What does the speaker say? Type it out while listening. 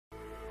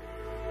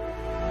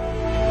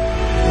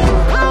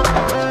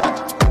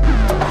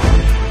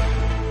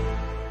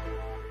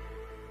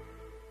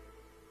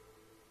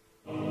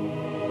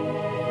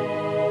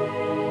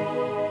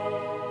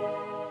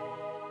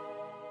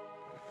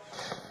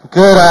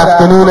Good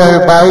afternoon,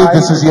 everybody.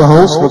 This is your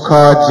host,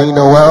 Ricard G.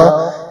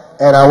 Noel,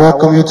 and I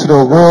welcome you to the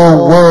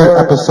Real Word,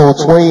 episode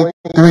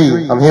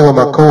 23. I'm here with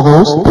my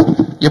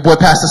co-host, your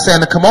boy Pastor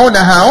Santa. Come on in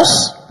the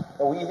house.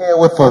 And we're here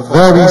with a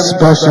very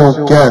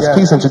special guest.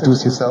 Please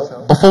introduce yourself.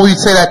 Before we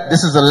say that,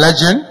 this is a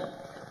legend.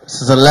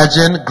 This is a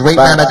legend, great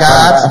man of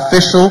God,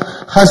 official,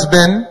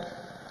 husband,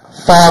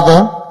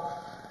 father,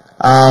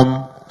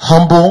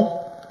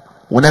 humble.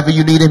 Whenever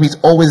you need him, he's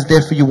always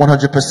there for you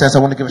 100%. So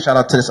I want to give a shout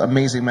out to this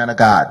amazing man of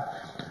God.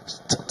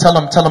 Tell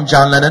him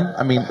John Lennon.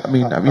 I mean,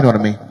 you know what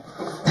I mean.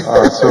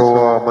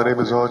 My name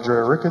is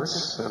Andre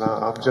Ricketts, and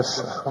I'm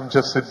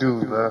just a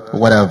dude, man.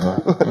 Whatever.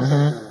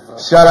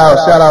 Shout out.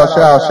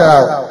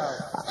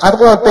 I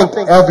want to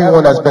thank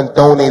everyone that's been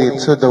donated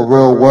to the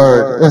Real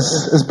Word.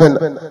 It's been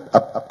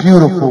a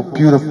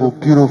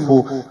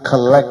beautiful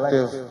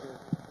collective,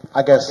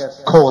 I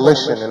guess,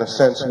 coalition in a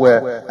sense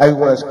where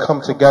everyone has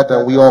come together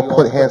and we all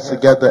put hands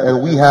together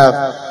and we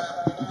have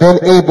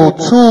been able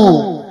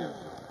to,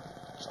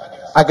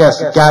 I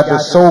guess, gather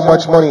so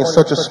much money in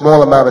such a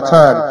small amount of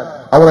time.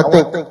 I want to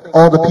thank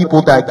all the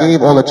people that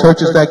gave, all the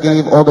churches that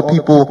gave, all the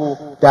people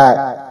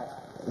that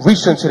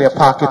reached into their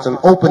pockets and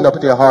opened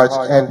up their hearts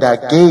and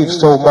that gave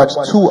so much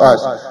to us.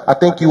 I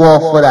thank you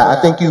all for that.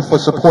 I thank you for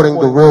supporting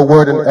the Real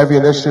Word and every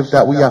initiative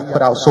that we have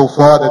put out so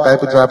far. The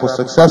diaper drive was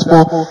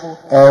successful,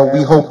 and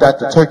we hope that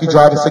the turkey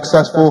drive is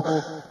successful.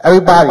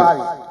 Everybody,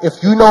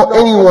 if you know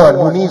anyone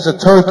who needs a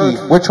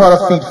turkey, we're trying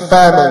to feed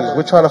families.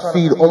 We're trying to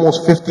feed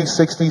almost 50,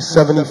 60,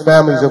 70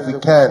 families if we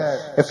can.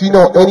 If you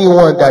know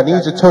anyone that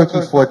needs a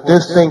turkey for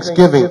this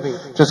Thanksgiving,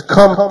 just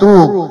come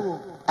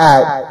through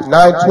at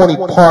 920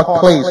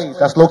 Park Place.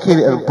 That's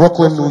located in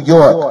Brooklyn, New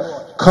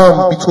York.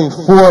 Come between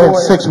 4 and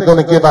 6. We're going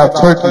to give out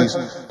turkeys.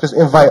 Just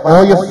invite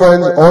all your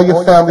friends, all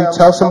your family.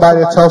 Tell somebody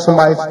to tell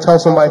somebody to tell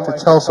somebody to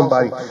tell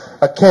somebody.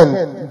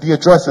 Again, the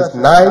address is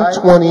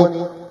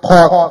 920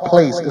 Park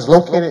Place. It's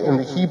located in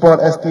the Hebron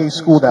SDA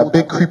school, that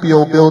big creepy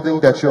old building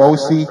that you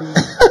always see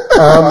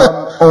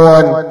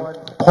on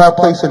Park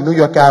Place and New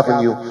York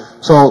Avenue.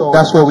 So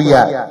that's where we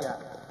at.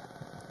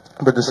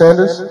 Brother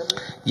Sanders?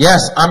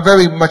 Yes, I'm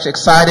very much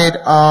excited.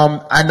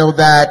 I know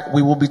that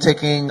we will be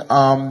taking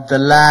the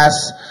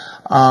last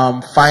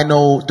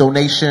final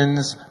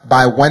donations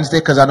by Wednesday,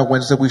 because I know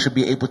Wednesday we should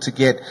be able to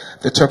get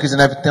the turkeys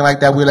and everything like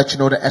that. We'll let you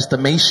know the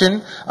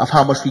estimation of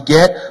how much we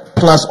get.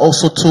 Plus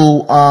also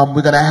too,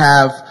 we're going to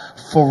have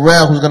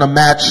Pharrell, who's going to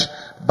match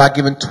by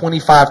giving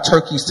 25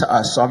 turkeys to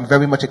us. So I'm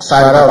very much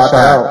excited about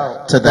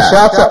that.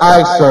 Shout out to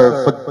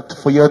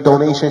iServe for your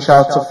donation.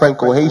 Shout out to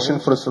Franco Haitian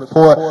for the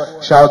support.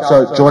 Shout out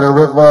to Jordan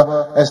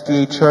River,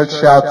 SDA Church.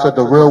 Shout out to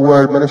the Real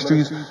Word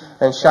Ministries.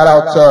 And shout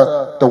out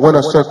to the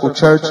Winner Circle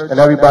Church and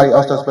everybody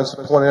else that's been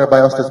supporting,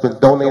 everybody else that's been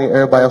donating,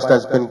 everybody else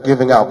that's been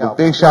giving out. But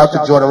big shout out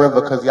to Jordan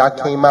River, because y'all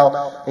came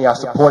out and y'all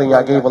supporting,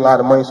 y'all gave a lot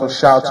of money. So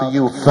shout out to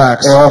you.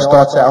 Facts. It all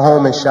starts at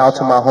home, and shout out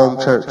to my home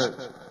church.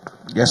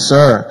 Yes,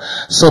 sir.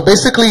 So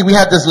basically, we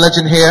have this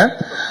legend here.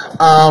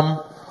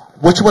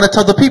 What you want to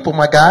tell the people,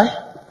 my guy?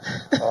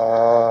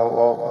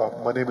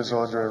 My name is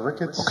Andre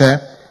Ricketts.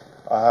 Okay.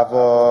 I have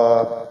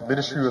a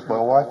ministry with my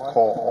wife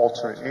called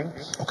Alter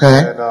Inc.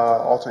 Okay. And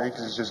Alter Inc.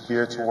 is just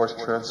geared towards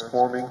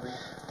transforming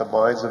the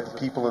minds of the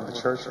people in the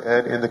church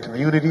and in the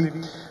community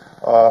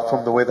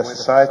from the way that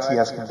society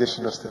has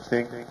conditioned us to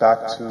think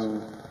back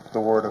to the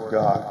Word of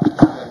God.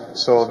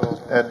 So,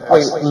 and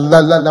wait,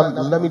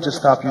 let me just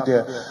stop you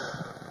there.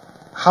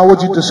 How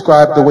would you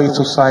describe the way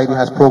society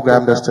has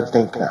programmed us to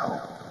think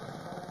now?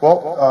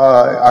 Well,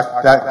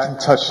 that can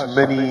touch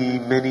many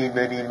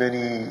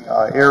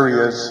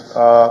areas.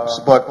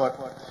 But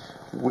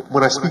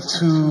when I speak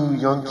to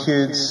young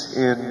kids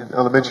in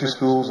elementary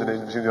schools and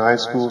in junior high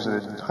schools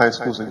and in high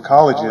schools and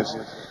colleges,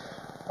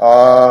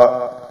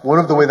 one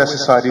of the way that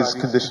society has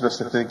conditioned us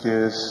to think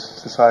is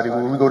society.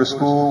 When we go to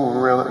school,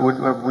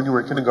 when you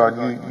were in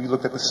kindergarten, you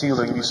looked at the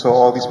ceiling and you saw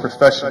all these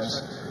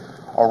professions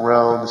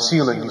around the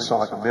ceiling. You saw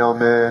like a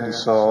mailman, you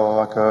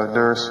saw like a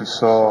nurse, you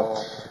saw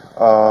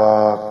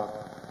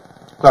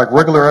like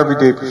regular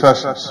everyday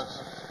professions.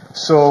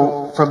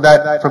 So from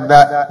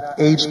that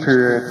age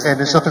period, and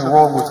there's nothing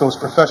wrong with those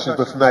professions,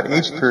 but from that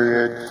age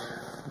period,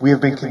 we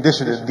have been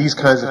conditioned in these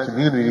kinds of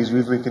communities.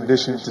 We've been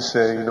conditioned to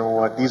say, you know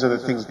what, these are the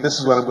things. This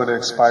is what I'm going to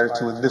aspire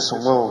to, and this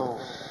alone.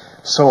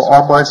 So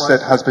our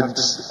mindset has been,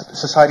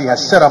 society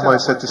has set our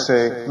mindset to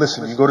say,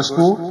 listen, you go to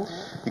school,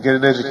 you get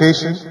an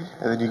education,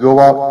 and then you go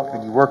out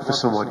and you work for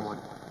somebody.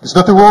 There's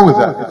nothing wrong with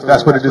that, if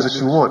that's what it is that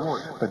you want.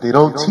 But they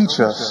don't teach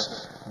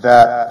us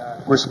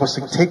that we're supposed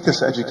to take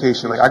this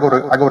education. Like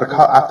after I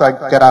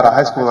get out of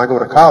high school and I go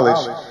to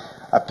college,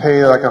 I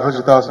pay like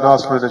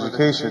 $100,000 for an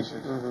education,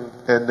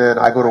 and then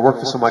I go to work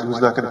for somebody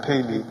who's not going to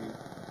pay me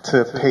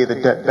to pay the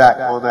debt back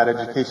on that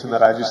education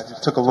that I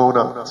just took a loan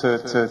out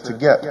to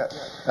get.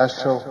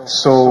 That's true.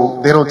 So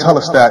they don't tell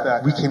us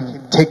that we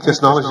can take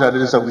this knowledge that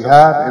it is that we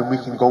have and we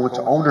can go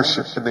into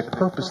ownership, and they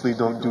purposely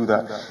don't do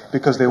that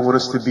because they want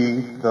us to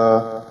be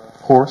the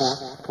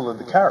horse pulling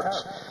the carriage.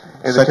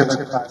 And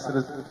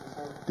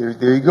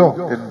There you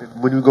go.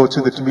 And when you go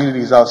to the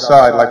communities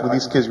outside, like when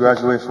these kids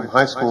graduate from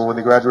high school, when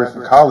they graduate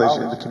from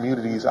college, in the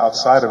communities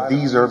outside of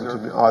these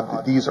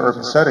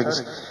urban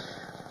settings,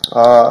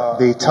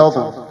 they tell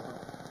them,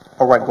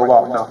 all right, go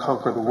out now,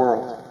 conquer the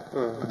world.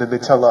 But then they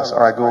tell us,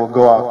 all right,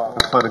 go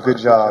out and find a good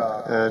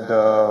job and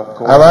go.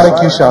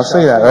 Ironic you shall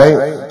say that,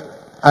 right?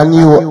 I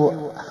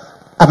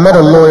met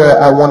a lawyer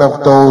at one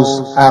of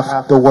those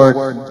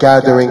afterward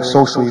gathering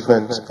social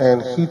events,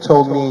 and he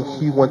told me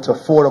he went to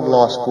Fordham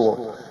Law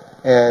School,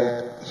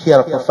 and he had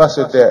a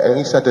professor there, and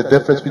he said the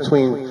difference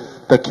between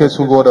the kids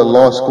who go to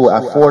law school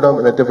at Fordham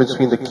and the difference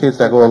between the kids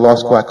that go to law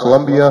school at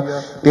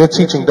Columbia, they're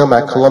teaching them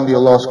at Columbia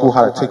Law School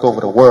how to take over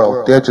the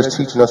world. They're just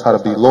teaching us how to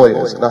be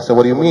lawyers. And I said,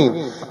 what do you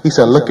mean? He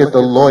said, look at the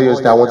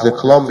lawyers that went to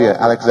Columbia.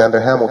 Alexander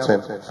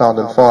Hamilton,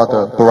 founding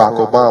father. Barack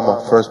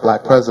Obama, first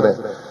black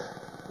president.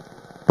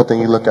 But then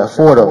you look at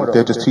Fordham,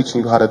 they're just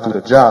teaching you how to do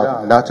the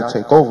job, not to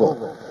take over.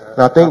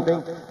 And I think,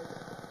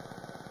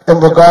 in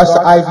regards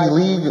to Ivy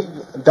League,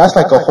 that's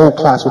like a whole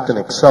class within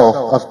itself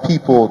of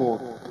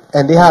people,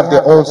 and they have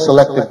their own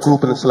selective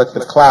group and a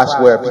selective class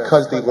where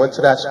because they went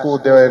to that school,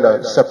 they're in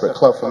a separate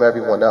club from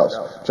everyone else,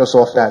 just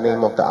off that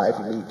name of the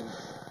Ivy League.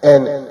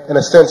 And in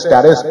a sense,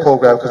 that is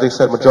programmed because they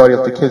said majority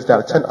of the kids that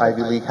attend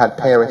Ivy League had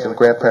parents and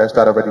grandparents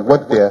that already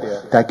went there.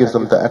 That gives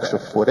them the extra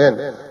foot in.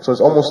 So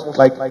it's almost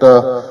like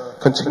the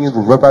continued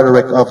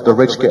rhetoric of the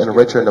rich getting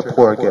richer and the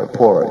poor getting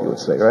poorer, you would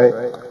say, right?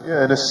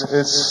 Yeah, and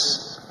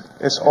it's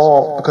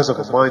all because of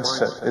a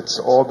mindset. It's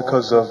all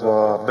because of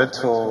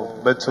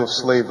mental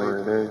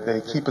slavery.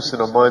 They keep us in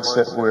a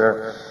mindset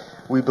where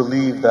we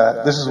believe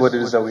that this is what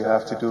it is that we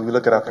have to do. We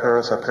look at our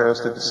parents. Our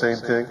parents did the same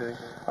thing.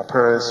 Our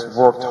parents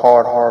worked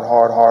hard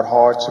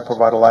to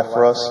provide a life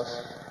for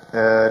us.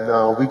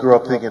 And we grew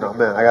up thinking, oh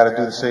man, I got to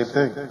do the same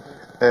thing.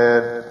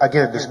 And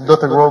again, there's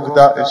nothing wrong with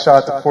that. And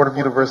shout out to Fordham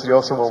University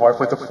also. My wife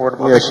went to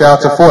Fordham. Yeah, shout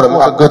out to Fordham.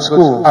 It's a good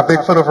school. I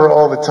make fun of her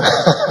all the time.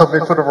 I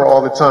make fun of her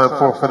all the time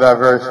for that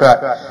very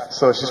fact.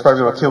 So she's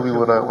probably gonna kill me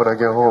when I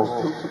get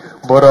home.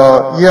 But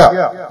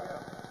yeah.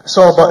 It's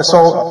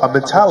all a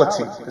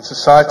mentality. And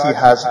society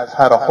has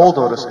had a hold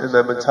on us in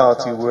that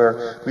mentality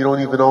where we don't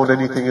even own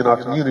anything in our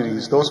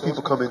communities. Those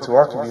people come into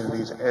our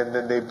communities and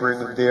then they bring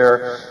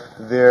their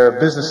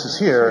businesses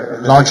here.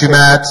 And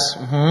laundromats.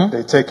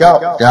 They take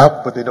out,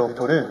 Yep. but they don't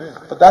put in.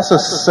 But that's a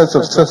sense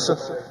of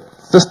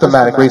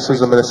systematic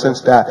racism in the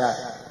sense that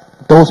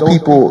those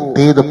people,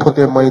 they either put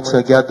their money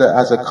together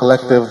as a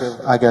collective,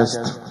 I guess,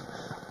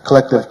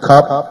 collective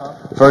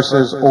cup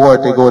versus, or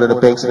they go to the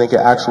banks and they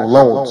get actual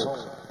loans.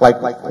 Like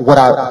what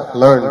I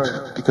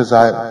learned, because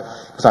I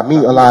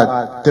meet a lot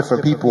of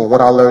different people, and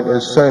what I learned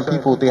is certain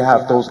people, they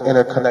have those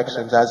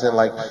interconnections, as in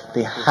like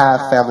they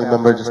have family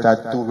members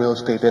that do real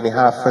estate, then they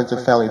have friends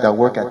and family that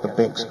work at the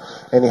banks,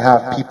 and they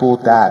have people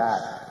that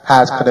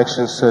has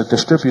connections to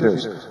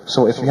distributors.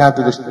 So if you have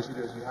the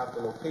distributors, you have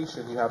the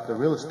location, you have the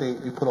real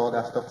estate, you put all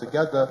that stuff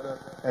together,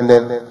 and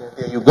then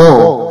there you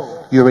go.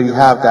 You already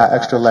have that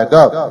extra leg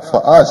up.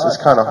 For us, it's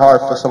kind of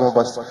hard for some of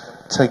us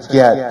to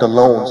get the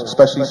loans,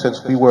 especially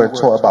since we weren't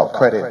taught about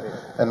credit,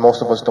 and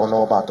most of us don't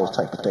know about those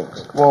type of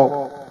things.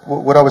 Well,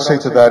 what I would say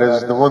to that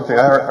is the one thing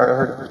I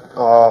heard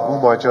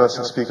Umar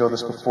Johnson speak on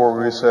this before,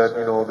 where he said,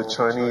 the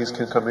Chinese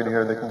can come in here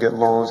and they can get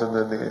loans, and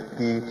then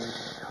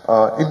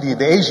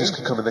the Asians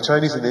can come in, the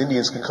Chinese and the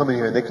Indians can come in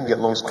here and they can get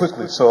loans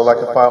quickly. So like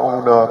if I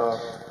own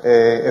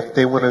if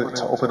they wanted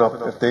to open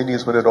up, if the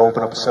Indians wanted to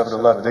open up a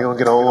 7-Eleven, they're going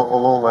to get a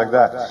loan like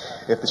that.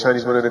 If the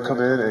Chinese wanted to come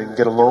in and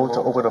get a loan to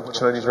open up a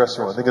Chinese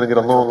restaurant, they're going to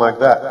get a loan like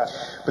that.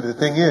 But the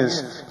thing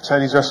is,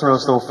 Chinese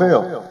restaurants don't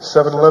fail.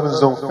 7-Elevens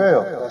don't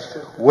fail.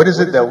 What is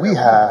it that we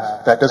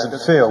have that doesn't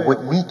fail?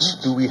 What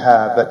niche do we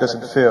have that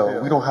doesn't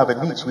fail? We don't have a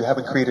niche. We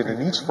haven't created a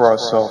niche for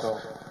ourselves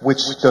which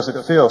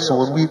doesn't fail.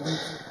 So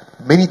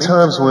many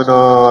times when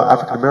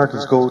African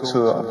Americans go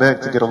to a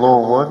bank to get a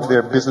loan,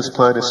 their business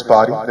plan is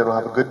spotty. They don't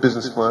have a good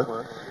business plan.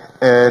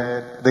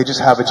 And they just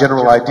have a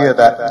general idea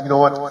that,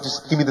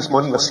 just give me this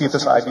money, let's see if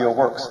this idea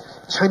works.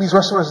 Chinese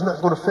restaurant is not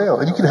going to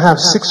fail. And you can have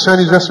 6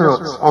 Chinese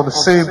restaurants on the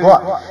same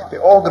block.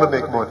 They're all going to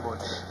make money.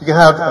 You can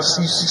have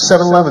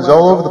 7-Elevens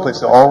all over the place.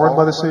 They're all run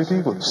by the same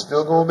people. They're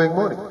still going to make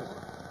money.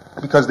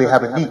 Because they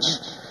have a niche.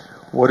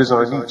 What is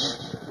our niche?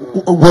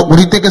 What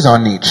do you think is our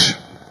niche?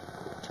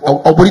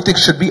 What do you think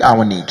should be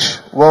our niche?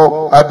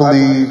 Well, I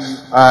believe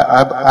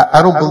I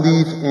don't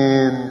believe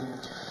in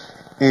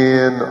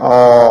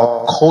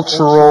a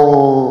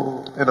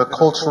cultural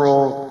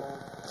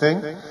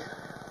thing.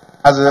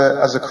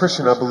 As a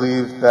Christian, I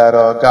believe that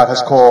God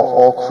has called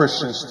all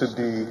Christians to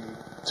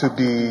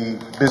be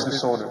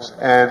business owners,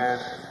 and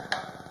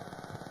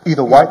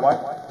either white,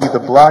 either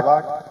black,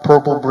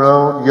 purple,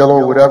 brown,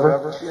 yellow,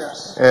 whatever.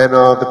 And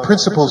the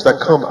principles that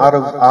come out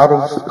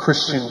of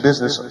Christian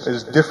business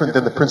is different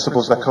than the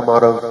principles that come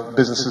out of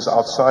businesses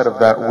outside of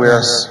that, where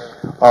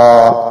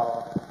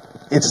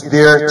it's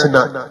there it's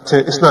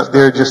not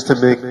there just to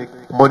make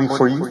money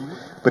for you,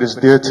 but it's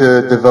there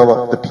to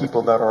develop the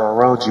people that are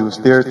around you. It's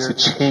there to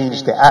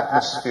change the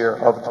atmosphere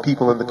of the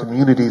people in the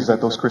communities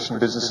that those Christian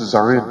businesses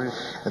are in.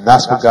 And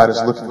that's what God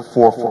is looking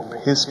for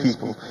His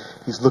people.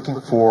 He's looking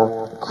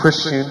for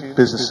Christian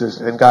businesses.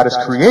 And God has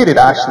created,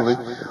 actually,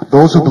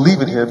 those who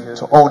believe in Him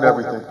to own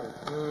everything.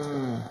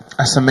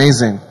 That's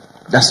amazing.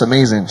 That's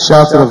amazing.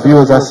 Shout out to the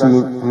viewers. I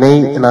see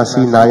Nate and I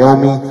see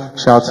Naomi.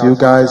 Shout out to you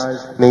guys.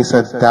 Nate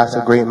said, that's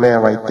a great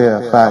man right there.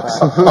 Facts.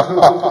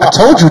 I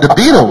told you, the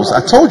Beatles.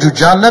 I told you,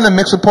 John Lennon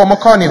mixed with Paul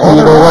McCartney. And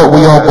you know what?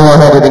 We all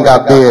bald-headed and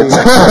got beards.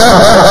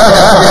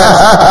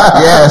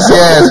 Yes.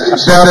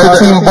 Shout out to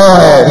Team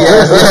Ballhead.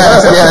 Yes.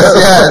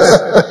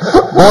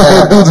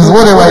 Ballhead dudes is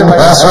winning right now.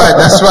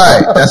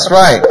 That's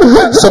right.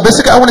 So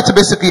basically, I wanted to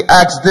basically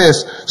ask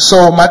this.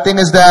 So my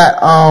thing is that,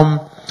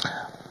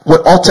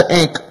 with Alter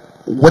Inc.,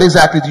 what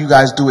exactly do you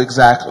guys do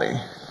exactly?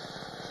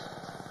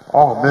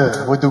 Oh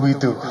man, what do we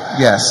do?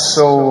 Yes.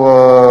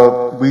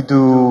 So we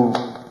do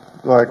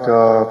like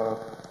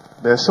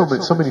man, so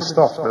many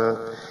stuff, man.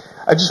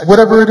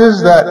 Whatever it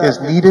is that is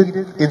needed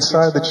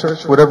inside the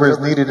church, whatever is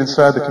needed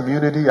inside the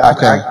community.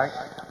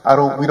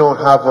 We don't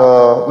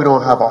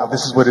have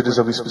this is what it is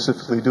that we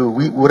specifically do.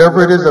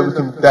 Whatever it is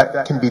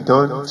that can be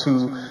done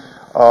to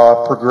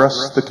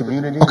progress the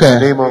community in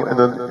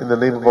the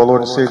name of our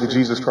Lord and Savior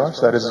Jesus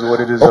Christ. That is what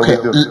it is that we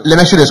do. Let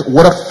me ask you this.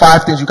 What are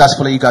 5 things you guys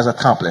feel like you guys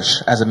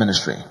accomplish as a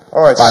ministry?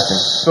 All right. 5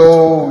 things.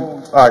 So,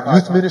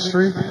 youth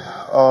ministry,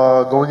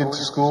 going into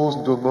schools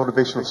and doing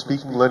motivational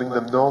speaking, letting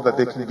them know that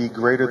they can be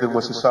greater than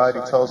what society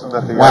tells them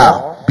that they are.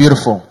 Wow.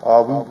 Beautiful.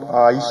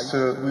 I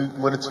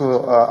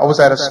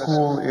was at a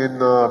school in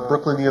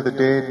Brooklyn the other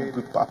day,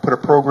 and I put a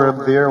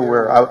program there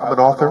where I'm an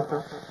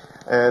author.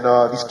 And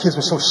these kids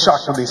were so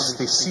shocked when they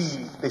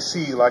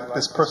see like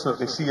this person that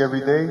they see every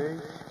day.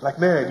 Like,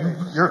 man,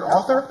 you're an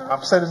author?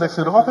 I'm standing next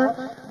to an author?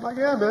 I'm like,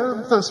 yeah, man,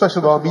 it's nothing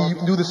special about me. You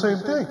can do the same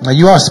thing. Now,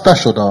 you are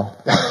special, though.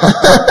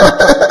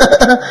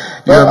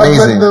 You're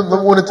amazing. I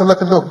wanted to let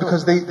them know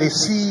because they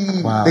see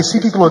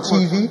people on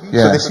TV.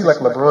 Yeah. So they see like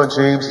LeBron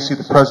James, they see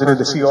the president,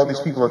 they see all these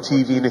people on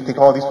TV, and they think,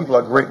 oh, these people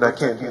are great and I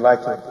can't be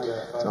like them.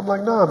 So I'm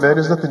like, nah, man,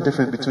 there's nothing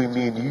different between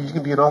me and you. You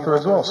can be an author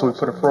as well. So we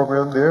put a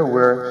program there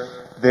where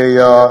they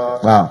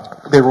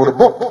wrote a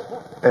book,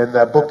 and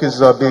that book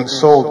is being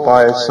sold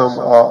by a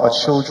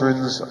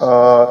children's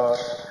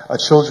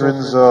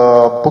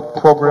book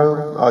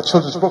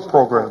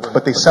program.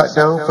 But they sat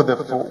down for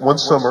one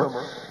summer,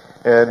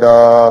 and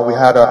we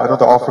had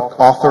another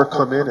author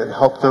come in and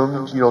help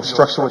them,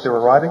 structure what they were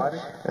writing,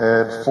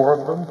 and 4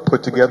 of them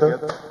put together.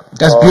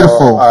 That's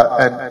beautiful.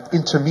 An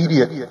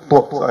intermediate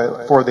book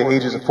for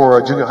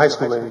junior high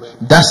school age.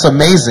 That's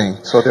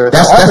amazing. So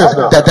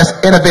that's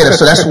innovative.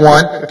 So that's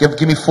one.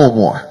 Give me 4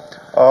 more.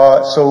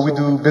 So we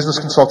do business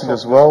consulting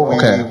as well.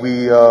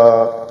 We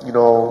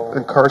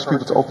encourage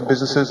people to open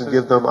businesses and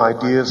give them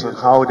ideas on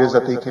how it is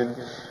that they can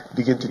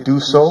begin to do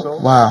so.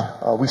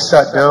 Wow. We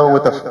sat down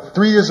with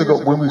 3 years ago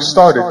when we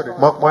started.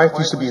 My wife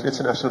used to be an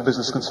international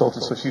business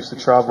consultant, so she used to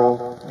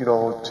travel,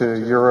 to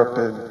Europe,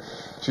 and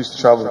she used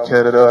to travel to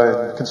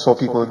Canada and consult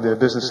people in their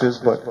businesses.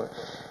 But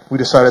we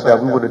decided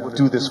that we wanted to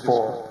do this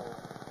for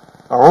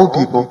our own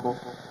people.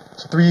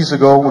 So 3 years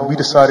ago, when we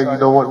decided, we're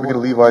going to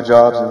leave our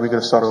jobs and we're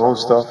going to start our own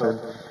stuff, and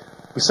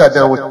we sat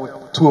down with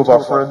 2 of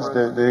our friends.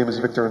 Their name is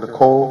Victor and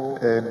Nicole,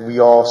 and we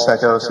all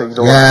sat down and said, what?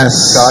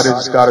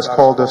 God has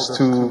called us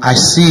to. I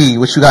see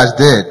what you guys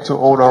did. To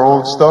own our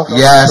own stuff.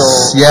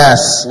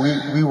 Yes.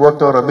 We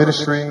worked on our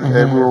ministry,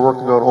 and we were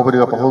working on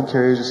opening up a home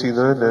care agency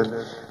then,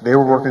 and they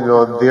were working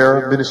on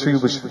their ministry,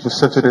 which was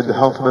centered in the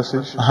health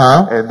message,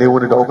 and they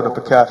wanted to open up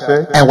a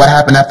cafe. And what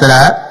happened after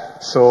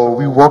that? So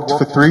we worked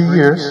for 3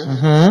 years.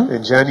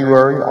 In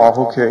January, our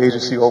home care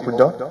agency opened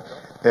up,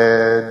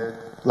 and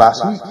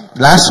last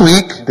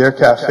week, their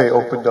cafe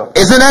opened up.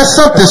 Isn't that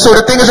something? So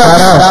the thing is,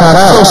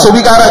 so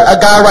we got a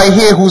guy right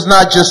here who's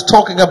not just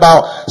talking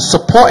about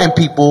supporting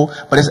people,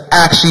 but is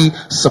actually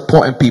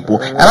supporting people.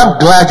 And I'm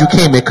glad you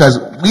came here because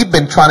we've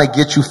been trying to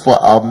get you for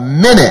a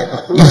minute.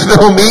 You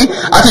feel me?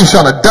 I think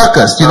you're trying to duck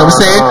us. You know what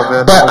I'm saying?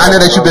 But I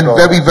know that you've been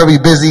very, very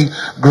busy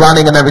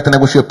grinding and everything,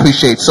 which we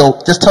appreciate. So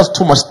just tell us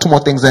 2 more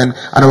things, and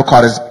I know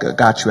Ricardo's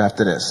got you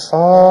after this.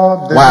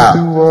 Then we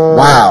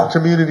do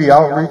community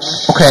outreach.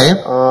 Okay.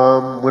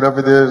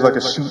 Whenever there's like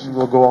a shooting,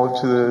 we'll go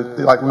out to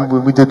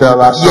when we did that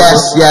last summer.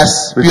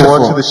 Yes. We go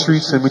onto the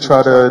streets and we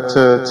try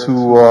to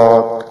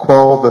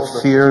quell the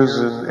fears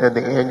and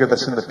the anger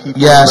that's in the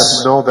people. Yes.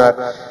 Let them know that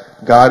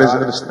God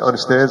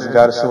understands and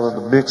God is still in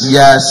the mix.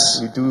 Yes.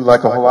 We do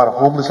like a whole lot of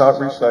homeless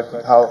outreach, like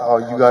how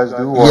you guys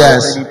do. Or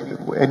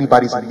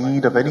anybody's in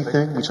need of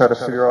anything, we try to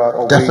figure out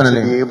a way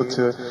to be able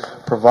to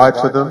provide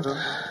for them.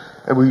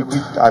 And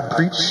I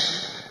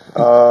preach.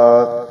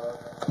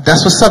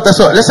 That's what's up.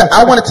 Listen,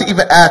 I wanted to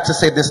even add to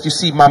say this. You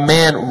see, my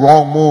man,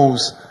 Wrong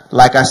Moves,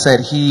 like I said,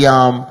 he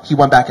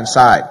went back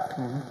inside.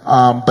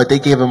 But they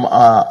gave him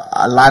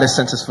a lot of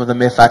sentences for the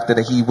mere fact that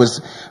he was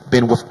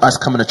been with us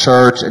coming to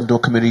church and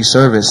doing community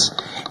service.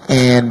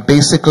 And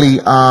basically,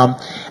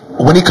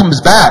 when he comes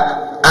back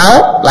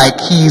out, like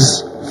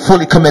he's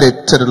fully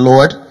committed to the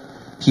Lord,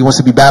 He wants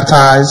to be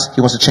baptized.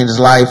 He wants to change his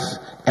life,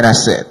 and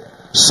that's it.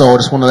 So I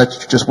just want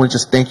to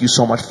just thank you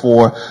so much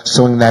for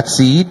sowing that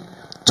seed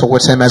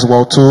towards him as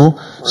well too.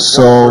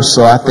 So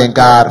I thank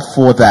God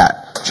for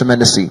that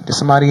tremendous seed. Did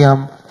somebody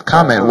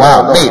comment?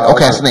 Wow, Nate.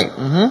 Okay, it's Nate.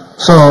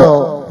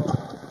 So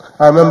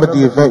I remember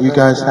the event you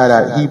guys had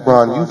at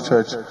Hebron Youth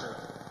Church,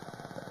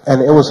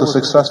 and it was a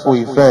successful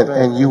event,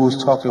 and you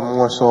was talking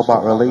more so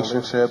about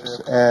relationships,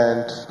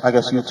 and I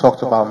guess you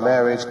talked about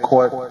marriage,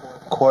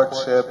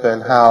 courtship,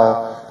 and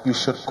how you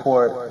should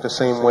court the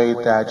same way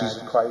that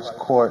Jesus Christ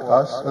court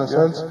us, in a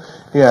sense.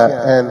 Yeah,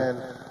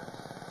 and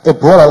it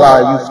brought a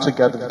lot of youth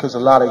together, because a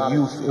lot of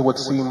youth, it would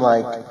seem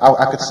like,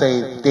 I could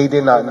say, they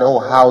did not know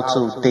how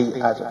to date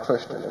as a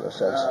Christian, in a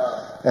sense.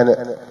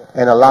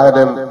 And a lot of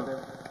them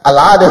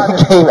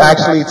came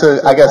actually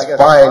to, I guess,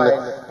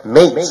 find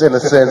mates, in a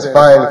sense,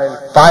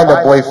 find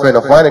a boyfriend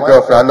or find a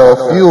girlfriend. I know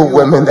a few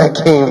women that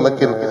came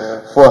looking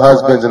for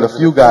husbands, and a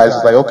few guys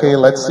was like, okay,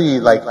 let's see,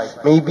 like,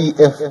 maybe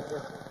if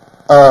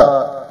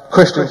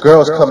Christian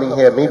girl's coming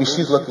here, maybe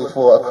she's looking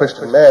for a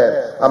Christian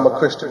man. I'm a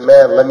Christian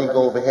man, let me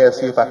go over here and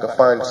see if I can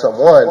find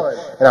someone.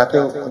 And I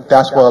think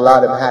that's what a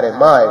lot of them had in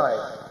mind.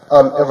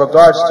 In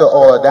regards to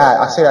all of that,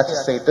 I say that to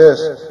say this,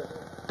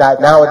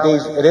 that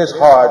nowadays it is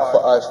hard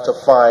for us to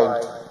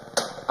find,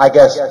 I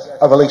guess,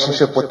 a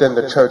relationship within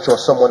the church or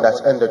someone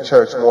that's in the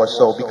church more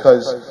so,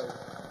 because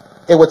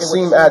it would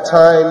seem at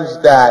times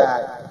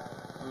that,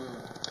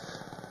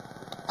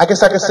 I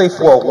guess I could say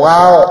for a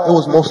while, it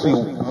was mostly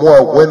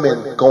more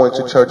women going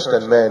to church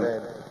than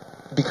men.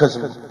 Because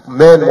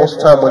men, most of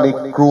the time when they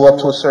grew up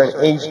to a certain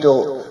age,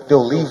 they'll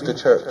leave the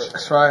church.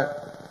 That's right.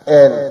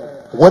 And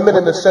women,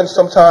 in a sense,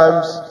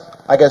 sometimes,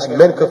 I guess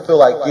men could feel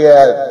like,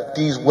 yeah,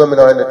 these women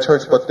are in the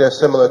church, but they're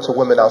similar to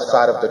women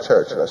outside of the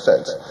church, in a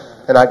sense.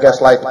 And I guess,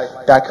 like,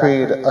 that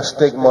created a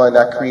stigma, and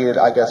that created,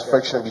 I guess,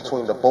 friction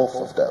between the both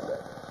of them.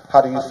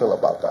 How do you feel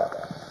about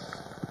that?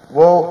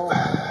 Well,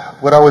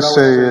 what I would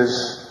say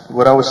is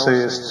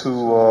to,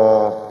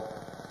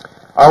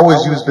 I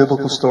always use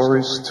biblical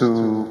stories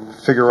to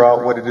figure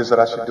out what it is that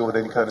I should do in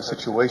any kind of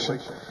situation.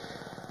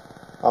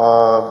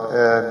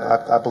 And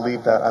I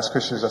believe that as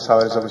Christians, that's how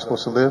it is that we're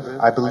supposed to live.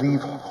 I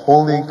believe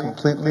wholly and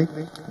completely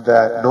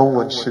that no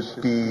one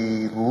should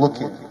be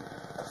looking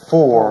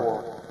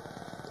for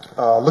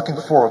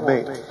a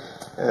mate.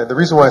 And the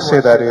reason why I say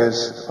that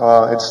is,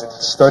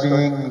 it's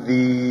studying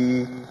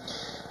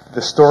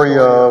the story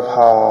of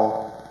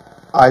how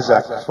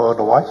Isaac found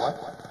a wife.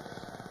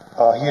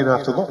 He didn't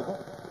have to look.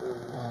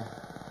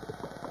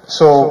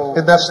 So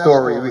in that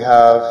story, we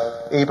have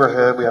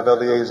Abraham, we have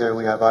Eliezer, and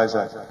we have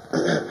Isaac.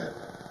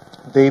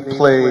 They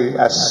play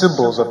as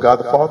symbols of God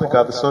the Father,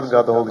 God the Son, and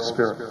God the Holy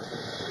Spirit.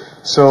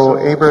 So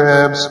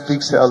Abraham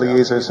speaks to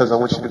Eliezer and says, I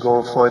want you to go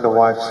and find a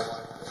wife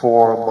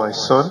for my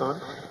son.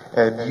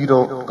 And you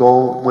don't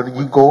go, when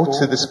you go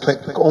to this place,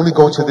 only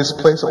go to this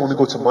place, only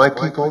go to my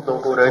people,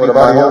 don't go to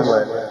anybody else.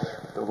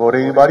 Don't go to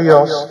anybody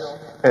else.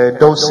 And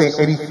don't say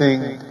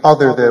anything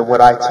other than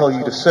what I tell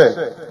you to say.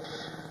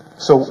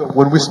 So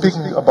when we're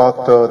speaking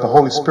about the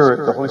Holy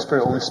Spirit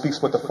only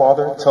speaks what the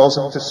Father tells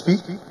him to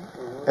speak.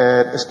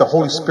 And it's the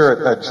Holy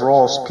Spirit that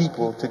draws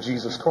people to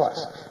Jesus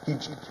Christ.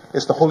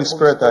 It's the Holy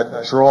Spirit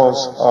that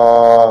draws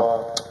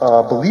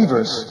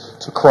believers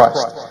to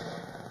Christ.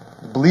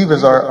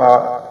 Believers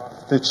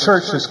the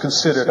church is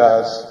considered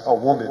as a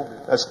woman.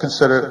 As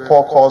considered,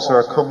 Paul calls her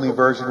a comely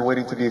virgin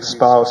waiting to be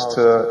espoused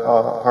to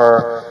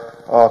her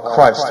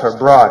Christ, her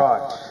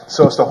bride.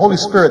 So it's the Holy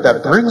Spirit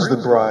that brings the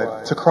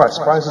bride to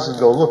Christ. Christ doesn't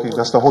go looking.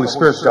 That's the Holy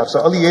Spirit's job. So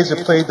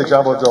Eliezer played the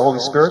job of the Holy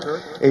Spirit.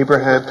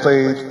 Abraham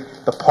played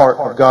the part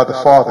of God the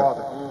Father.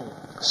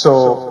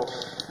 So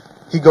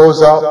he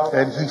goes out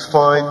and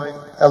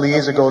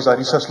Eliezer goes out.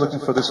 He starts looking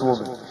for this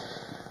woman.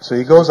 So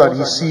he goes out and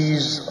he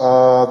sees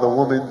the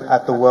woman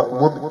at the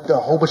well, a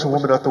whole bunch of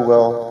women at the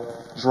well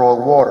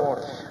drawing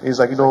water. And he's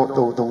like,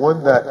 the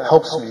one that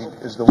helps me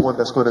is the one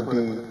that's going to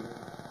be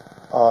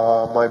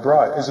my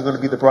bride. Is going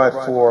to be the bride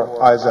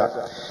for Isaac.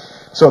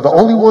 So the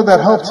only one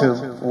that helped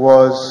him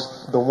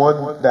was the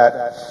one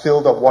that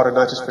filled up water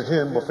not just for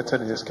him, but for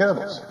 10 of his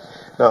camels.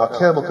 Now a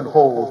camel can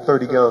hold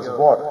 30 gallons of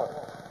water.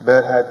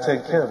 Man had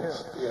 10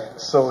 camels.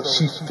 So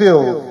she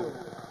filled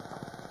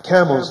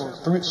camels,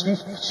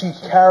 she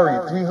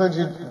carried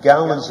 300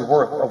 gallons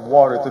worth of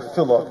water to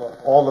fill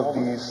up all of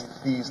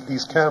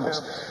these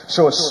camels.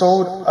 So it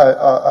showed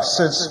a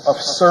sense of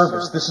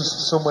service. This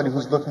is somebody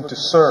who's looking to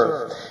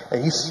serve.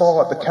 And he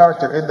saw the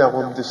character in that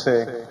woman to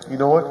say, you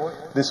know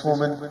what? This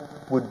woman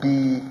would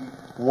be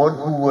one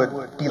who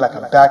would be like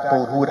a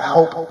backbone, who would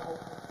help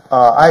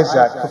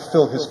Isaac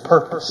fulfill his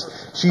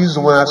purpose. She's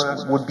the one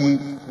that would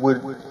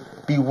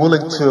be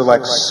willing to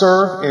like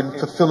serve in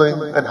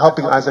fulfilling and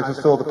helping Isaac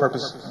fulfill the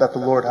purpose that the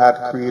Lord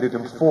had created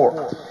him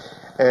for.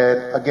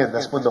 And again,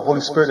 that's when the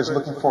Holy Spirit is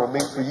looking for a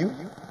mate for you.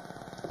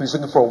 He's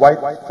looking for a wife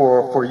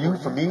for you,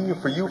 for me,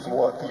 for you,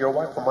 for your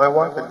wife, for my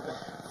wife, and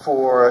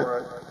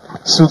for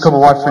soon come a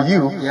wife for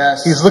you.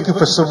 Yes. He's looking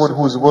for someone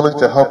who is willing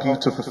to help you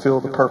to fulfill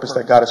the purpose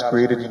that God has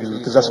created in you,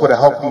 because that's what a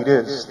helpmeet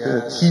is.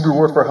 The Hebrew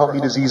word for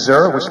helpmeet is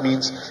ezer, which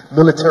means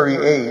military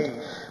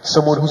aid.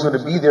 Someone who's going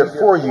to be there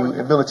for you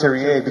in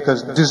military aid,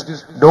 because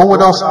there's no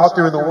one else out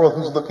there in the world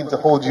who's looking to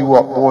hold you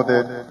up more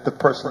than the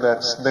person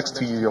that's next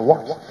to you, your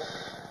wife.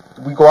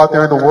 We go out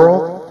there in the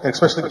world, and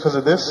especially because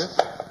of this,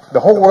 the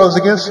whole world is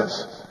against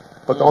us.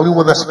 But the only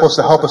one that's supposed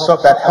to help us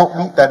up, that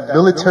helpmeet, that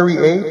military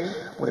aid,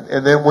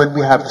 and then when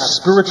we have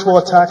spiritual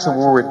attacks and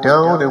when we're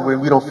down and when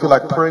we don't feel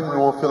like praying, we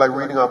don't feel like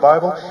reading our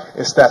Bible,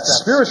 it's that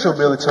spiritual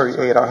military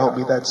aid, our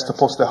helpmeet, that's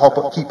supposed to help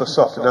keep us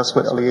up. And that's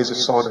what Eliezer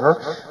saw in her.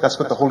 That's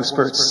what the Holy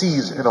Spirit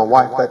sees in a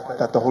wife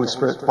that the Holy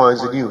Spirit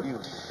finds in you.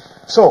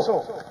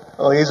 So,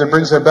 Eliezer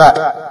brings her back.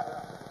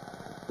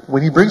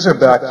 When he brings her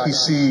back, she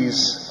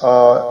sees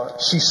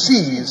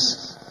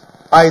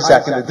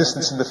Isaac in the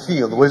distance in the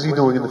field. What is he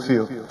doing in the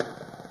field?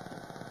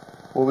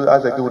 What was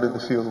Isaac doing in the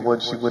field when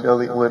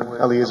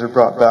Eliezer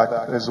brought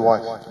back his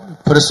wife?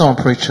 Put us on,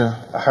 preacher.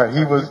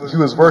 He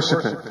was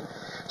worshiping.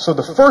 So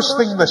the first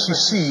thing that she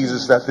sees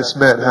is that this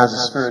man has a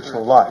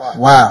spiritual life.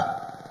 Wow.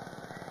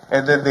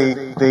 And then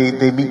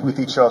they meet with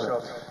each other.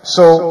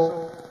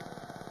 So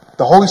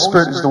the Holy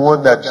Spirit is the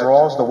one that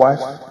draws the wife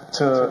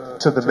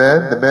to the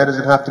man. The man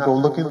doesn't have to go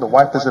looking. The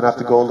wife doesn't have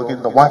to go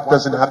looking. The woman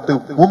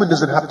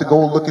doesn't have to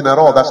go looking at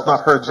all. That's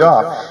not her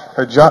job.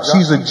 Her job,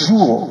 she's a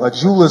jewel. A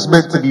jewel is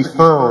meant to be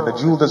found. A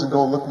jewel doesn't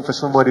go looking for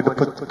somebody to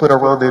put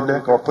around their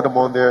neck or put them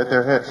on their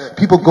head.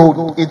 People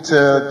go into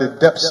the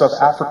depths of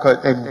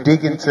Africa and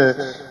dig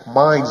into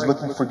mines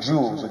looking for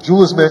jewels. A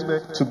jewel is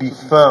meant to be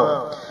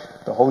found.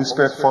 The Holy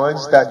Spirit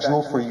finds that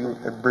jewel for you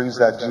and brings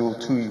that jewel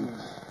to you.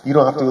 You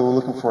don't have to go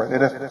looking for it.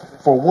 And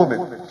for a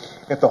woman,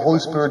 if the Holy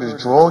Spirit is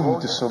drawing you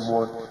to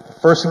someone, the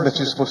first thing that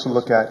you're supposed to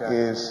look at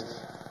is,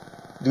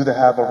 do they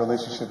have a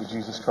relationship with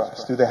Jesus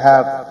Christ?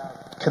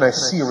 Can I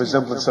see a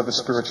resemblance of a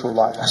spiritual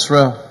life? That's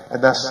real.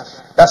 And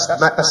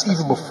that's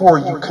even before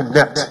you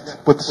connect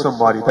with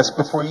somebody. That's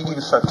before you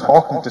even start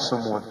talking to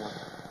someone.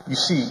 You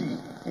see,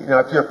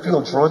 if you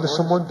feel drawn to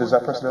someone, does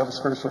that person have a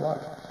spiritual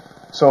life?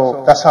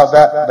 So that's how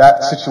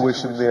that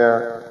situation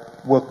there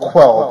will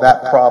quell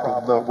that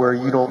problem, where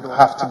you don't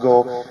have to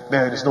go,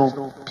 man, there's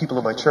no people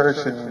in my church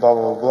and blah,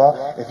 blah, blah,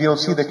 blah. If you don't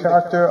see the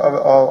character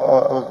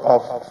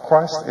of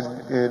Christ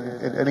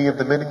in any of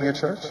the men in your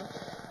church,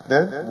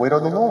 then wait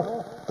on the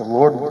Lord.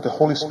 The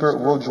Holy Spirit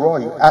will draw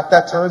you. At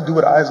that time, do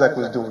what Isaac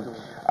was doing.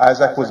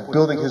 Isaac was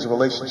building his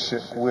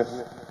relationship with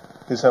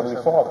his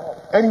Heavenly Father.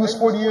 And he was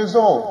 40 years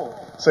old.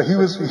 So he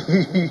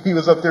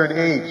was up there in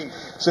age.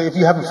 So if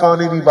you haven't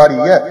found anybody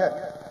yet,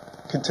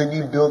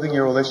 continue building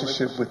your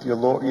relationship with your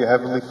Lord, your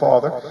Heavenly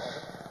Father.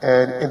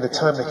 And in the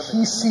time that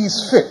He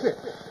sees fit,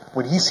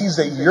 when He sees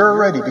that you're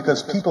ready,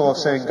 because people are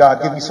saying,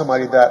 God, give me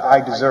somebody that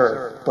I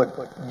deserve,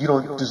 but you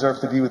don't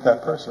deserve to be with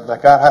that person.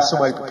 Like, God has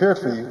somebody prepared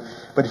for you,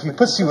 but if He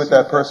puts you with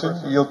that person,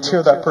 you'll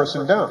tear that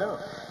person down.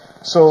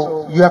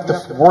 So you have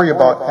to worry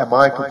about, am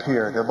I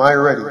prepared? Am I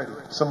ready?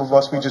 Some of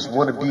us, we just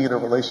want to be in a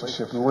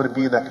relationship. We want to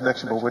be in that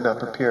connection, but we're not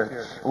prepared.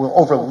 And we'll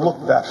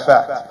overlook that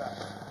fact.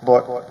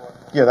 But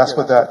yeah, that's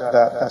what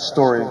that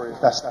story,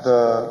 that's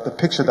the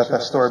picture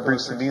that story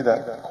brings to me,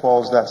 that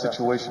quells that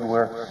situation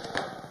where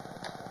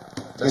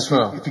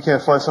if you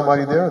can't find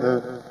somebody there,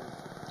 then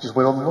just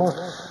wait on the Lord.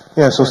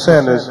 Yeah, so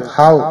Sanders,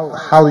 how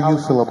do you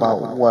feel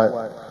about what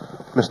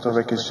Mr.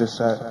 Rick has just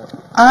said?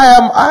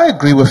 I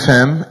agree with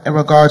him in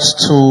regards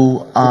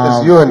to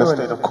Because you're in a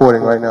state of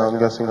courting right now, I'm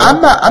guessing.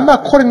 Right? I'm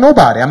not courting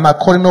nobody. I'm not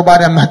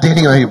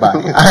dating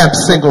anybody. I am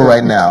single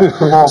right now.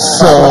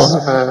 So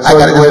I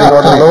gotta waiting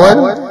on the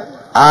Lord?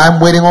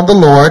 I'm waiting on the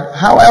Lord.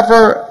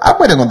 However, I'm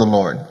waiting on the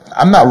Lord.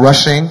 I'm not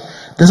rushing.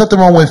 There's nothing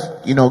wrong with,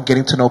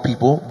 getting to know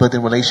people,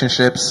 building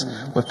relationships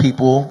with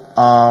people.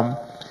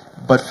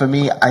 But for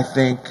me, I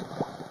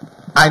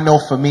know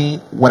for me,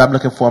 what I'm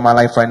looking for in my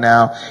life right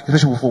now,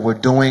 especially with what we're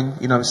doing,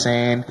 you know what I'm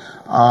saying?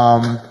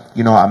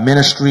 Our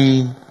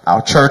ministry,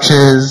 our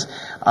churches,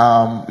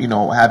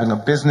 having a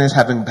business,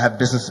 having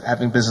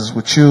business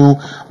with you,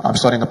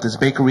 starting up this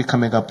bakery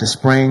coming up this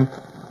spring.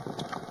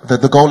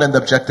 The goal and the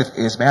objective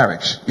is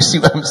marriage. You see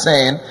what I'm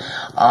saying?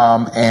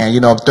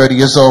 And I'm 30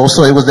 years old,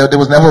 so there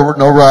was never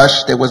no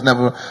rush. There was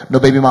never no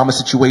baby mama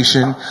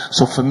situation.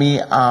 So for me,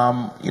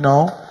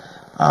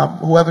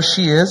 whoever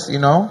she is,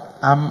 I'm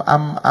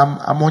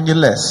on your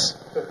list.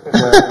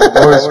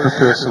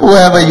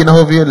 Whoever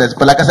your list.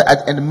 But like I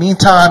said, in the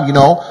meantime,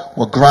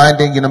 we're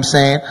grinding. You know what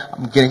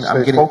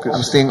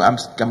I'm saying?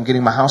 I'm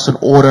getting my house in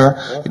order.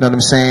 You know what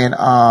I'm saying?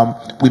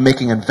 We're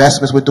making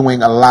investments. We're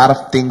doing a lot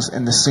of things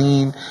in the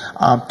scene.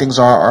 Things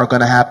are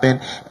going to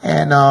happen.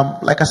 And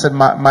like I said,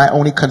 my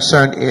only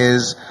concern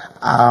is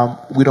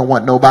we don't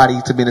want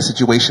nobody to be in a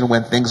situation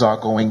when things are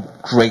going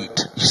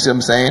great. You see what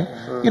I'm saying?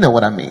 You know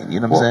what I mean. You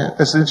know what I'm saying?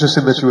 It's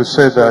interesting that you would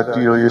say that,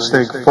 you're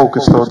staying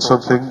focused on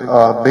something.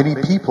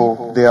 Many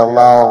people, they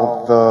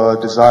allow the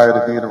desire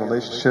to be in a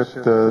relationship,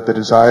 the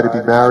desire to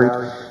be married,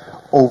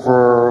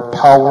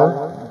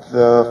 overpower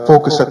the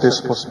focus that they're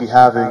supposed to be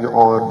having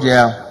on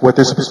what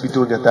they're supposed to be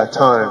doing at that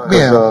time.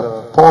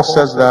 Because Paul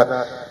says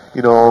that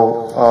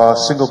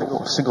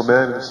Single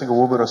man and a single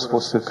woman are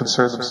supposed to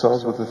concern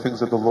themselves with the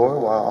things of the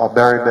Lord, while a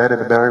married man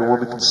and a married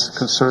woman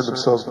concern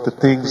themselves with the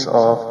things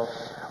of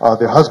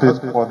their husband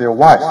or their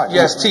wife.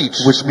 Yes, teach.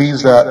 Which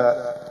means that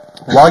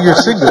while you're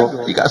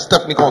single, You got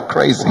Stephanie going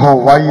crazy.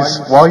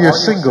 while you're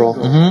single,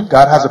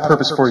 God has a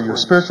purpose for you, a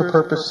spiritual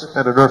purpose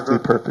and an earthly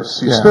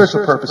purpose. Your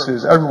spiritual purpose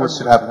is everyone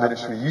should have a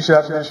ministry. You should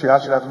have a ministry, I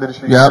should have a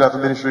ministry, you should have a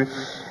ministry.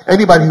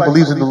 Anybody who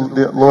believes in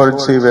the Lord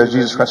and Savior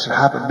Jesus Christ should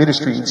have a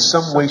ministry in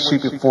some way,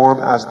 shape, and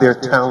form as their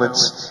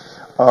talents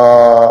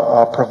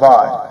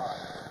provide.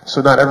 So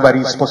not everybody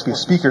is supposed to be a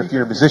speaker. If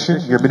you're a musician,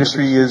 your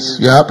ministry is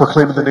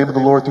proclaiming the name of the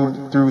Lord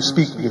through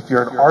speaking. If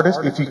you're an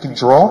artist, if you can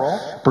draw,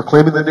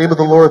 proclaiming the name of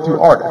the Lord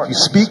through art. If you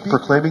speak,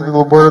 proclaiming the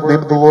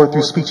name of the Lord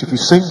through speech. If you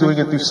sing, doing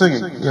it through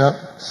singing.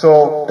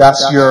 So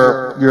that's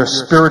your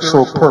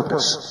spiritual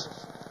purpose.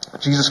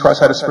 Jesus Christ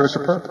had a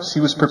spiritual purpose.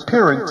 He was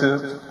preparing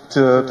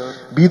to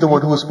be the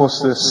one who was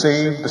supposed to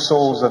save the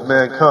souls of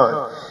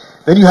mankind.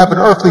 Then you have an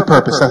earthly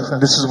purpose,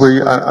 and this is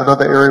where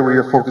another area where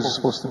your focus is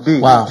supposed to be.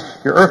 Wow.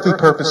 Your earthly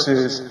purpose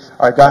is,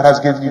 all right, God has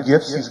given you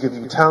gifts, He's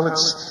given you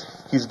talents,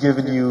 He's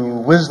given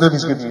you wisdom,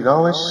 He's given you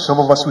knowledge. Some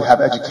of us, we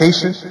have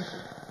education.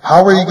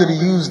 How are you going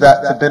to use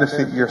that to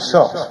benefit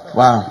yourself?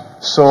 Wow.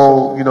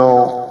 So,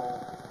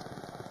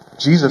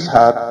 Jesus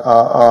had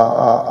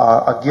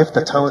a gift,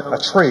 a talent, a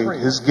trade.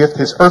 His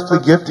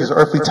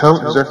earthly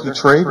talent, his earthly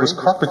trade was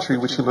carpentry,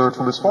 which he learned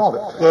from his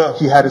father.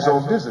 He had his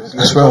own business. He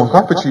had his own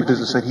carpentry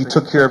business, and he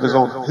took care of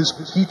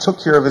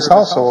his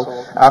household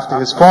after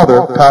his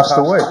father passed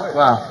away.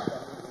 Wow.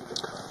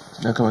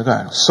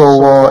 So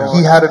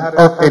he had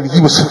and he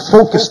was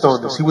focused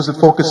on this. He wasn't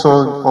focused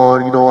on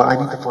I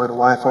need to find a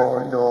wife, or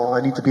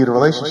I need to be in a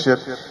relationship.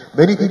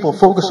 Many people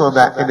focus on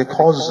that, and it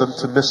causes them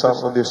to miss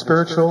out on their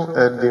spiritual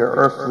and their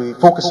earthly,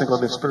 focusing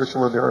on their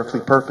spiritual and their earthly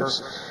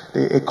purpose.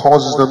 It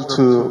causes them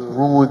to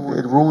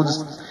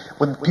ruins.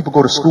 When people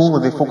go to school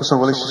and they focus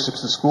on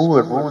relationships in school,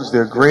 it ruins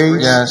their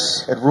grades.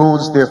 Yes. It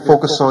ruins their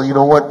focus on,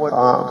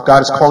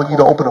 God is calling you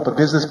to open up a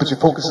business, but your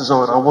focus is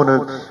on, I want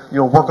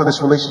to, work on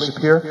this relationship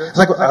here. It's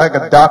like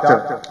a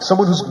doctor,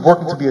 someone who's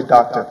working to be a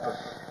doctor.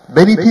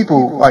 Many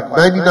people, like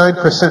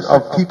 99%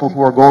 of people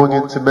who are going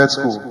into med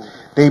school,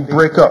 they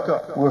break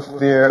up with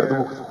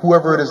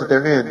whoever it is that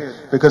they're in,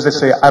 because they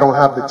say, I don't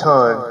have the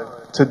time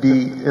to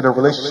be in a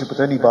relationship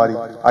with anybody.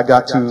 I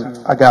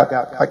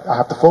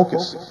have to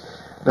focus.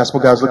 That's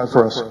what God's looking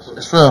for us.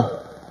 That's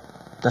real.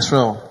 That's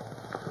real.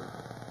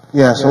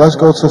 Yeah, so let's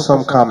go to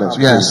some comments.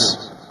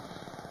 Yes.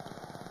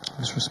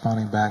 Just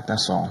responding back,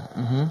 that's all.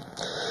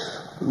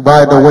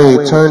 By the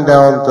way, turn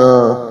down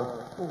the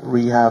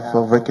rehab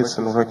for Ricketts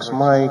and Rick's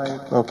mic.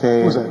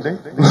 Okay. Who's that,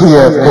 Nate?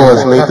 Yeah, of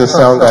course. Nate, the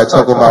sound guy,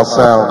 talking about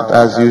sound,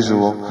 as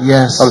usual.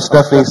 Yes.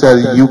 Stephanie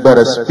said, you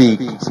better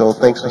speak. So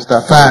thanks for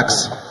Stephanie.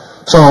 Facts.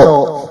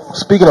 So,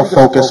 speaking of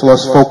focus,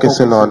 let's focus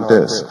in on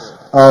this.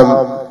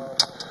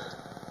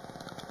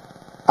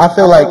 I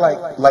feel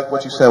like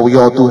what you said, we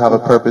all do have a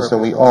purpose,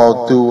 and we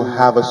all do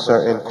have a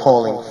certain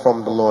calling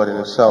from the Lord in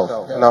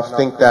itself. And I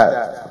think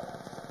that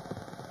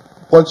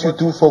once you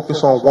do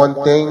focus on one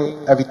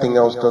thing, everything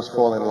else does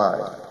fall in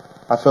line.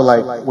 I feel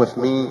like with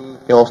me,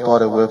 it all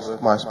started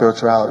with my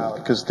spirituality,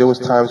 because there was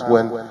times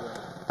when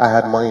I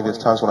had money, there's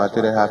times when I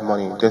didn't have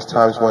money, there's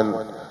times when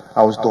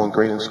I was doing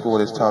great in school,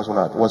 there's times when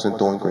I wasn't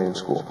doing great in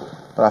school.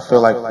 But I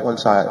feel like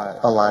once I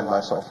aligned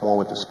myself more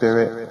with the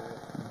Spirit,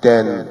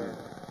 then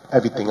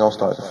everything else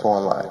started to fall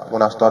in line.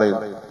 When I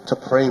started to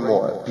pray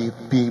more,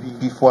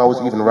 before I was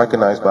even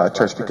recognized by a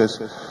church, because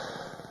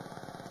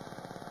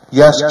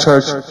yes,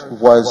 church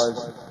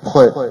was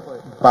put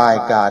by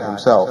God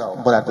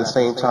Himself, but at the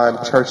same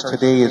time, church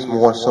today is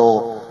more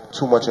so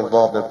too much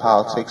involved in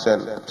politics,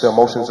 and the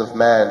emotions of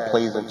man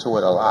plays into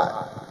it a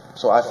lot.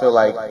 So I feel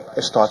like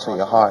it starts in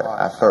your heart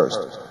at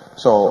first.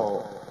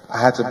 So I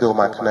had to build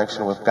my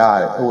connection with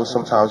God. It was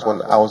sometimes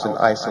when I was in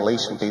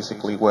isolation,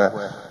 basically,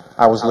 where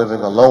I was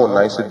living alone, and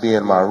I used to be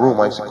in my room.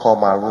 I used to call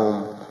my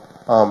room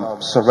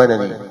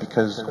Serenity,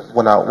 because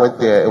when I went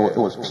there, it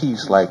was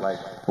peace. Like,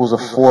 it was a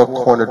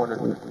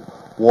four-cornered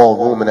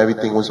wall room, and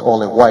everything was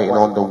all in white, and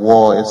on the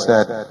wall it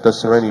said the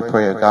Serenity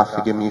Prayer, God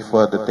forgive me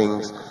for the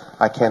things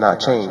I cannot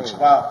change.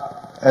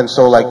 And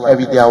so, like,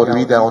 every day I would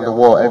read that on the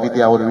wall, every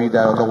day I would read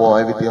that on the wall,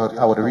 every day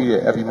I would read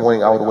it. Every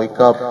morning I would wake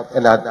up,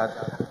 and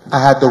I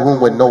had the room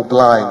with no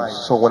blinds,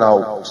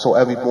 so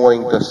every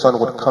morning the sun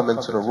would come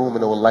into the room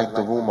and it would light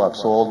the room up,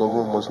 so all the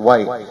room was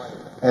white.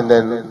 And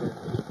then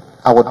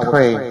I would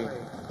pray,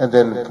 and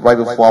then right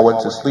before I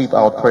went to sleep,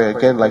 I would pray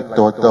again. Like,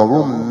 the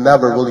room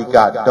never really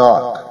got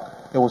dark.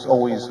 It was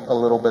always a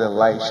little bit of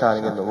light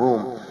shining in the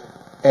room.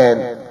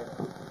 And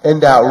in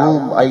that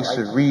room, I used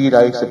to read,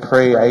 I used to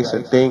pray, I used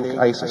to think,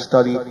 I used to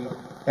study,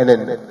 and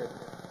then,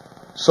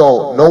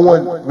 so no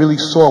one really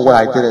saw what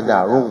I did in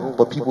that room,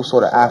 but people saw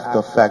the after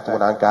effect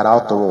when I got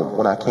out the room,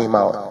 when I came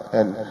out,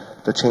 and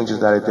the changes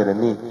that it did in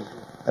me.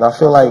 And I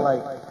feel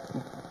like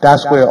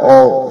that's where it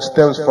all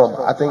stems from.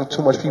 I think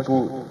too much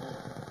people,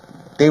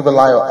 they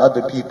rely on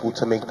other people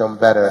to make them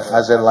better,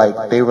 as in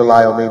like they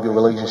rely on maybe a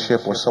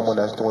relationship or someone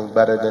that's doing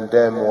better than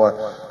them, or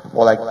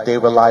like they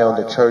rely on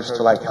the church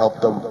to like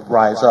help them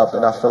rise up.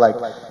 And I feel like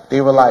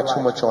they rely too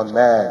much on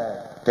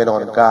man than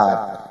on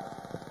God.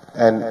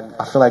 And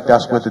I feel like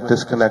that's where the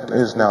disconnect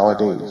is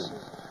nowadays.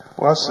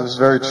 Well, that's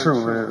very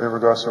true in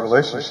regards to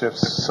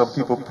relationships. Some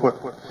people put,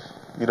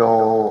 you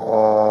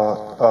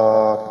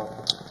know,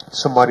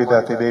 somebody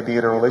that they may be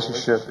in a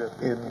relationship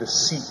in the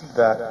seat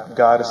that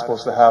God is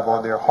supposed to have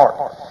on their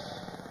heart.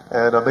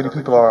 And many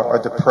people are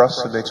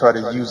depressed, and they try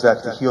to use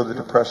that to heal the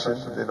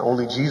depression, and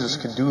only Jesus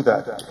can do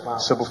that.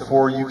 So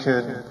before you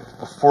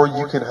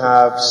can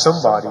have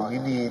somebody,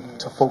 you need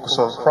to focus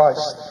on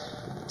Christ,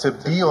 to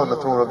be on the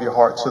throne of your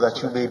heart, so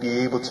that you may be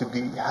able to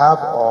have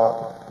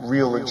a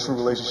real and true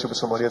relationship with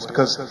somebody else.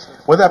 Because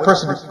when that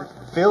person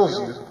fails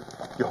you,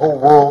 your whole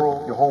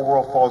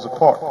world falls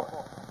apart.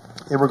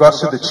 In regards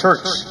to the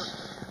church,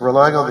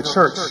 relying on the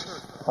church,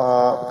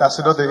 that's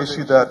another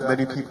issue that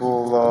many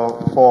people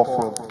fall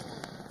from.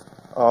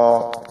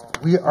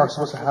 We are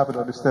supposed to have an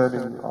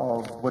understanding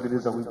of what it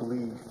is that we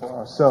believe for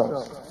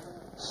ourselves.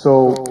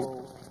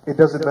 So it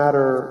doesn't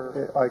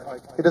matter.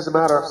 It doesn't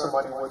matter if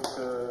somebody went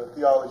to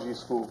theology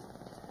school.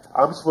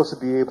 I'm supposed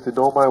to be able to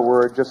know my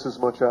word just as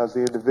much as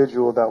the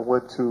individual that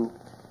went to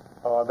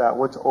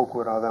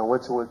Oakwood or that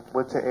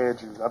went to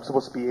Andrews. I'm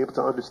supposed to be able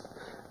to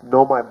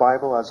know my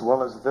Bible as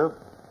well as them.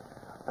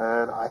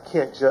 And I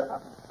can't just,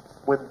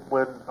 when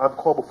I'm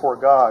called before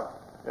God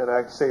and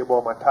I say,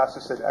 well, my pastor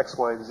said X,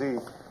 Y, and Z,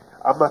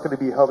 I'm not going to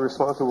be held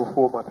responsible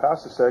for what my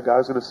pastor said.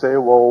 God's going to say,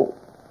 well,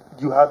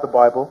 you had the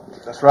Bible.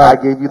 That's right.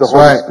 I gave you the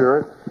Holy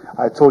Spirit.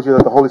 I told you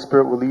that the Holy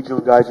Spirit will lead you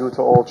and guide you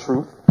into all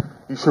truth.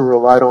 You should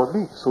rely on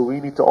me. So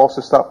we need to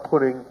also stop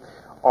putting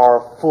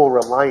our full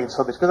reliance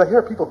on this. Because I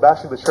hear people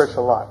bashing the church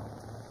a lot.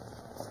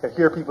 I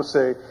hear people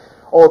say,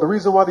 oh, the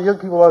reason why the young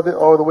people are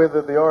the way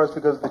that they are is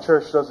because the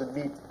church doesn't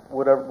meet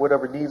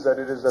whatever needs that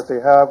it is that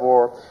they have,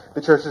 or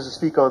the church doesn't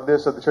speak on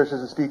this, or the church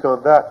doesn't speak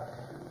on that.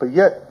 But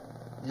yet,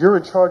 you're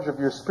in charge of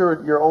your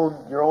spirit, your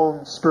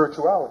own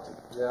spirituality.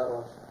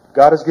 Yeah.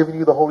 God has given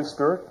you the Holy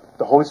Spirit.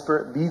 The Holy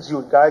Spirit leads you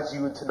and guides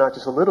you into not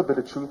just a little bit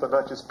of truth, or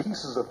not just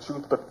pieces of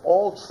truth, but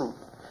all truth.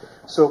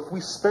 So if we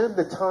spend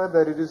the time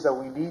that it is that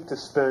we need to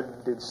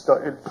spend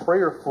in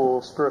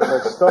prayerful,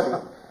 spirit-led study,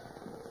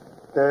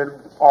 then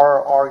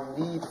our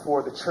need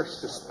for the church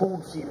to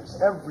spoon feed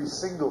us every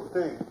single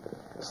thing.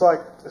 It's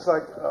like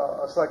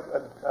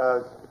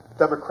a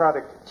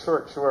democratic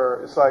church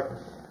where it's like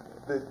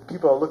the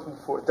people are looking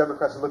for,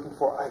 Democrats are looking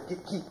for,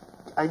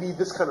 I need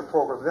this kind of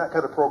program, that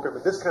kind of program,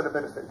 and this kind of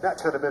benefit, that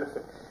kind of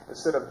benefit,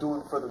 instead of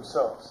doing for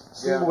themselves,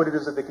 seeing what it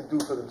is that they can do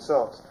for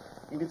themselves.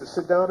 You need to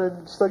sit down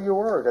and study your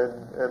word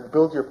and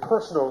build your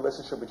personal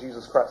relationship with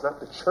Jesus Christ, not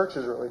the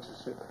church's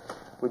relationship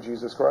with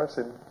Jesus Christ.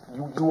 And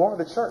you are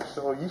the church,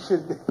 so you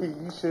should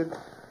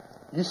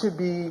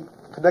be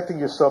connecting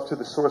yourself to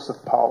the source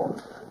of power.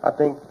 I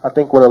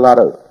think with a lot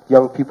of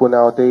young people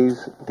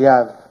nowadays, they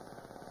have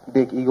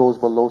big egos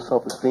but low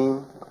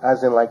self-esteem,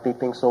 as in like they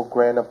think so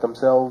grand of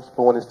themselves,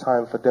 but when it's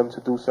time for them to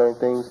do certain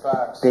things,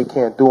 they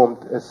can't do them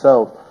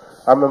itself.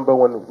 I remember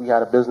when we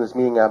had a business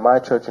meeting at my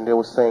church, and they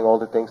were saying all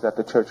the things that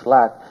the church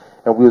lacked,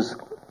 and we was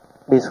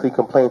basically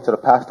complaining to the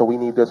pastor, we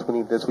need this, we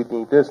need this, we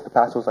need this. The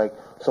pastor was like,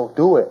 so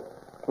do it.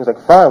 He was like,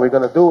 fine, we're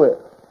going to do it.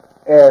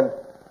 And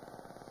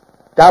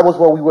that was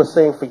what we were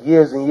saying for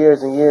years and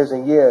years and years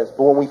and years.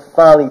 But when we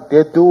finally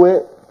did do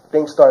it,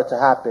 things started to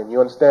happen.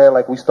 You understand?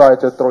 Like, we started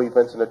to throw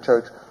events in the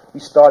church. We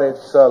started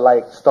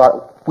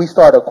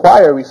a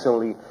choir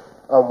recently.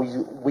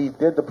 We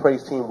did the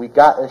praise team. We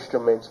got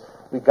instruments.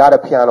 We got a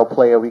piano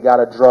player. We got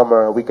a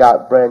drummer. We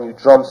got brand new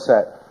drum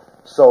set.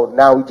 So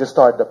now we just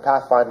started the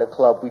Pathfinder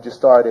Club. We just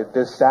started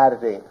this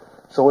Saturday.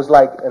 So it's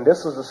like, and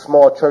this was a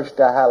small church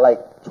that had like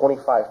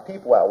 25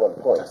 people at one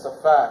point. That's a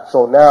fact.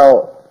 So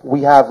now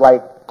we have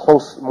like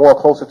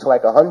closer to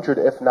like 100,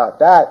 if not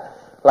that.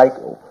 Like,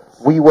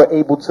 we were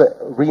able to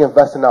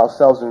reinvest in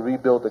ourselves and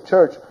rebuild the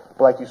church.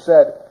 But like you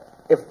said,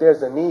 if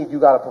there's a need, you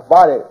got to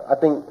provide it. I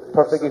think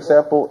perfect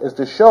example is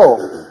the show.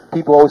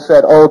 People always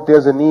said, oh,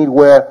 there's a need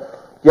where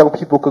young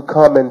people could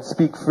come and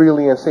speak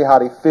freely and say how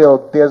they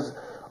feel. There's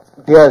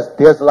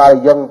a lot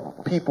of young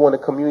people in the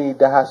community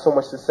that have so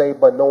much to say,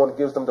 but no one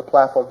gives them the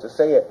platform to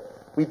say it.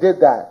 We did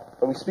that,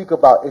 and we speak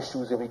about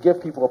issues, and we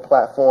give people a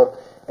platform.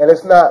 And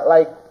it's not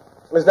like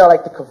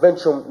the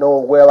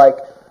conventional where like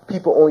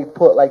people only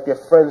put like their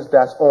friends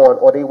that's on,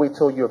 or they wait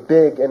till you're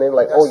big and then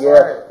like, oh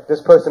yeah, this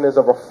person is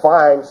a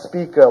refined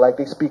speaker, like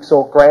they speak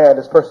so grand,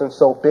 this person's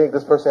so big,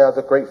 this person has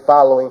a great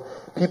following,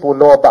 people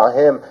know about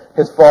him,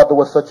 his father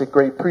was such a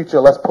great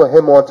preacher, let's put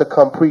him on to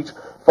come preach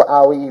for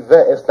our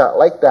event. It's not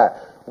like that.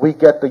 We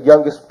get the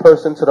youngest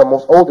person to the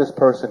most oldest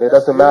person. It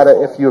doesn't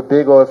matter if you're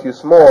big or if you're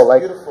small.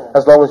 Like,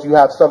 as long as you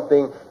have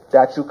something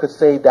that you could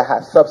say that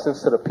has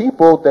substance to the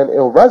people, then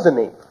it'll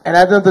resonate. And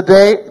at the end of the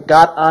day,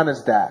 God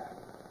honors that.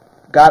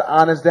 God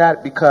honors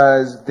that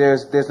because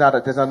there's not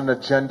an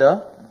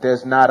agenda,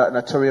 there's not an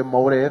ulterior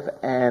motive,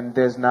 and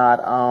there's not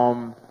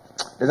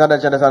There's not an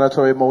agenda, there's not an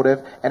ulterior motive,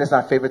 and it's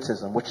not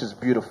favoritism, which is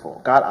beautiful.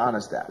 God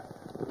honors that.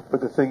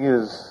 But the thing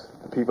is,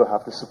 people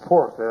have to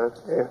support, man.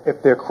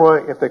 If they're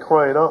crying out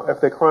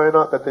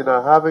that they're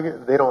not having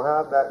it, they don't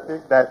have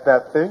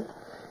that thing,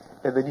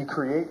 and then you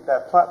create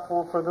that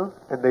platform for them,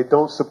 and they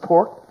don't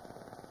support.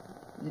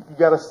 You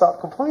got to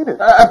stop complaining.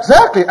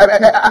 Exactly.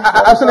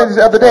 I was saying this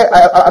the other day.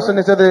 I was saying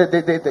this the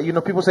other day. You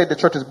know, people say the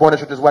church is boring,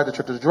 the church is white, the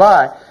church is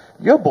dry.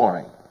 You're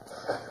boring.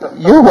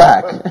 You're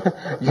whack.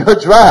 You're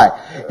dry.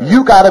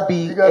 You gotta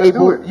be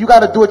able. You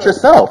gotta do it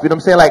yourself. You know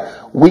what I'm saying? Like,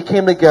 we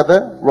came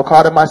together,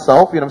 Ricardo and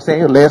myself. You know what I'm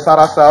saying? Lay aside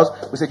ourselves.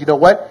 We said, you know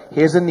what?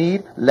 Here's a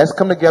need. Let's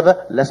come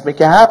together. Let's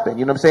make it happen.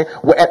 You know what I'm saying?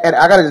 And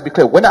I gotta just be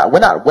clear. We're not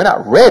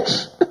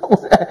rich.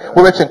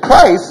 We're rich in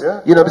Christ.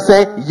 You know what I'm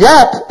saying?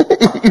 Yet,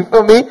 you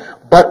feel me?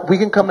 But we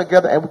can come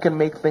together and we can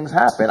make things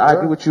happen. I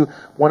agree with you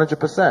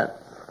 100%.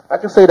 I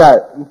can say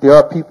that there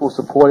are people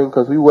supporting,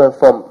 because we went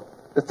from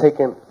it's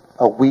taking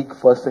a week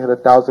for us to hit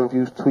 1,000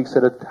 views, Tweaks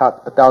hit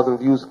 1,000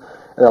 views,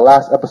 and the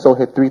last episode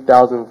hit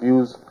 3,000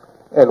 views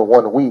in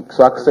 1 week.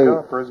 So I can say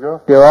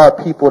there are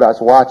people that's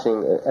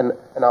watching, and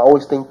I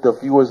always think the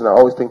viewers and I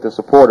always think the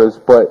supporters,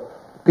 but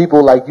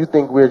people like you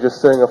think we're just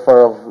sitting in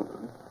front of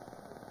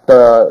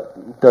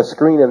the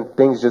screen and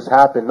things just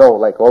happen. No,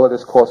 like all of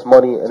this costs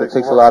money and it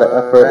takes a lot of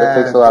effort, it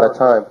takes a lot of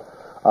time,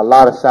 a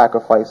lot of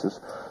sacrifices.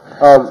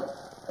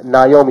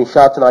 Naomi,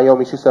 shout out to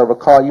Naomi, she said,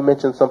 Ricard, you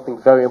mentioned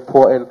something very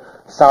important.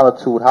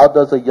 Solitude. How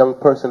does a young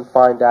person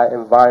find that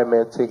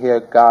environment to hear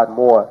God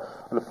more?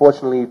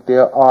 Unfortunately,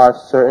 there are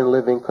certain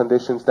living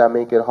conditions that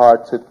make it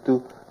hard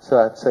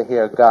to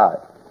hear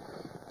God.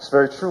 It's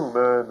very true,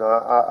 man.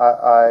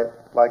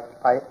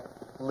 I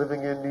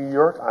living in New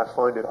York, I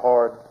find it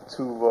hard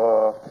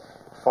to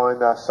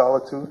find that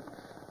solitude.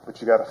 But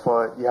you have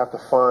to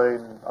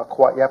find a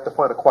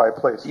quiet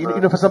place. You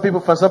know, for some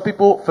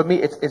people, for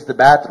me, it's the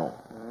bathroom.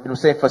 You know what I'm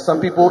saying? For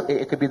some people,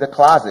 it could be the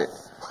closet.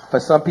 For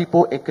some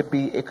people, it could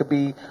be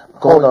going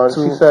Hold on.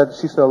 to.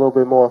 She said a little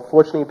bit more.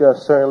 Unfortunately, there are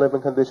certain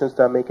living conditions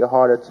that make it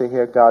harder to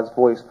hear God's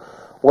voice.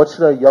 What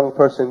should a young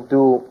person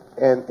do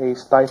in a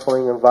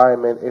stifling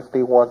environment if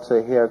they want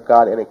to hear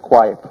God in a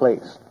quiet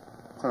place?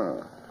 You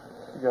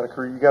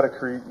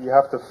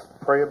have to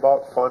pray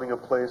about finding a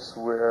place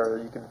where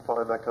you can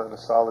find that kind of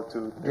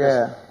solitude.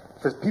 Yeah.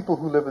 For people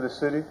who live in the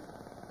city,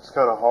 it's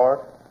kind of hard,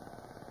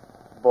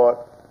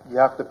 but you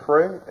have to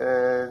pray,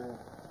 and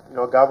you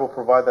know God will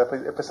provide that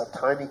place. If it's a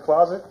tiny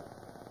closet,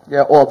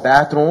 yeah, or a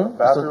bathroom.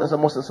 That's the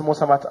most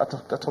time I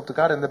talk to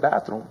God in the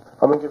bathroom.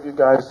 I'm gonna give you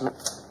guys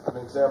an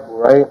example,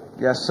 right?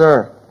 Yes,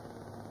 sir.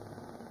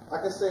 I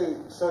can say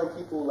certain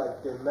people,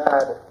 like, they're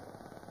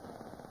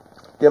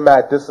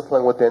mad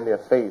disciplined within their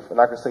faith,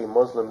 and I can say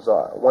Muslims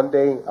are. One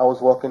day I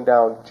was walking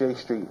down J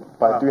Street,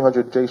 by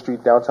 300 J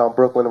Street, downtown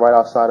Brooklyn, right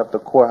outside of the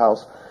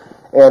courthouse,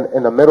 and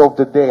in the middle of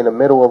the day, in the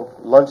middle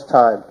of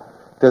lunchtime,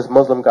 this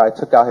Muslim guy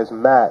took out his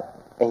mat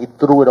and he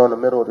threw it on the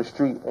middle of the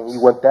street, and he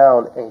went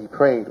down and he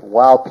prayed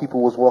while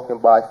people was walking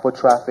by, foot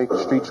traffic,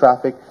 street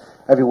traffic,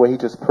 everywhere. He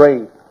just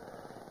prayed.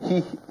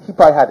 He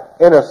probably had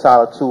inner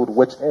solitude,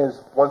 which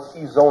is once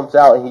he zones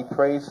out and he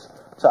prays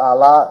to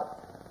Allah,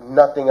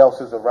 nothing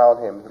else is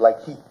around him. Like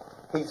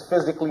he's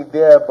physically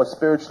there, but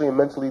spiritually and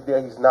mentally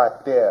there, he's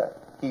not there.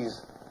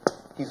 He's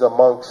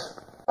amongst.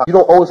 You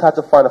don't always have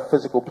to find a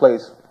physical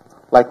place.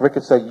 Like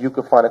Rickett said, you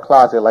could find a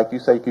closet. Like you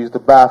said, you could use the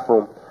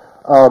bathroom.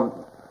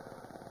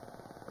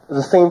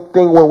 It's the same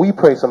thing when we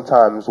pray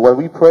sometimes. When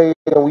we pray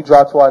and we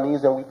drop to our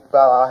knees and we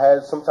bow our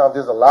heads, sometimes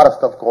there's a lot of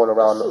stuff going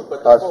around us.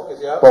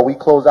 But we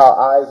close our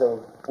eyes and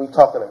we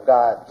talking to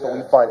God, so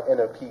we find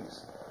inner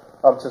peace.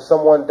 To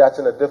someone that's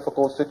in a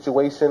difficult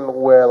situation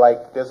where,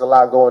 like, there's a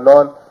lot going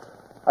on,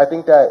 I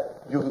think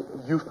that you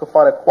can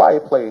find a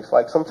quiet place.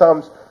 Like,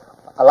 sometimes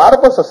a lot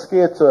of us are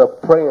scared to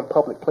pray in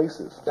public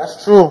places.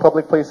 That's true.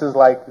 Public places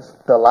like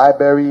the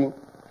library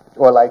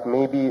or like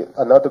maybe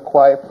another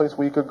quiet place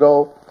where you could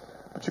go.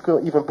 But you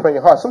could even pray in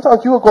your heart.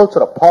 Sometimes you would go to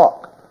the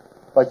park.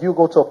 Like, you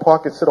go to a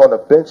park and sit on a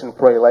bench and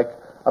pray. Like,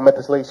 I met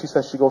this lady, she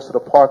says she goes to the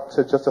park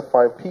just to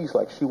find peace.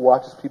 Like, she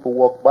watches people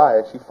walk by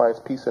and she finds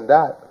peace in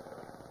that.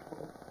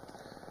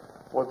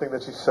 One thing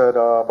that she said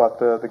about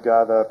the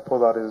guy that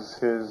pulled out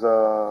his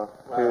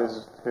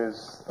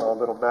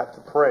little mat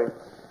to pray,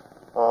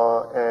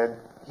 and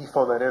he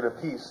found that inner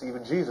peace.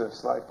 Even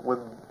Jesus, like when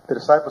the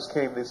disciples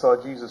came, they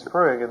saw Jesus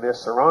praying, and they're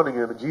surrounding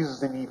him, and Jesus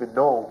didn't even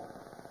know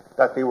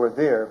that they were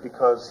there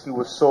because he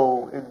was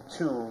so in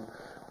tune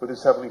with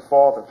his heavenly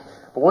Father.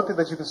 But one thing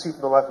that you can see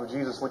from the life of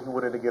Jesus when he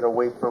wanted to get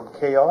away from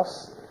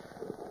chaos,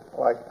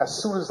 like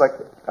as soon as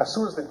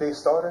the day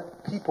started,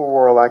 people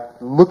were like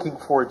looking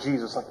for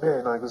Jesus. Like,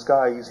 man, like this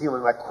guy, he's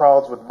healing. Like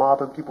crowds would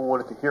mob him. People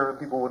wanted to hear him.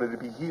 People wanted to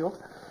be healed.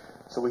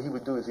 So what he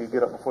would do is he'd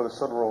get up before the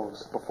sun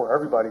rose, before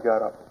everybody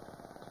got up,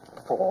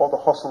 before all the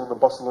hustle and the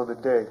bustle of the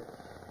day,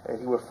 and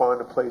he would find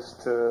a place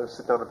to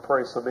sit down and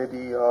pray. So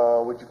maybe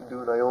what you can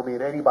do, Naomi,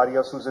 and anybody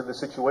else who's in this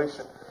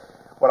situation,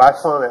 what I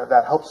found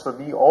that helps for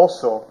me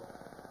also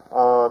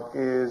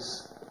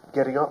is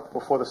getting up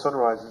before the sun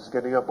rises,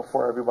 getting up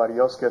before everybody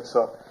else gets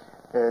up,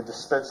 and to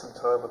spend some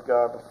time with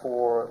God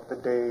before the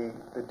day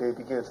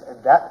begins.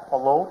 And that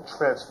alone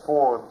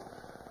transformed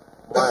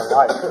my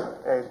life.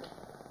 And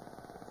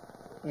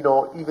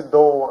even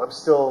though I'm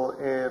still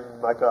in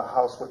like a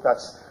house with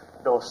that's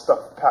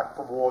stuff packed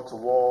from wall to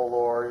wall,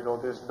 or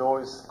there's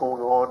noise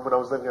going on. When I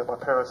was living at my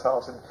parents'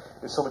 house, and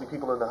there's so many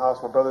people in the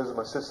house, my brothers and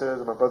my sisters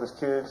and my brother's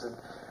kids and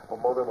my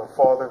mother and my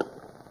father.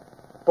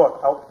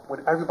 But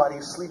when everybody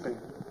is sleeping,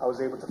 I was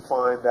able to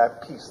find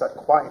that peace, that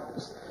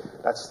quietness,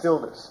 that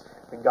stillness.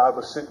 And God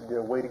was sitting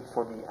there waiting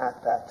for me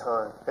at that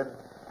time. And,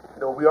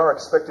 we are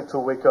expected to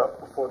wake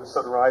up before the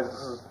sun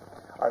rises.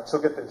 All right, so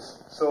get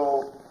this.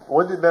 So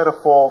when did manna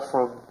fall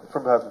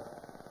from heaven?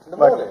 In the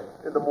morning.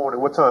 In the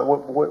morning. What time?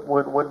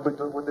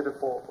 When did it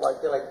fall?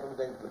 Like during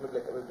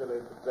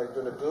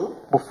the dew?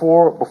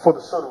 Before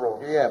the sun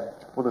rose. Yeah.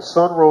 When the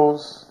sun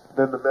rose,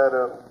 then the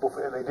manna,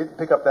 and they didn't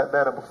pick up that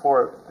manna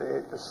before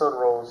the sun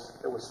rose,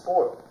 it was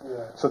spoiled.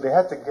 Yeah. So they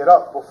had to get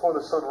up before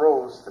the sun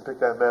rose to pick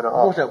that manna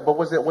up. But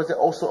was it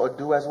also a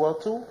dew as well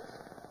too?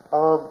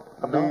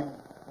 I mean,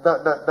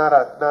 not at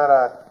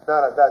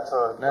that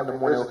time. Not in the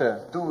morning.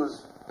 Okay. Dew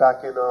was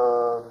back in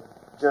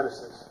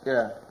Genesis.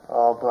 Yeah.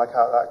 Like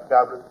how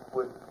God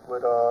would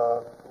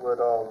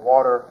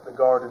water the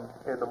garden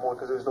in the morning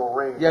because there's no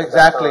rain. Yeah,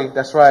 exactly.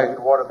 That's right. So he'd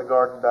water the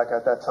garden back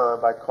at that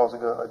time by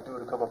causing a dew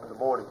to come up in the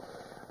morning.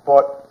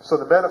 But so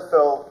the manna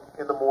fell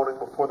in the morning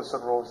before the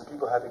sun rose. The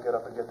people had to get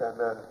up and get that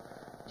manna.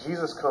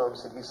 Jesus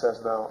comes and he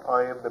says, "Now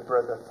I am the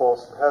bread that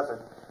falls from heaven.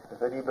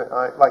 If anyone,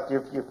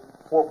 your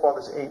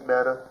forefathers ate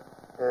manna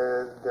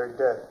and they're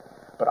dead,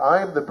 but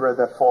I am the bread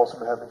that falls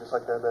from heaven, just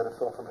like that manna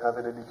fell from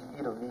heaven. And if you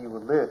eat of me, you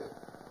will live."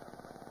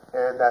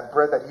 And that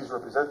bread that he's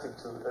representing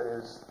to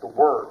is the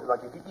Word.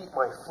 Like if you eat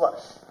my flesh,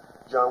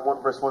 John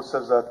 1 verse 1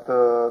 says that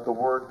the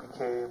Word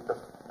became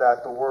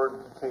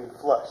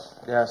flesh.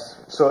 Yes.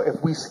 So if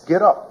we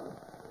get up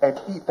and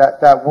eat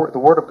that word, the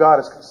Word of God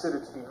is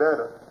considered to be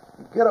manna.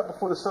 You get up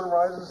before the sun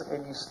rises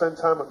and you spend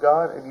time with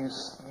God and you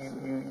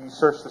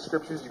search the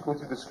Scriptures. You go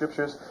through the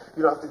Scriptures.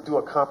 You don't have to do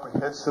a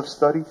comprehensive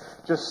study.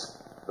 Just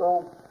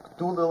do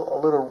a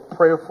little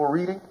prayerful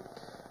reading.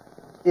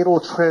 It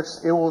will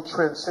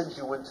transcend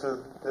you into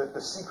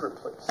the secret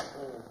place.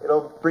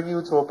 It'll bring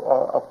you to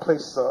a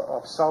place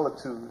of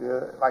solitude.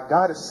 Like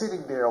God is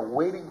sitting there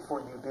waiting for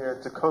you there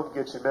to come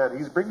get your manna.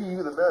 He's bringing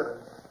you the manna.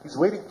 He's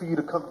waiting for you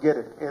to come get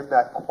it in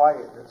that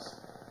quietness.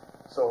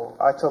 So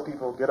I tell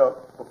people, get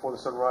up before the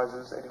sun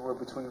rises, anywhere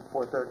between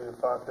 4:30 and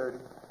 5:30,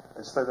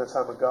 and spend that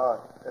time with God,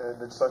 and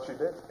then start your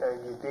day.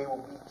 And your day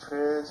will be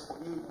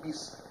transformed.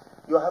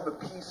 You'll have a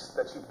peace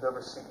that you've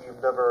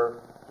never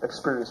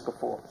experienced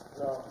before.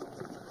 No.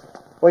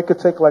 Well, you could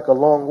take like a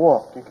long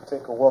walk. You could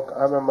take a walk.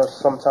 I remember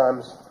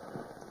sometimes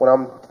when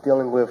I'm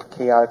dealing with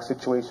chaotic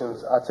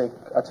situations, I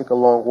take a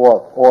long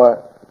walk,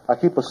 or I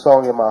keep a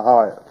song in my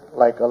heart.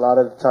 Like a lot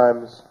of the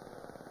times,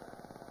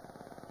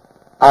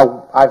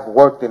 I've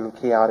worked in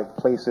chaotic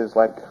places.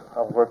 Like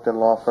I've worked in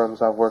law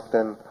firms, I've worked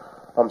in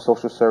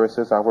social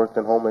services, I've worked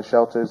in homeless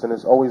shelters, and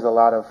there's always a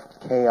lot of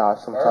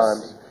chaos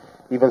sometimes.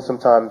 Even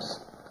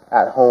sometimes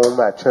at home,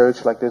 at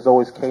church, like there's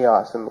always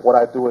chaos. And what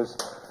I do is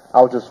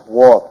I'll just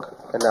walk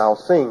and I'll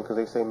sing, because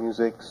they say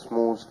music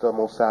smooths the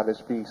most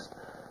savage beast.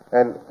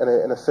 And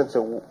in a sense,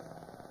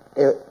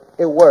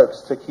 it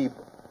works to keep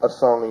a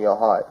song in your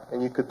heart.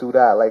 And you could do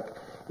that. Like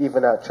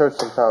even at church,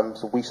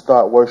 sometimes we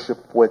start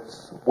worship with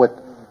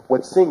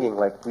singing.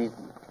 Like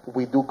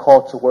we do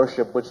call to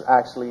worship, which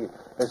actually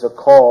is a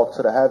call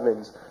to the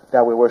heavens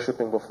that we're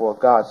worshiping before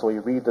God. So we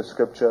read the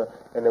scripture,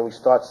 and then we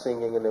start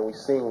singing, and then we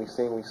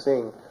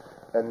sing,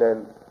 and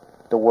then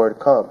the word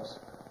comes.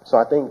 So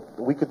I think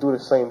we could do the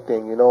same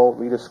thing,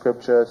 read a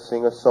scripture,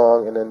 sing a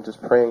song, and then just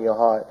pray in your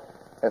heart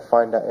and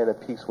find that inner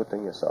peace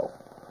within yourself.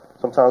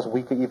 Sometimes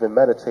we could even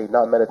meditate,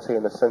 not meditate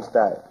in the sense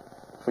that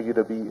for you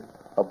to be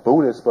a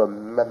Buddhist, but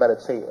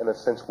meditate in a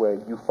sense where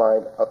you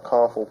find a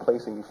calmful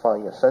place and you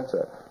find your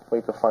center,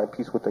 where you can find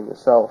peace within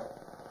yourself.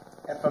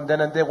 And from then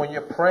and there, when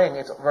you're praying,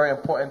 it's very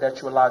important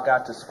that you allow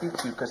God to speak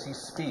to you, because He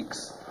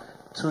speaks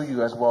to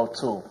you as well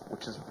too,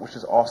 which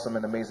is awesome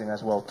and amazing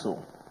as well too.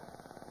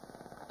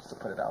 Just to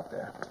put it out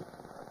there.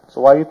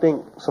 So why do you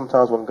think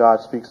sometimes when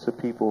God speaks to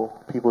people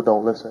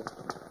don't listen?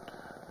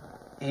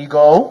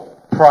 Ego,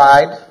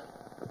 pride,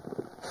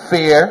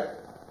 fear.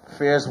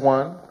 Fear is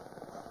one.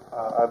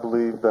 I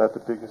believe that the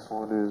biggest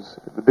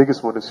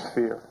one is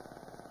fear,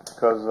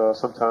 because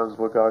sometimes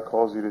what God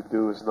calls you to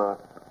do is not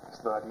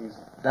easy.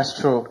 That's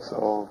true.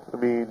 So I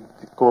mean,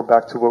 going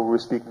back to what we were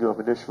speaking of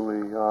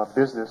initially,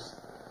 business.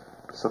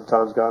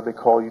 Sometimes God may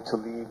call you to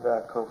leave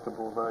that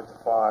comfortable 9 to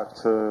 5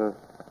 to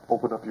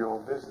open up your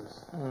own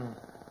business,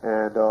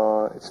 and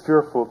it's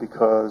fearful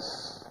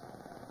because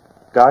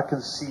God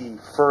can see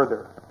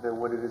further than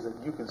what it is that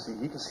you can see.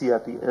 He can see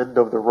at the end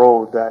of the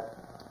road that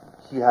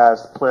He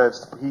has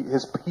plans.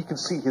 He can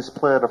see His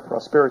plan of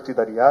prosperity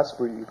that He has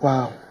for you.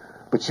 Wow.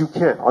 But you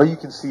can't. All you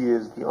can see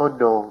is the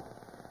unknown.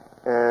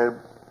 And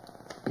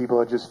people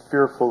are just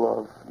fearful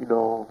of,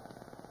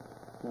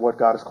 what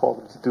God has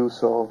called them to do,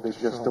 so they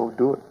just don't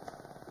do it.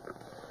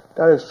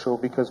 That is true,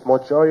 because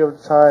majority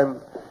of the time,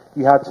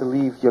 you had to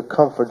leave your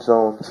comfort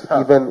zone.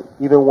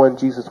 Even when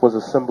Jesus was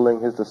assembling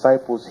his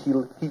disciples, he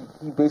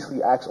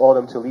basically asked all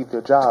them to leave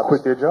their jobs.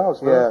 Quit their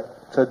jobs, man. Yeah,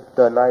 to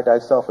deny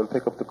thyself and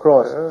pick up the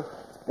cross. Yeah.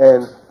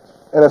 And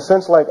in a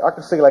sense, like, I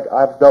could say, like,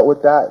 I've dealt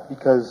with that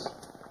because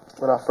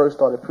when I first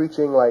started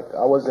preaching, like,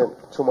 I wasn't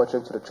too much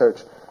into the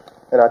church.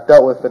 And I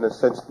dealt with it in a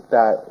sense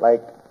that,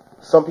 like,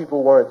 some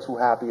people weren't too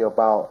happy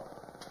about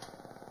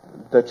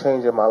the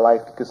change in my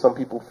life because some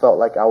people felt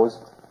like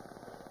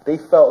they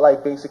felt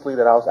like basically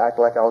that I was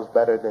acting like I was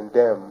better than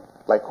them.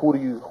 Like,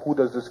 who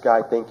does this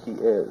guy think he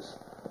is?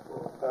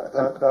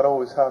 That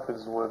always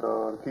happens when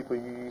the people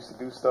you used to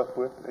do stuff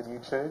with and you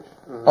change.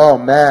 Mm-hmm. Oh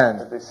man!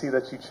 And they see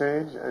that you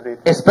change, and they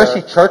think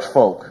especially church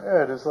folk.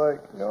 Yeah, and it's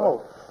like,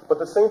 no. But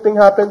the same thing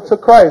happened to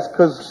Christ,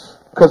 because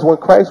when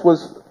Christ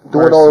was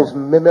doing all those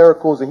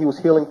miracles and he was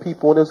healing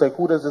people, and it's like,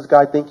 who does this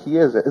guy think he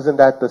is? Isn't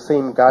that the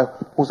same guy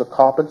who's a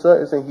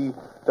carpenter? Isn't he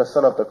the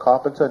son of the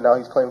carpenter? Now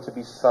he's claiming to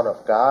be son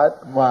of God.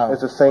 Wow!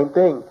 It's the same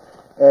thing.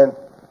 And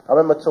I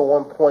remember to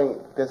one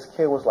point, this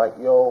kid was like,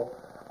 "Yo,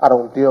 I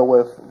don't deal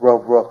with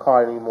real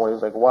car anymore." He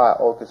was like, "Why?"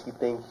 "Oh, because he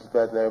thinks he's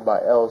better than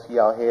everybody else. He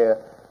out here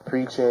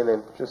preaching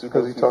and just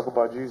because he talk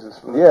about Jesus."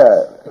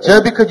 Yeah.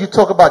 Just because you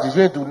talk about Jesus,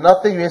 you ain't do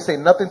nothing. You ain't say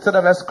nothing to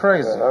them. That's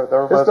crazy. Yeah, that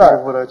reminds me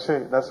of when I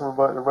changed. That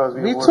reminds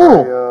me. Me of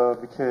too.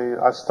 when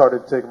I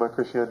started taking my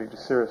Christianity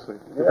seriously.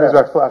 It brings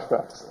back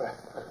flashbacks.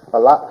 A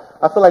lot.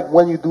 I feel like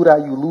when you do that,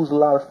 you lose a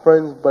lot of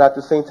friends, but at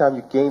the same time,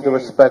 you gain the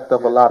respect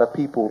of a lot of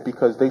people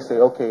because they say,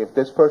 okay, if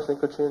this person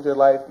could change your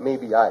life,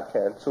 maybe I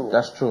can too.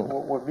 That's true.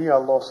 With me, I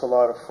lost a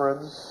lot of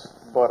friends,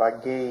 but I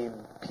gained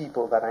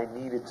people that I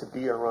needed to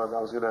be around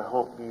that was going to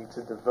help me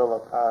to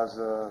develop as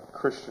a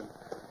Christian.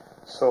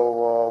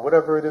 So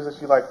whatever it is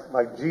that you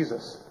like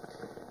Jesus,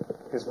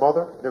 his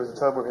mother, there was a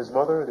time where his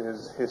mother and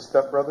his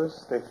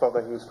stepbrothers, they felt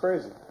that he was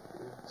crazy.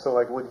 So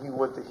like when he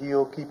went to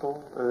heal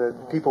people,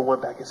 people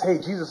went back and said, "Hey,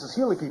 Jesus is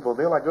healing people." And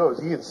they're like, "Oh,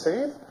 is he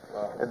insane?"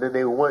 Wow. And then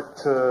they went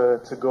to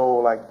go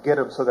like get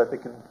him so that they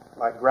can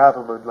like grab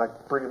him and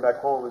like bring him back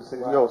home and say,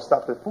 wow, "Yo,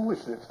 stop the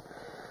foolishness."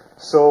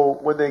 So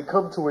when they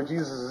come to where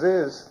Jesus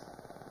is,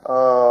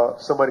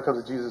 somebody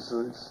comes to Jesus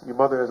and says, "Your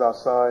mother is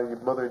outside. Your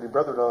mother and your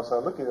brother are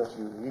outside looking at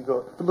you." And he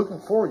goes, "Looking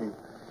for you."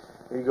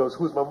 And he goes,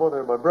 "Who's my mother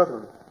and my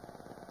brethren?"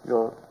 You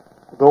know,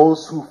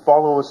 those who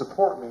follow and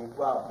support me,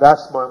 wow,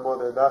 that's my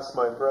mother, that's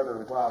my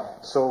brethren. Wow.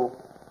 So,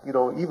 you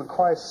know, even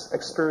Christ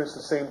experienced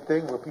the same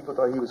thing where people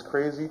thought he was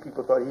crazy,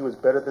 people thought he was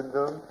better than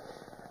them,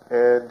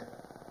 and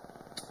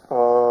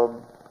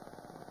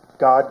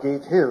God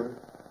gave him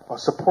a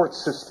support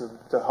system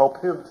to help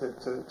him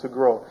to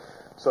grow.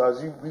 So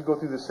as we go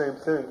through the same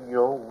thing, you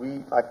know,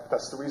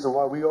 that's the reason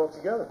why we all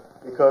together,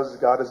 because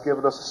God has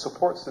given us a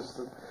support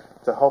system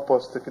to help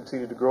us to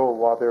continue to grow,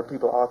 while there are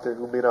people out there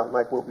who may not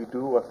like what we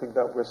do or think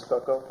that we're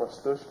stuck up or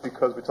stush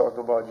because we're talking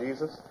about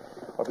Jesus,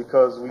 or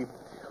because we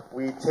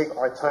take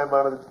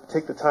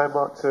the time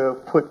out to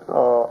put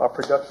a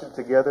production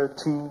together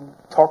to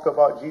talk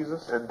about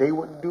Jesus, and they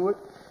wouldn't do it,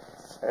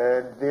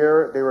 and they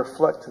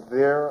reflect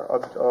their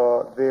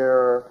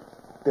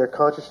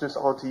consciousness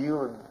onto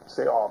you and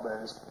say, "Oh man,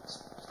 this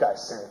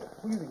guy's saying it.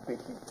 Who do you think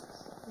he is?"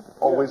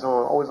 Always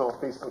on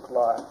Facebook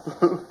Live.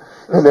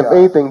 And if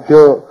anything,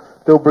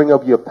 they'll bring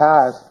up your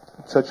past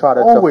to try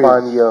to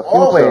define your future.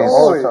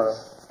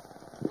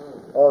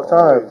 All the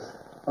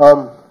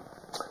time.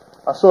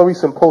 I saw a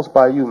recent post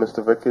by you,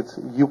 Mr. Ricketts.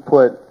 You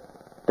put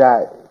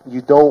that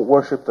you don't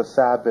worship the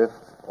Sabbath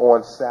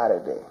on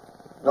Saturday.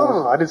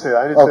 No, I didn't say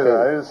that. I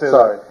didn't say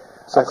Sorry. that.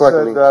 So I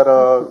said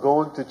that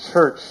going to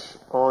church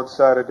on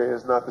Saturday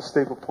is not the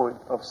staple point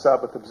of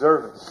Sabbath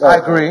observance. I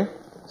agree.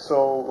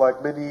 So,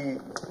 like many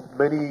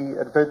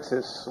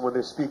Adventists, when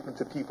they're speaking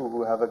to people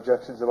who have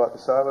objections about the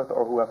Sabbath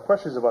or who have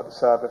questions about the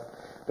Sabbath,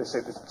 they say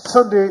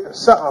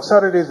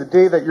Saturday is the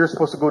day that you're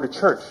supposed to go to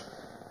church.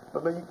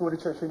 But man, you can go to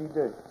church any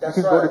day. That's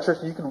you can right. go to church.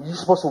 You're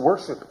supposed to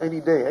worship any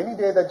day. Any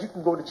day that you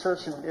can go to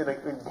church and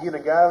be in a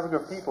gathering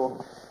of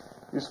people,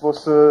 you're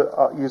supposed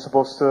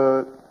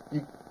to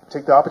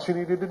take the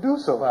opportunity to do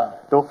so. Wow.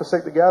 Don't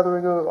forsake the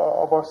gathering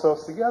of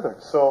ourselves together.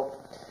 So,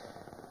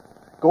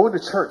 going to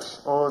church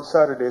on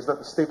Saturday is not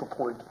the staple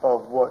point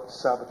of what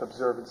Sabbath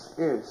observance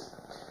is.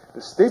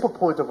 The staple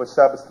point of what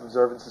Sabbath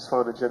observance is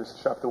found in Genesis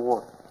chapter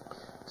 1.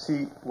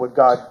 See what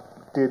God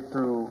did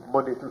through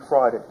Monday through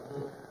Friday.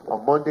 Mm-hmm.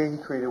 On Monday, he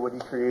created what he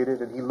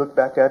created, and he looked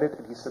back at it,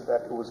 and he said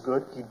that it was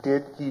good.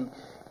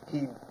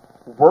 He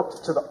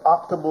worked to the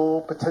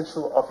optimal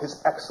potential of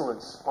his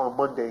excellence on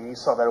Monday, and he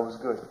saw that it was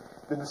good.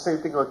 Did the same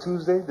thing on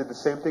Tuesday, did the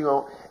same thing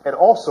and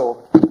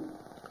also,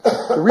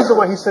 the reason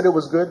why he said it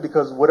was good,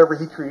 because whatever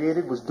he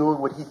created was doing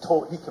what he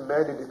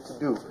commanded it to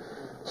do.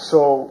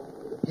 So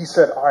he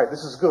said, all right,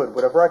 this is good.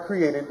 Whatever I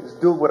created is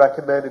doing what I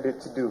commanded it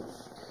to do.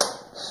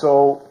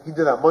 So he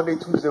did that Monday,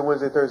 Tuesday,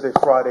 Wednesday, Thursday,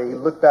 Friday. He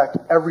looked back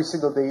every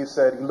single day. He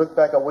looked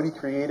back at what he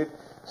created,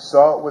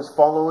 saw it was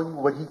following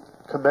what he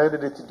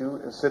commanded it to do,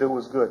 and said it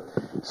was good.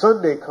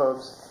 Sunday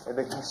comes, and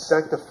then he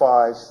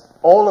sanctifies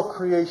all of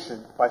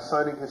creation by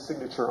signing his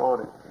signature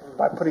on it,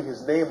 by putting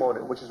his name on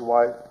it, which is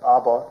why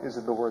Abba is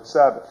in the word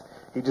Sabbath.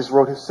 He just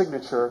wrote his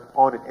signature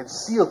on it and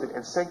sealed it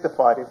and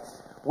sanctified it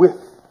with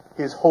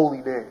his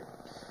holy name.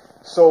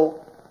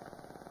 So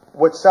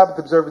what Sabbath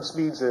observance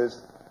means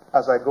is,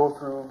 as I go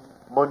through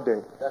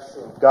Monday, That's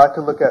true. God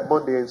can look at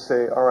Monday and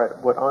say, all right,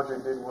 what Andre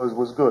did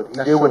was good.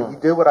 He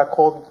did what I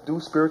called him to do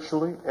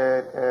spiritually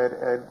and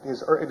in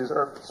his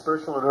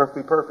spiritual and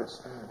earthly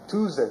purpose.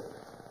 Tuesday,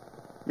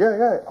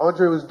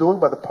 Andre was doing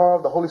by the power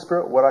of the Holy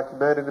Spirit what I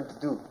commanded him to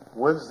do.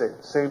 Wednesday,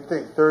 same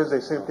thing. Thursday,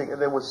 same thing.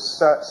 And then when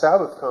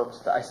Sabbath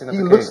comes, he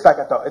looks back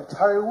at the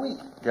entire week.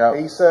 And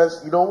he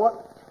says, you know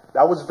what?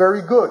 That was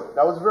very good.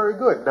 That was very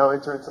good. Now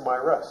enter into my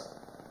rest.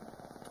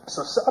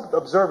 So Sabbath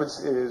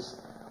observance is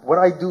what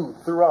I do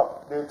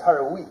throughout the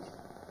entire week.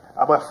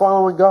 Am I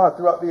following God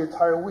throughout the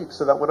entire week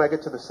so that when I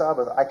get to the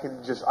Sabbath, I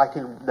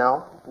can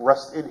now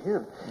rest in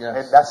Him. Yes.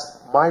 And that's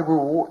my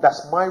reward.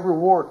 That's my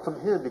reward from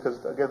Him,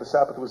 because again, the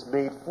Sabbath was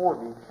made for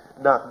me,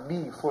 not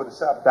me for the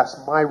Sabbath. That's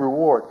my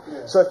reward.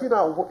 Yeah. So if you're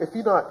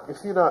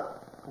not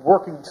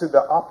working to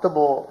the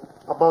optimal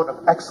amount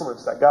of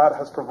excellence that God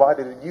has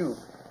provided in you,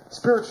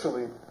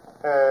 spiritually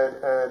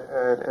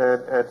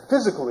and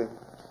physically,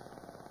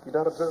 you're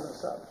not observing the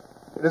Sabbath.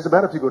 It doesn't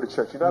matter if you go to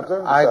church. You're not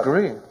observing the Sabbath. I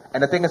agree.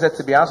 And the thing is that,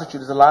 to be honest with you,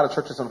 there's a lot of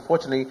churches,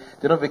 unfortunately,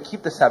 they don't even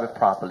keep the Sabbath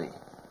properly.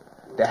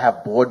 They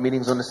have board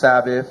meetings on the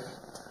Sabbath.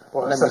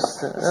 Well, let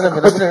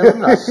me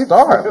not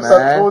start,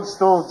 man.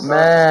 Stones,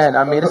 man,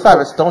 I mean, it's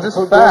not stones, it's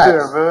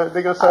facts.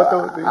 They're gonna start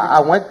throwing,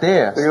 I went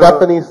there.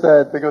 Stephanie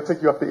said they're gonna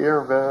take you off the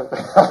air, man.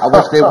 I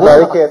wish they would.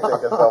 No, they can't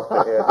take us off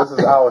the air. This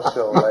is our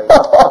show. Like,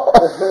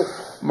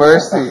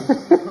 mercy.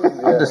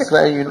 I'm just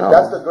letting you know.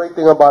 That's the great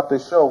thing about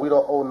this show. We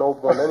don't owe no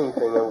one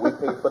anything, and we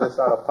pay for this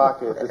out of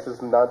pocket. This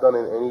is not done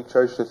in any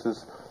church. This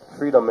is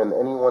freedom, and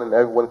anyone and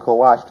everyone can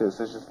watch this.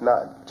 It's just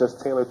not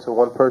just tailored to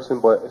one person,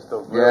 but it's the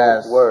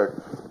real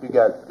word. You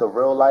get the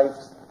real life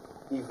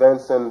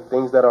events and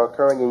things that are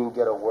occurring, and you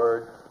get a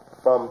word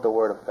from the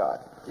Word of God.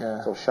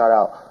 Yeah. So shout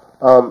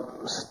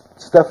out.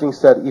 Stephanie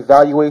said,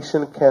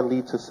 evaluation can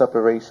lead to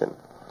separation,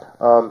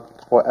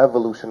 or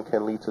evolution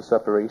can lead to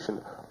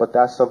separation, but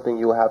that's something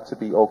you have to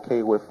be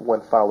okay with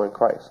when following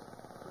Christ.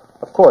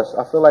 Of course,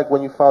 I feel like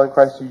when you follow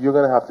Christ, you're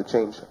going to have to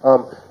change.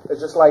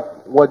 It's just like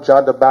what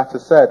John the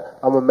Baptist said.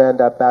 I'm a man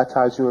that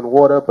baptizes you in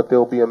water, but there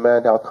will be a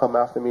man that will come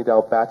after me that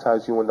will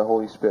baptize you in the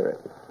Holy Spirit.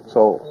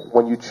 So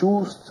when you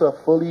choose to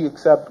fully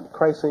accept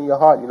Christ in your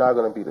heart, you're not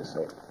going to be the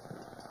same.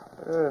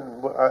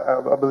 And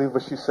I believe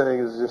what she's saying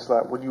is just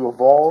like when you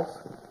evolve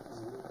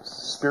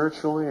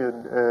spiritually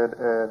and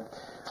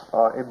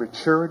in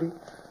maturity,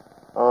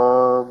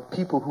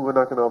 people who are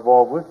not going to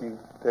evolve with you,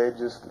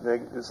 it's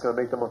going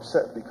to make them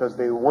upset because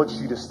they want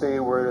you to stay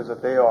where it is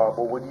that they are.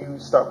 But when you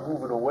start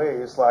moving away,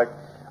 it's like,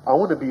 I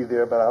want to be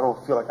there, but I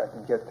don't feel like I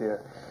can get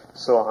there.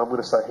 So I'm going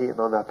to start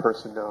hating on that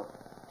person now.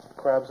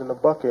 Crabs in the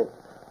bucket.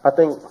 I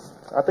think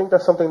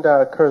that's something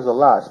that occurs a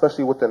lot,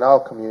 especially within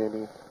our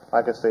community.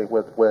 Like I say,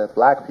 with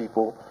black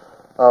people.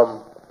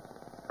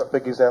 A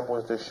big example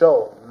is this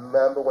show.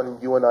 Remember when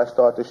you and I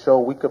started the show,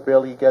 we could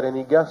barely get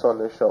any guests on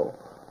this show.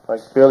 Like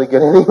barely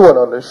get anyone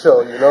on the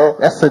show, you know.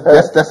 That's a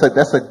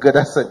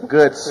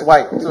good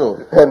swipe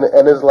too.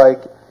 And it's like,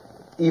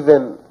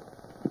 even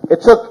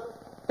it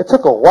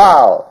took a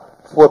while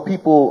for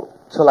people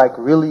to like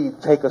really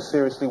take us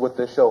seriously with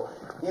this show.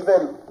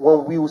 Even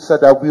when we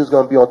said that we was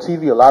gonna be on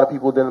TV, a lot of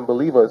people didn't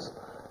believe us.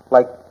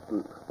 Like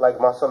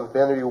my son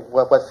Benry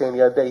was saying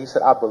the other day, he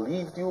said, I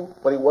believed you,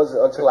 but it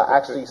wasn't until I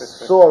actually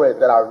saw it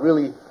that I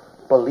really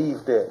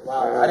believed it.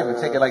 Wow. I didn't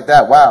even take it like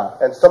that. Wow.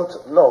 And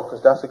no,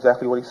 because that's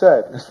exactly what he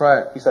said. That's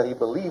right. He said he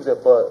believed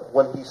it, but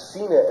when he's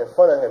seen it in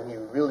front of him, he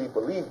really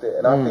believed it.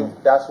 And I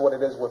think that's what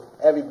it is with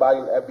everybody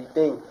and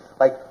everything.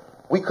 Like,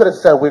 we could have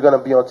said we're going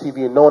to be on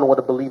TV and no one would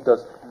have believed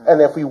us. And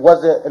if we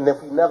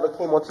never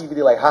came on TV,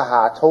 they're like,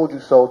 haha, I told you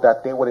so,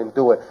 that they wouldn't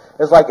do it.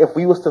 It's like if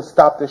we was to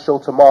stop this show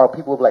tomorrow,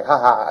 people would be like,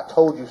 haha, I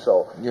told you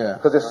so. Yeah.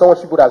 Because there's so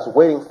much people that's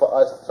waiting for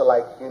us to,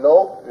 like,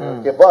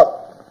 give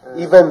up.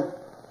 Even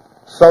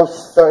some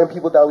certain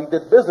people that we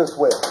did business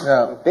with,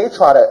 they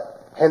try to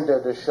hinder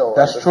the show.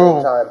 That's at the true.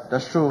 Same time.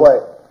 That's true.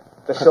 But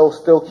the show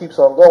still keeps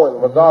on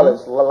going,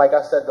 regardless. Like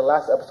I said, the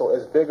last episode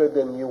is bigger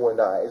than you and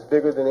I. It's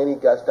bigger than any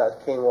guest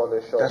that came on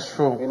this show. That's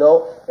true. You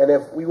know? And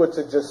if we were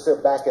to just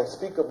sit back and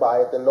speak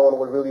about it, then no one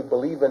would really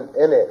believe in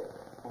it.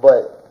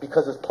 But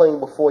because it's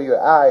playing before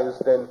your eyes,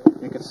 then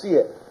you can see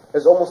it.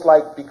 It's almost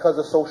like because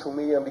of social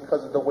media and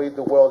because of the way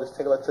the world is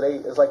tailored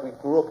today, it's like we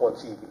grew up on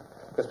TV.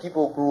 Because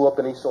people grew up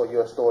and they saw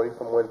your story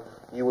from when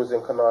you was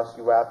in Canarsie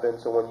rapping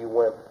to when you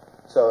went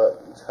to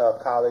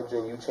college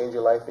and you changed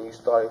your life and you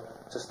started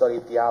to study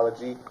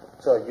theology,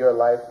 to your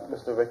life,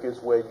 Mr.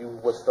 Ricketts, where you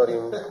were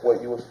studying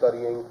what you were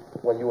studying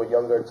when you were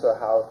younger, to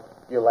how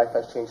your life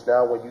has changed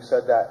now. When you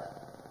said that,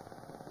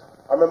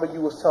 I remember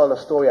you was telling a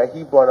story that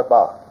he brought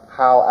about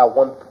how at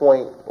one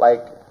point,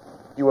 like,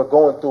 you were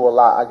going through a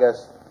lot, I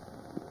guess,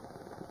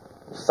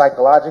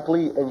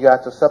 psychologically, and you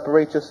had to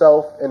separate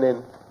yourself, and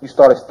then you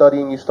started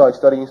studying,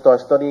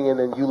 and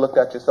then you looked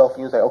at yourself and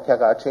you was like, okay, I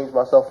gotta change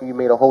myself, and you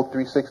made a whole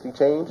 360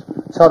 change.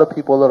 Tell the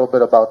people a little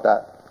bit about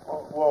that.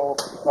 Well,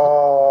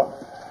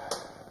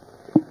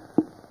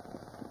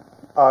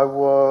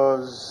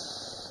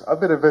 I've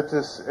been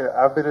Adventist.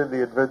 I've been in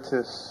the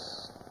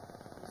Adventist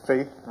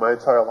faith my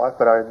entire life,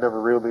 but I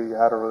never really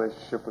had a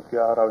relationship with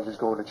God. I was just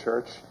going to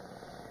church,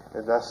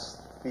 and that's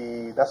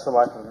the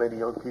life of many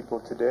young people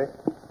today.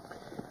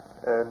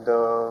 And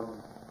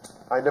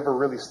I never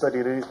really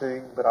studied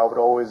anything, but I would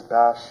always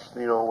bash,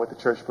 what the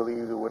church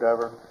believed or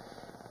whatever.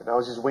 And I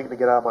was just waiting to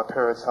get out of my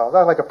parents' house. I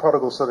had like a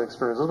prodigal son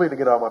experience. I was waiting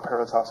to get out of my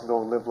parents' house and go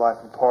and live life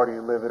and party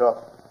and live it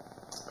up.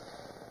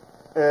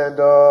 And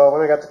when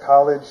I got to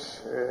college,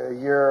 a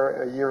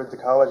year into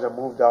college, I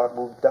moved out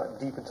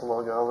deep into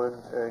Long Island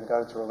and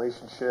got into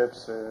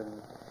relationships. And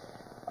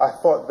I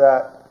thought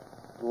that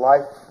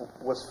life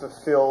was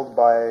fulfilled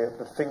by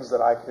the things that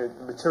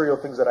material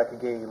things that I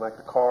could gain, like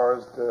the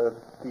cars, the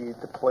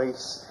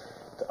place,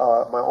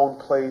 my own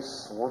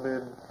place,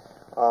 woman,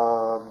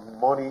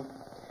 money.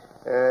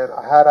 And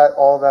I had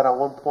all that at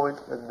one point,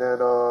 and then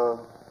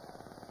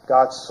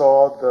God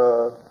saw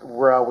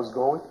where I was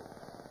going,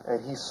 and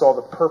He saw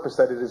the purpose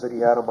that it is that He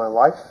had on my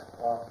life.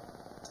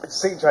 And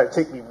Satan tried to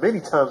take me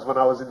many times when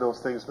I was in those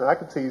things, man. I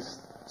can tell you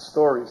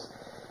stories,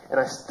 and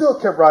I still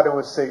kept riding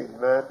with Satan,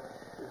 man.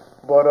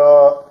 But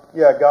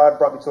yeah, God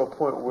brought me to a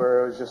point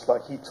where it was just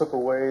like He took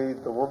away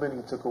the woman,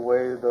 He took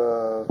away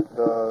the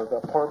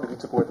apartment, He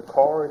took away the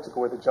car, He took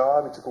away the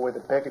job, He took away the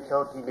bank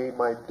account, He made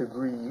my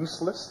degree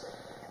useless.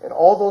 And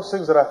all those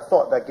things that I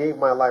thought that gave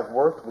my life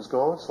worth was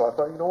gone. So I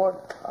thought, you know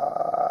what?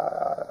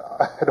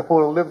 I don't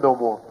want to live no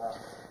more.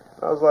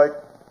 And I was like,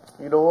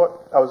 you know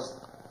what? I was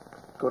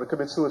going to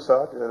commit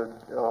suicide. And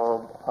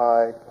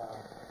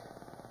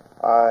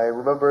I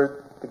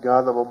remembered the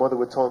God that my mother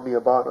would tell me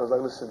about. And I was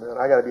like, listen, man,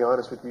 I got to be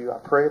honest with you. I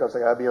prayed. I was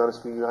like, I got to be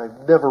honest with you. I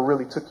never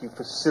really took you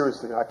for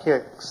seriously. I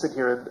can't sit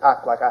here and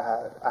act like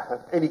I had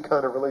any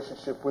kind of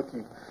relationship with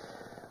you.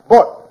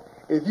 But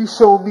if you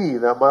show me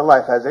that my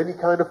life has any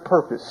kind of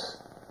purpose,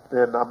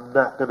 then I'm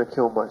not going to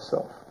kill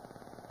myself.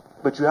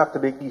 But you have to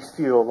make me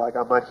feel like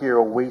I'm not here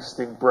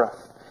wasting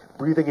breath,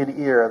 breathing in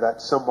air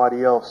that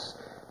somebody else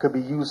could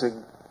be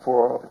using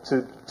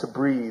to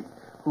breathe,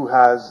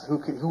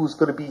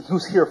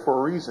 who's here for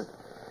a reason.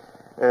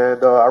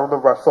 And I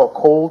remember I felt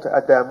cold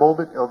at that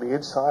moment on the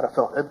inside. I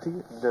felt empty,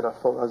 and then I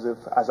felt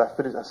as I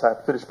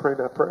finished praying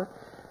that prayer,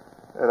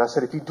 and I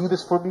said, if you do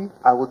this for me,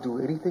 I will do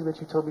anything that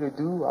you tell me to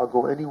do. I'll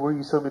go anywhere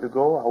you tell me to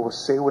go. I will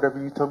say whatever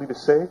you tell me to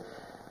say.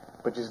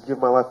 But just give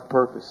my life a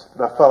purpose.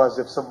 And I felt as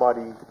if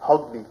somebody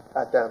hugged me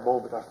at that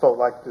moment. I felt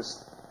like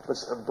this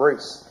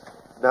embrace.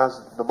 Now's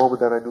the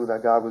moment that I knew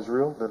that God was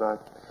real. Then I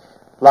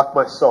locked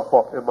myself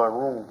up in my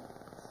room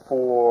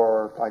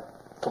for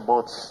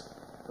months.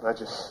 And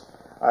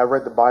I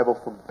read the Bible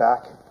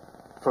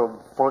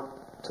from front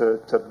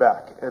to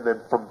back, and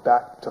then from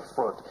back to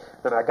front.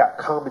 Then I got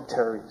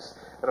commentaries,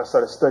 and I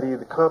started studying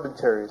the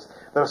commentaries.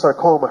 Then I started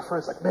calling my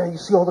friends, like, man, you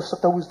see all the stuff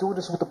that we was doing?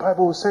 This is what the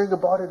Bible was saying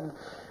about it.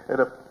 And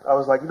I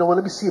was like, you know what,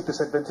 let me see if this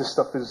Adventist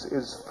stuff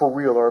is for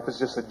real or if it's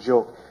just a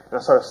joke. And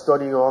I started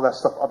studying all that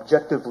stuff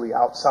objectively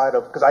outside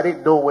of, because I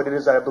didn't know what it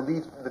is that I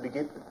believed to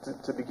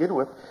begin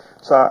with.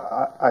 So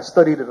I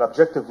studied it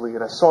objectively,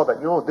 and I saw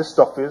that, this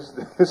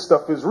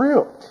stuff is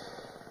real.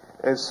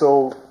 And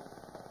so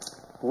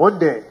one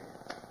day,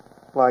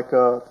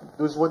 there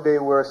was one day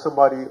where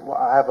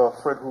I have a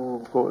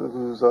friend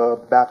who's a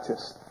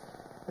Baptist,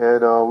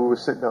 and we were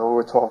sitting down, we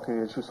were talking,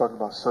 and she was talking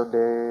about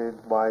Sunday and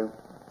why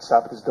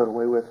Sabbath is done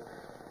away with.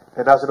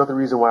 And that's another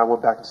reason why I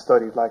went back and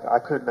studied. Like, I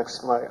couldn't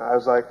explain. I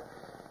was like,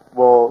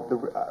 well,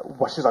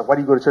 she's like, why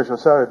do you go to church on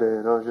Saturday?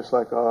 And I was just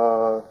like,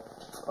 so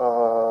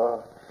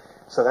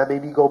that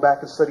made me go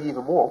back and study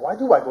even more. Why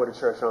do I go to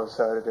church on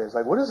Saturdays?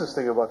 Like, what is this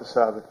thing about the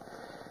Sabbath?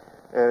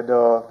 And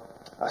I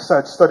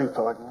started studying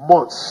for like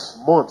months.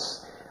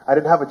 I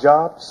didn't have a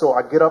job, so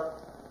I get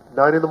up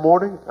 9 in the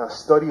morning. I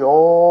study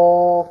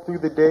all through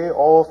the day,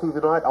 all through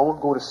the night. I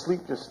won't go to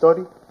sleep, just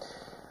study.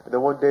 And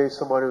then one day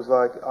somebody was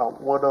like,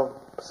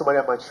 somebody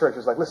at my church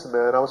was like, listen,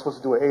 man, I was supposed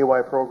to do an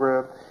AY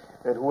program,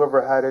 and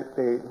whoever had it,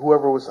 I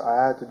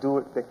had to do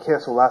it, they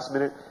canceled last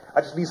minute. I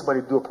just need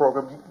somebody to do a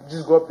program. You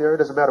just go up there, it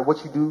doesn't matter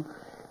what you do.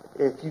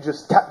 If you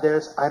just tap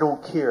dance, I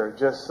don't care.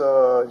 Just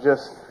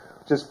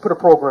put a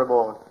program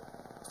on.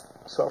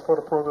 So I put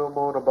a program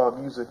on about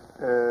music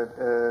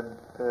and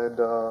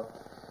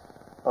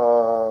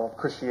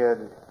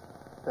Christianity,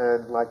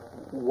 and like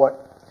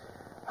what's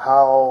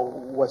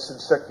in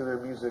secular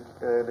music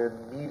and in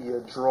media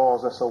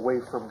draws us away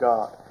from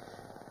God.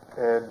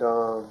 And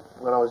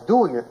when I was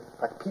doing it,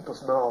 like,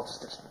 people's mouths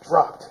just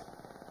dropped.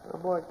 And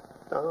I'm like,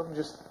 I'm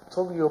just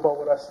telling you about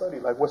what I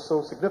studied. Like, what's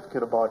so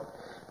significant about it?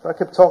 So I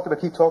kept talking, I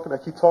keep talking.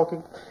 And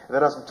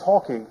then as I'm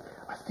talking,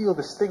 I feel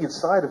this thing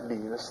inside of me.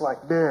 And it's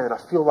like, man, I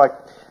felt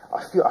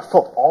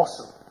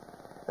awesome.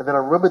 And then I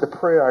remember the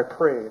prayer I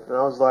prayed. And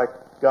I was like,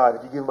 God,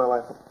 if you give my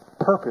life a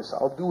purpose,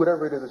 I'll do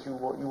whatever it is that you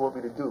want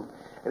me to do.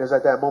 And it was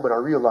at that moment I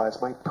realized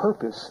my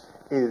purpose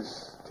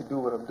is to do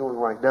what I'm doing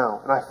right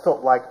now. And I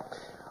felt like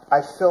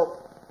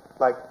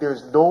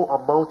there's no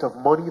amount of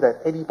money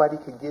that anybody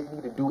can give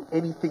me to do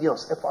anything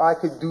else. If I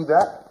could do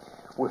that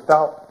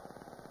without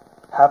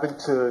having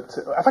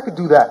if I could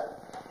do that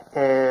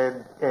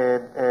and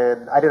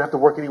I didn't have to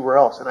work anywhere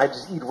else, and I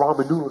just eat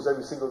ramen noodles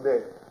every single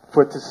day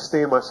to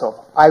sustain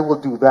myself, I will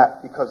do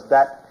that, because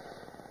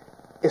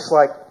it's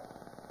like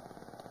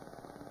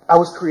I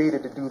was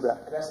created to do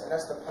that. And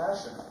that's the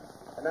passion.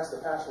 And that's the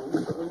passion.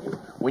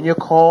 When you're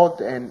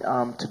called and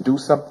to do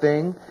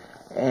something,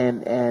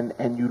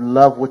 and you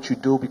love what you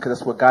do because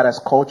that's what God has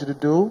called you to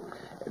do,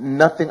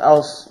 nothing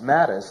else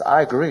matters.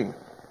 I agree.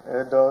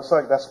 And it's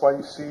like, that's why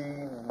you see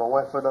my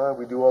wife and I,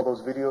 we do all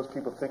those videos.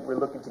 People think we're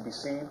looking to be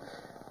seen.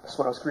 That's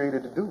what I was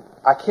created to do.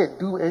 I can't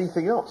do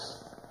anything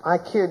else. I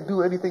can't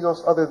do anything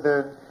else other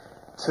than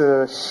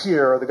to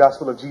share the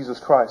gospel of Jesus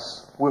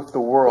Christ with the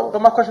world.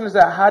 But my question is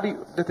that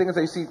the thing is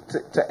that you see,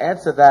 to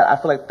answer that, I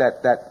feel like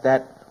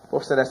that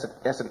Wolf said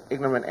that's an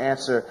ignorant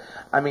answer.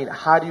 I mean,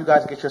 how do you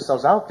guys get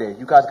yourselves out there?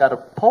 You guys got to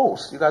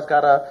post. You guys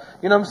got to,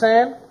 you know what I'm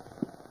saying?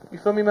 You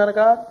feel me, man of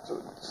God?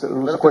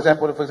 For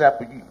example,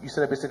 you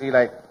said it basically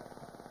like,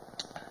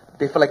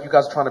 they feel like you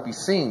guys are trying to be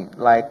seen.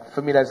 Like,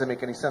 for me, that doesn't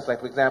make any sense. Like,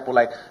 for example,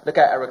 like, look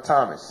at Eric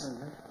Thomas,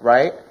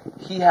 right?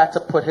 He had to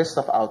put his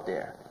stuff out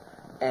there.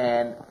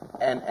 And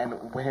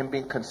with him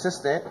being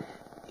consistent,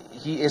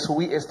 he is who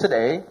he is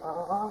today.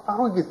 I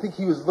don't even think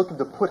he was looking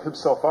to put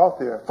himself out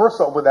there.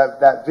 First off, when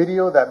that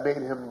video that made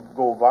him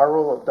go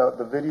viral,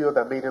 the video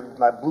that made him,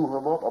 like, blew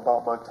him up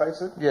about Mike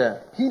Tyson, yeah,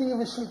 he didn't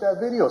even shoot that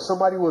video.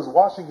 Somebody was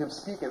watching him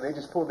speak, and they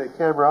just pulled their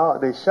camera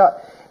out and they shot.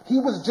 He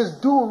was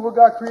just doing what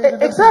God created him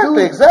to do.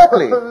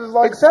 Exactly.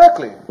 Like,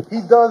 exactly.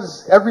 He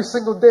does every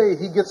single day.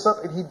 He gets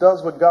up and he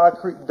does what God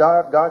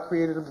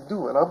created him to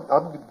do. And I'm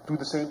going to do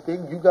the same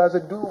thing you guys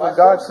are doing what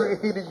God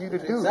created you to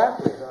do.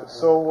 Exactly.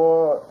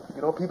 So,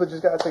 people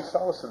just got to take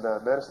solace in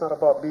that, man. It's not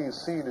about being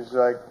seen. It's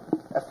like,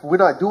 if we're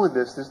not doing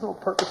this, there's no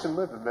purpose in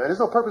living, man. There's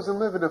no purpose in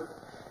living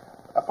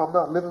if I'm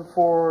not living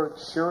for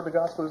sharing the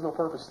gospel. There's no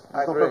purpose.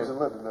 There's no purpose in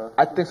living, man.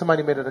 I think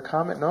somebody made it a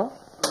comment, no?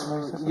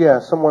 Yeah,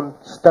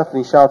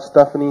 Stephanie, shout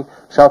to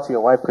your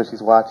wife because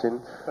she's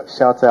watching.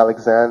 Shout to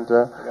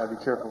Alexandra. You gotta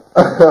be careful.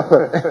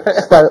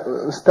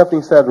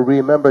 Stephanie said,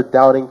 remember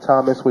doubting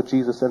Thomas with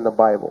Jesus in the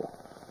Bible.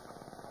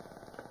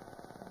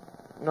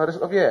 No,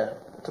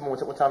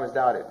 what Thomas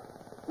doubted.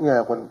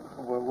 Yeah, what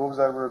was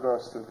that in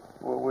regards to?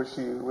 What is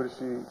she?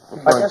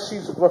 I guess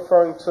she's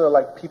referring to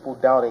like people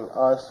doubting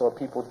us, or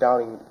people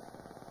doubting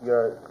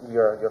your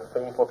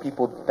faith, or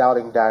people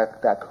doubting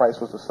that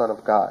Christ was the Son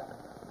of God.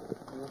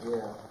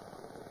 Yeah.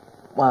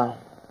 Wow.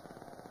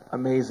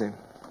 Amazing.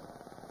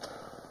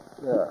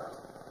 Yeah.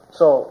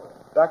 So,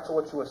 back to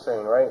what you were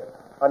saying, right?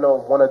 I know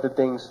one of the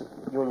things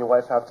you and your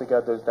wife have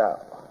together is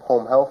that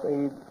home health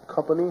aid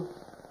company.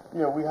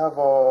 Yeah, we have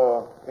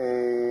a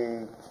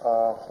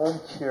home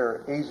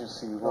care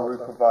agency where we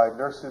provide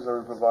nurses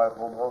or we provide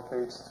home health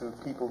aides to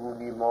people who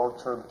need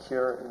long-term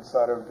care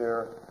inside of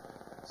their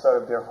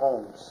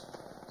homes.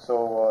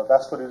 So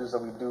that's what it is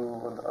that we do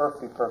on the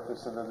earthly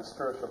purpose, and then the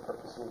spiritual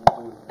purpose is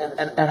what we do.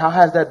 And how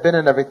has that been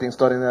and everything,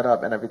 starting that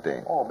up and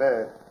everything? Oh,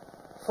 man.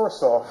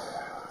 First off,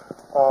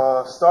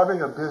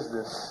 starting a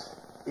business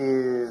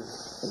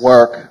is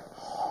work.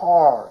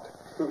 Hard.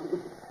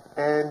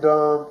 And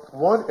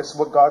one, it's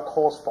what God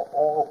calls for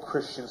all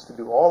Christians to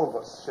do. All of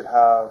us should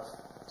have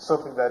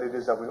something that it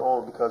is that we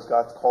own, because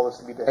God's called us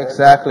to be the head.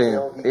 Exactly.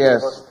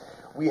 Yes.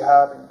 We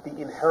have the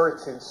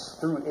inheritance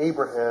through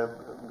Abraham,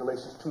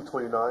 Galatians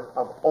 2:29,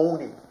 of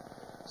owning.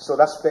 So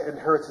that's the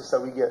inheritance that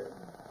we get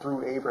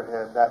through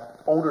Abraham, that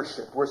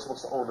ownership. We're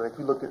supposed to own it. If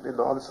you look at in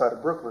the other side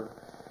of Brooklyn,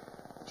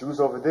 Jews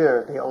over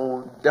there, they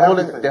own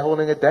everything. They're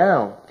holding it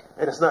down.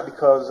 And it's not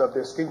because of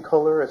their skin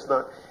color. It's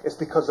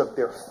because of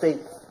their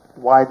faith,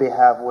 why they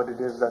have what it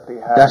is that they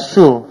have. That's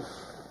true.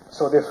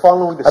 So they're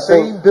following the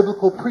same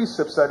biblical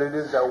precepts that it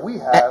is that we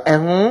have,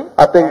 and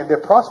they're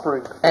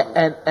prospering.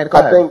 And go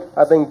ahead.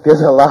 I think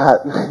there's a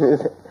lot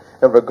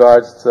in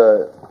regards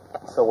to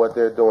what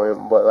they're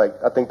doing, but like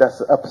I think that's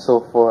an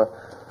episode for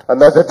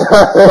another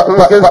time.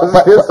 But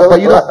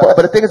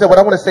the thing is that what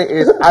I want to say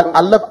is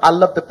I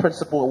love the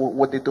principle of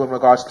what they do in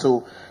regards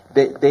to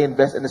they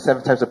invest in the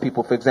 7 types of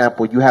people. For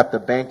example, you have the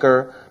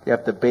banker, you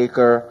have the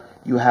baker,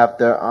 you have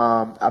the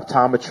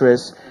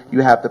optometrist,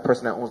 you have the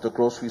person that owns the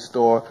grocery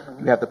store,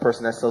 you have the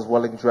person that sells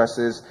wedding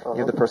dresses, you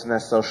have the person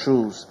that sells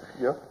shoes.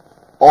 Yeah.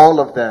 All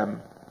of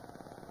them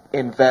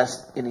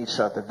invest in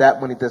each other.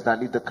 That money does not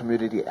leave the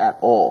community at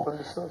all.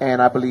 Understood.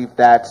 And I believe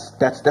that's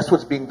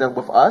what's being done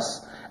with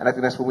us. And I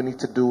think that's what we need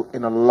to do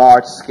in a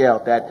large scale,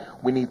 that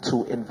we need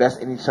to invest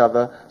in each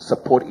other,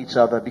 support each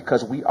other,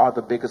 because we are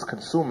the biggest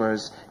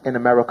consumers in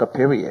America,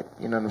 period.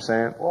 You know what I'm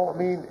saying? Well, I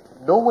mean,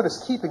 no one is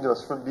keeping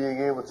us from being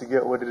able to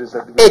get what it is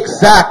that we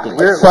Exactly.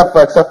 Except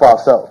for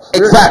ourselves.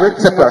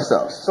 Except for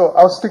ourselves. So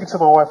I was speaking to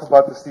my wife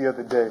about this the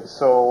other day.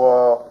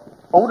 So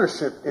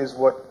ownership is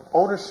what's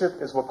going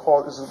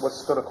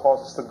to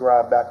cause us to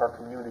grab back our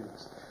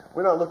communities.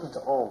 We're not looking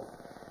to own.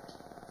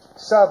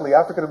 Sadly,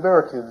 African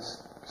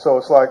Americans, so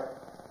it's like,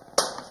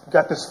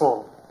 got this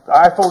phone. The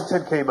iPhone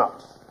 10 came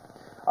out.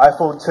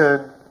 iPhone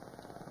 10,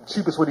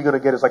 cheapest one you're going to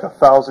get is like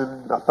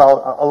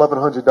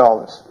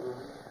 $1,100.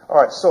 All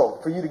right, so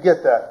for you to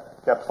get that,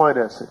 you got to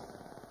finance it.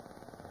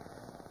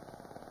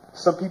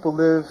 Some people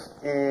live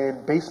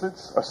in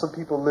basements, or some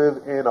people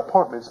live in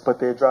apartments, but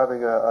they're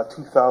driving a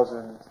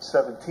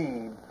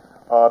 2017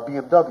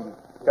 BMW. You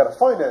got to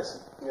finance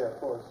it. Yeah, of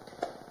course.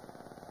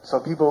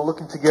 Some people are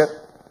looking to get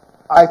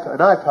an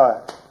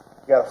iPad.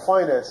 You got to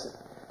finance it.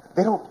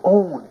 They don't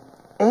own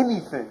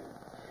anything.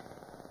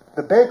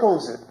 The bank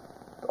owns it.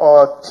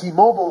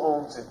 T-Mobile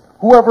owns it.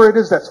 Whoever it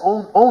is that's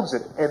owns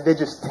it, and they're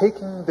just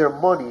taking their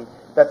money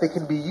that they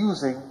can be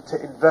using to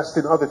invest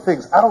in other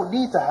things. I don't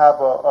need to have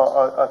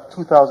a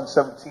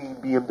 2017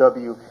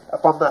 BMW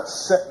if I'm not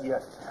set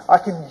yet. I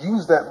can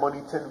use that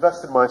money to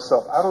invest in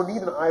myself. I don't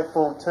need an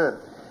iPhone 10.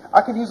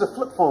 I can use a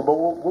flip phone, but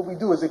what we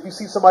do is if you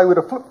see somebody with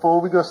a flip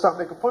phone, we're going to start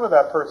making fun of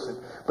that person.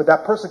 But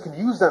that person can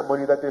use that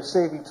money that they're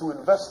saving to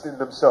invest in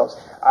themselves.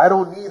 I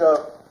don't need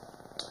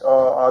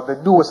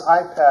the newest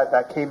iPad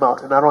that came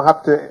out, and I don't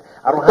have to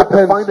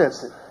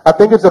finance it. I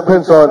think it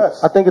depends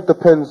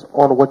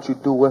on what you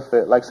do with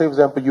it. Like, say for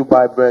example, you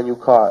buy a brand new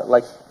car.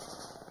 Like,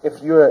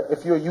 if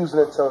you're using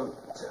it to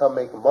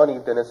make money,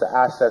 then it's an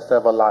asset instead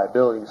of a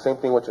liability. Same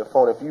thing with your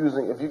phone. If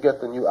you get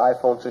the new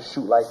iPhone to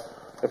shoot, like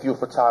if you're a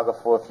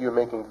photographer, if you're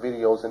making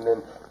videos, and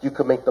then you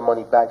could make the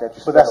money back that you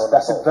spent on the phone. But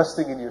that's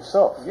investing in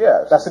yourself.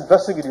 Yeah, that's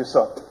investing in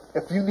yourself.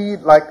 If you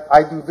need, like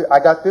I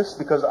got this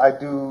because I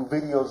do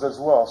videos as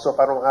well. So if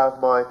I don't have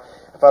my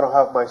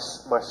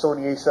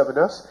Sony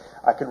A7S,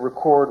 I can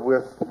record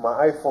with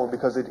my iPhone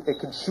because it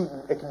can shoot,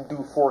 it can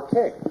do 4K.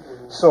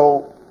 Mm-hmm.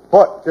 So,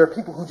 but there are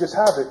people who just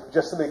have it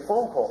just to make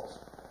phone calls.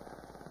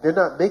 They're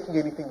not making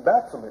anything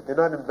back from it. They're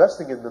not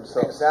investing in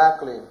themselves.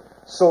 Exactly.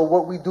 So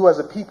what we do as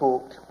a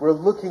people, we're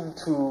looking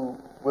to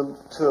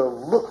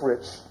look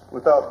rich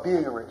without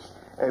being rich,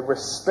 and we're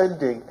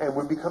spending, and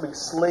we're becoming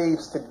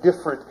slaves to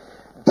different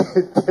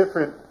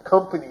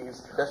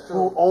companies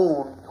who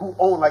own.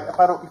 Like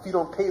if you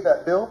don't pay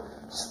that bill,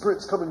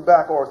 Sprint's coming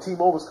back, or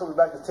T-Mobile's coming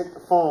back to take the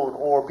phone,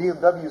 or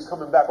BMW is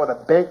coming back, or the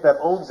bank that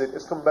owns it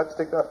is coming back to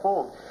take that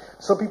phone.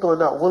 Some people are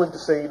not willing to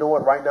say, you know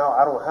what, right now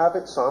I don't have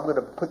it, so I'm going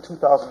to put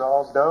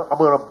 $2,000 down. I'm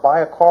going to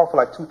buy a car for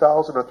like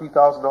 $2,000 or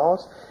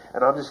 $3,000,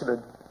 and I'm just going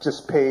to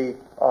pay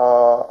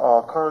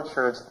car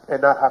insurance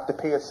and not have to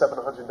pay a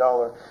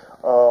 $700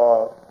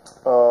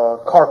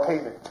 car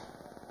payment.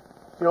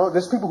 You know,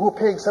 there's people who are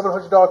paying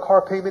 $700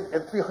 car payment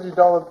and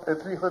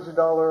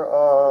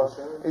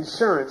 $300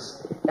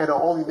 insurance, and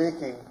are only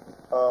making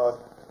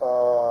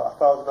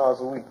 $1,000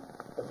 a week.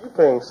 If you're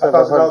paying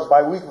 $1,000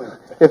 bi-weekly.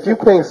 If you're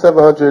paying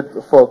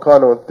 $700 for a car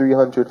and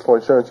 $300 for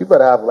insurance, you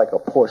better have like a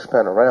Porsche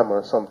Panorama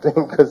or something,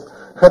 because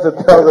that's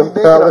 $1,000.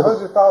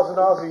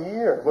 $100,000 a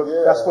year. But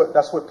yeah.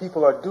 That's what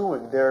people are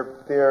doing.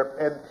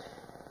 And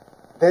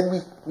then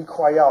we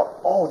cry out,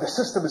 oh, the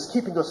system is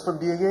keeping us from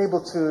being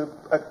able to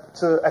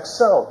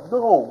excel.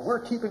 No, we're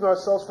keeping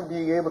ourselves from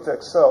being able to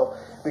excel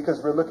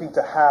because we're looking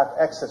to have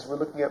excess. We're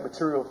looking at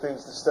material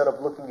things instead of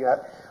looking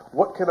at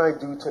what can I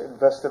do to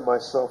invest in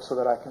myself so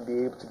that I can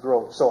be able to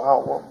grow. So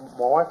what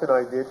my wife and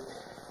I did,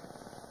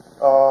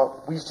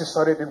 we just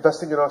started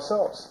investing in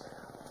ourselves.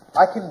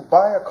 I can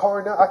buy a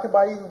car now. I can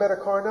buy an even better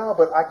car now,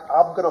 but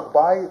I'm going to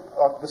buy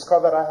this car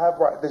that I have,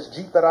 this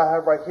Jeep that I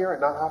have right here,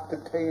 and not have to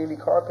pay any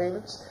car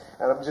payments.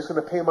 And I'm just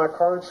going to pay my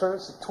car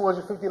insurance,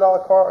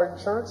 $250 car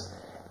insurance,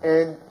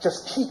 and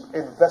just keep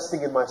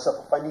investing in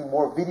myself. If I need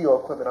more video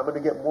equipment, I'm going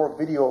to get more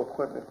video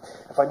equipment.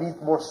 If I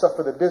need more stuff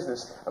for the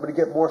business, I'm going to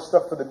get more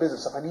stuff for the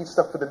business. If I need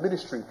stuff for the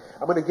ministry,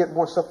 I'm going to get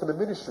more stuff for the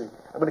ministry.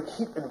 I'm going to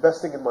keep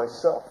investing in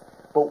myself.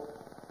 But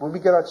when we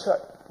get our check,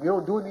 we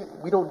don't do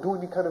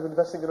any kind of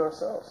investing in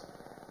ourselves,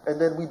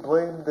 and then we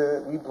blame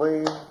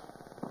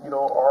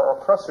our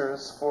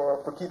oppressors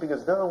for keeping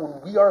us down when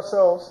we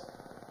ourselves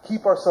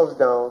keep ourselves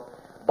down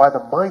by the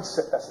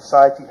mindset that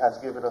society has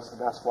given us.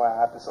 And that's why I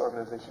have this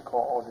organization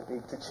called All the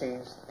Eight, to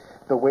change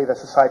the way that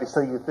society is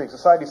telling you to think.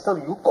 Society is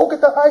telling you, go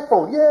get that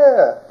iPhone,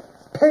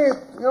 pay it,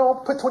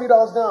 put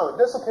 $20 down.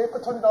 That's okay,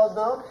 put $20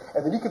 down,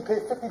 and then you can pay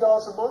 $50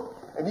 a month,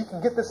 and you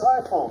can get this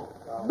iPhone.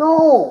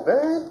 No,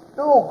 man,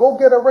 no. Go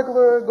get a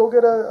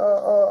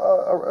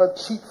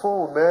cheap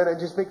phone, man, and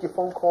just make your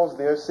phone calls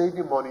there. Save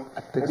your money,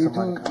 and you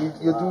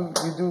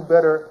do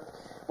better.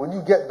 When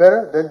you get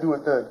better, then do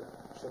it then.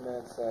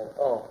 Man said,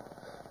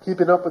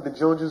 keeping up with the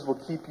Joneses will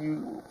keep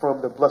you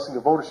from the blessing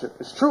of ownership.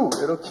 It's true.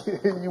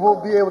 You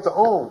won't be able to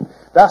own.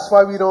 That's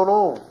why we don't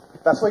own.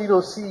 That's why you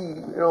don't see,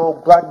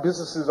 black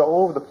businesses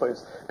all over the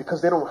place,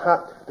 because they don't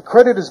have, the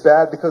credit is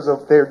bad because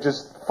they're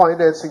just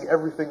financing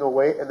everything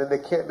away, and then they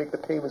can't make the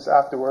payments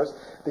afterwards.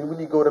 Then when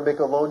you go to make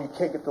a loan, you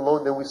can't get the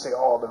loan. Then we say,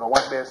 oh, man, the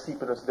white man's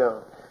keeping us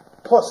down.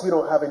 Plus, we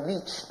don't have a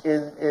niche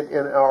in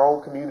our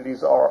own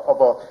communities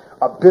of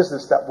a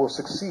business that will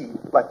succeed,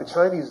 like the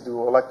Chinese do,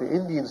 or like the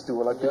Indians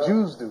do, or like the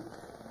Jews do.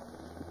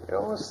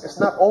 It's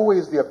not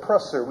always the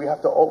oppressor. We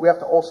have to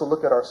also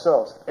look at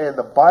ourselves. And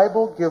the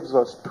Bible gives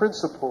us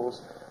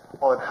principles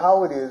on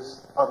how it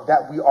is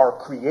that we are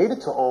created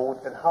to own,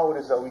 and how it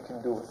is that we can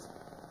do it.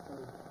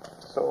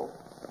 So,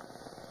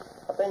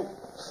 I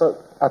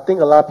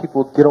think a lot of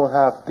people, they don't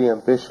have the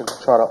ambition to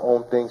try to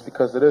own things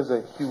because it is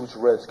a huge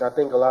risk. I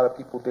think a lot of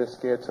people, they're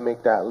scared to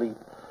make that leap.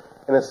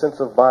 In a sense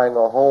of buying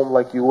a home,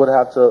 like you would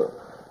have to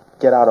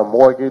get out a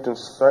mortgage, and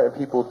certain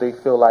people, they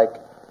feel like,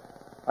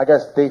 I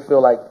guess they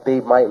feel like they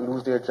might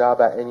lose their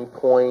job at any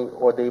point,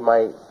 or they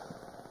might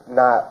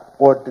not,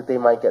 or that they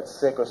might get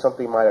sick, or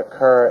something might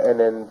occur, and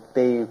then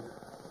they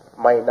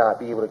might not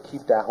be able to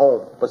keep that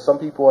home. But some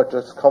people are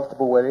just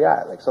comfortable where they're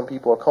at. Like, some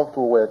people are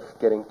comfortable with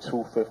getting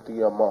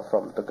 $250 a month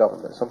from the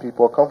government. Some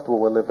people are comfortable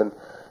with living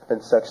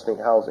in Section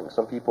 8 housing.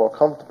 Some people are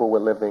comfortable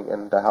with living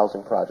in the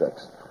housing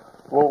projects.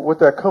 Well, with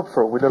that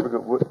comfort,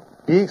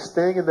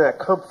 staying in that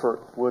comfort,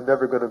 we're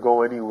never going to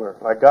go anywhere.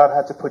 Like, God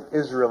had to put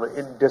Israel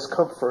in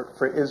discomfort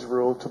for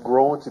Israel to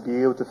grow and to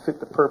be able to fit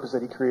the purpose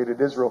that He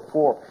created Israel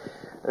for.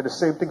 And the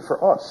same thing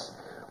for us.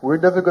 We're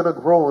never going to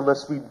grow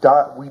unless we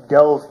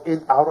delve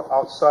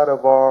outside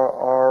of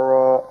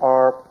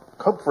our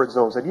comfort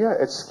zones. And yeah,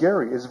 it's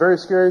scary. It's very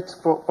scary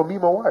for me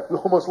and my wife. We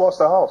almost lost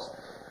the house.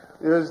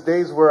 There's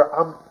days where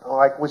I'm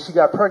like, when she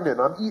got pregnant,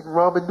 I'm eating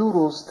ramen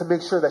noodles to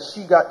make sure that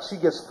she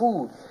gets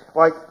food.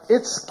 Like,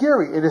 it's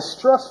scary and it's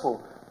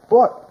stressful.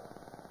 But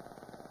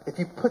if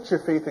you put your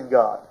faith in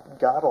God,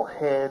 God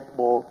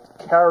will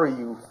carry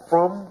you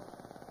from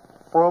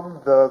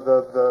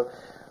the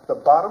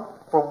bottom,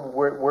 from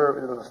where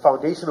the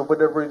foundation of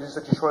whatever it is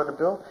that you're trying to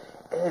build.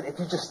 And if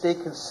you just stay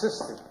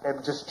consistent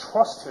and just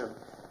trust Him,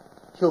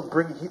 He'll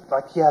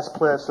He has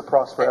plans to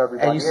prosper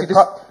everybody. And you see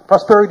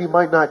prosperity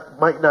might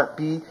not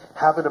be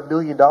having $1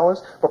 million,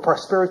 but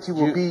prosperity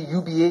will be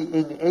you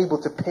being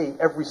able to pay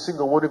every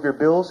single one of your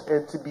bills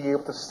and to be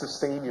able to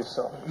sustain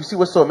yourself. You see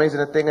what's so amazing?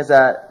 The thing is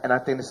that, and I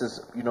think this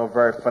is,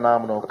 very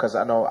phenomenal, because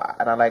I know,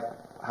 and I like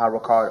how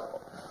Ricard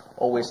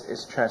always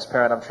is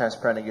transparent. I'm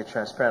transparent and you're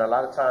transparent. A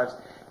lot of times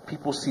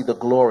people see the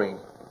glory,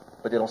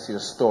 but they don't see the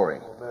story.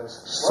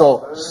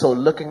 So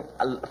looking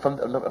from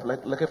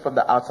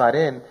the outside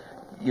in,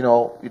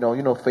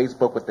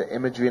 Facebook with the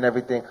imagery and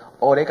everything.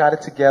 Oh, they got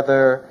it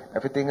together.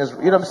 Everything is,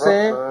 you know what I'm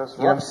saying? You know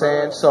what I'm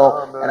saying?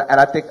 So, and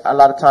I think a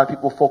lot of times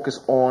people focus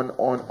on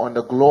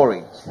the glory.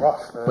 It's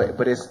rough, man.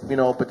 But it's,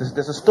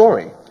 there's a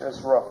story. It's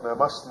rough, man.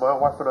 My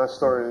wife and I's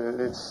story,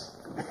 it's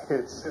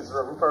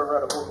rough. We probably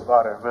read a book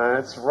about it, man.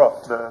 It's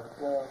rough, man.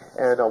 Yeah.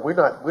 And we're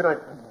not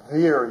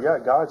there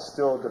yet. God's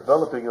still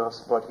developing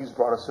us, but He's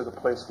brought us to the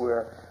place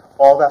where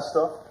all that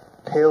stuff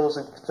pales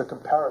into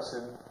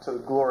comparison to the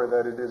glory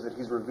that it is that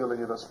He's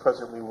revealing in us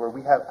presently, where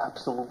we have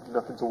absolutely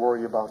nothing to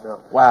worry about now.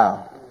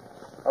 Wow.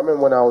 I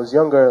remember when I was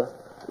younger,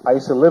 I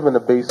used to live in the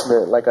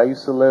basement. Like, I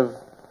used to live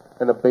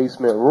in a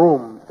basement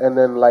room, and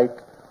then,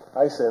 like,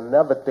 I used to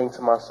never think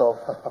to myself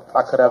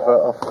I could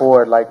ever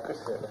afford like a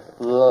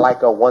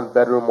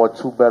 1-bedroom or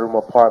 2-bedroom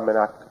apartment.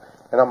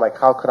 And I'm like,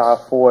 how could I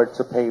afford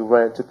to pay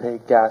rent, to pay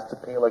gas, to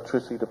pay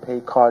electricity, to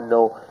pay car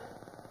note,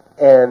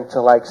 and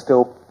to like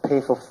still pay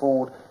for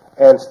food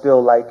and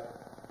still like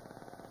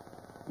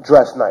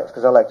dress nice,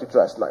 because I like to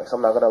dress nice.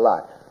 I'm not gonna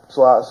lie.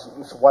 So I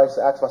used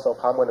to ask myself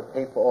how I'm gonna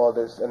pay for all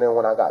this. And then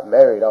when I got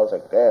married, I was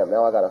like, damn,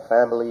 now I got a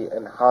family,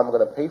 and how I'm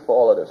gonna pay for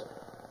all of this.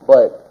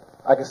 But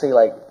I can say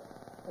like,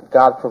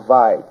 God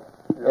provide,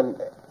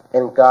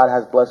 and God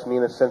has blessed me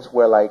in a sense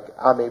where like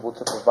I'm able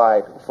to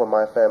provide for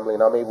my family,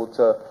 and I'm able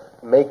to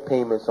make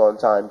payments on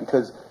time,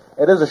 because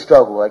it is a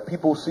struggle. Like,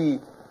 people see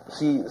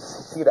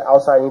the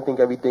outside and you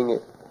think everything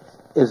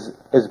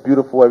is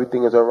beautiful,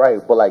 everything is alright,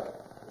 but like,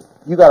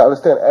 you gotta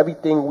understand,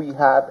 everything we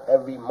have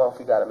every month,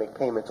 we gotta make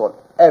payments on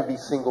every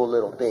single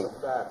little thing.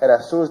 And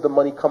as soon as the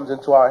money comes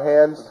into our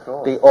hands,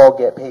 they all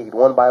get paid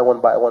one by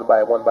one.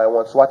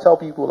 So I tell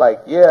people like,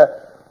 yeah.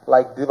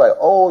 Like, they're like,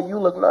 oh, you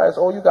look nice.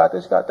 Oh, you got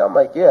this, you got that. I'm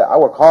like, yeah, I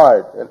work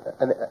hard.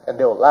 And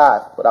they'll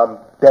laugh, but I'm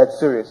dead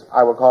serious.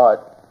 I work hard.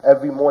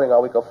 Every morning I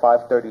wake up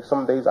 5:30.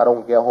 Some days I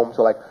don't get home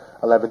till like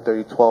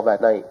 11:30, 12 at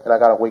night. And I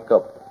got to wake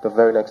up the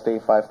very next day,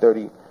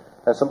 5:30.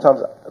 And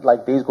sometimes,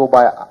 like, days go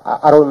by,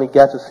 I don't even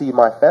get to see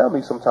my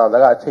family sometimes. I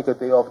got to take a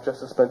day off just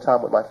to spend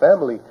time with my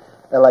family.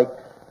 And, like,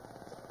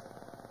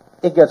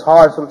 it gets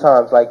hard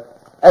sometimes. Like,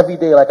 every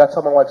day, like I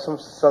tell my wife,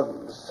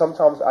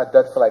 sometimes I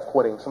dead feel like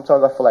quitting.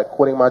 Sometimes I feel like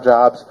quitting my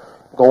jobs,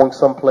 going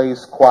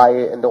someplace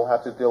quiet and don't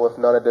have to deal with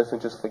none of this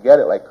and just forget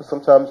it. Like, 'cause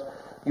sometimes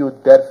you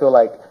dead feel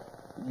like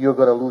you're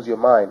gonna lose your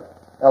mind.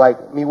 And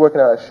like me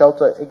working at a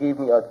shelter, it gave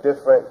me a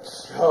different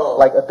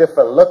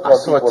look. I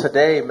saw it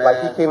today, man.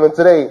 Like, he came in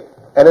today,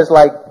 and it's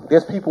like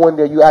there's people in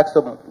there. You ask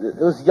them, it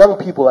was young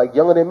people, like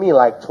younger than me,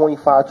 like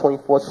 25,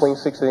 24,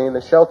 26, and in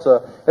the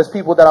shelter. There's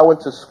people that I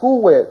went to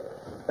school with.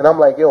 And I'm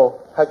like, yo,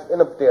 how'd you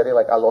end up there? They're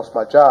like, I lost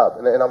my job.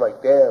 And I'm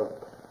like, damn,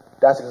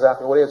 that's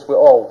exactly what it is. We're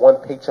all one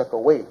paycheck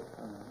away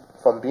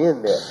from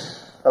being there.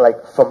 And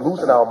like, from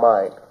losing our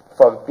mind,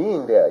 from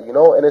being there,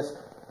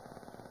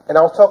 And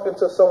I was talking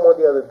to someone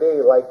the other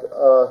day, like,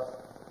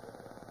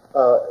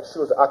 she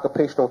was an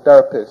occupational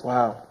therapist.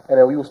 Wow. And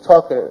then we was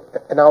talking,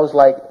 and I was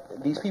like,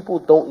 these people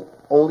don't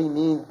only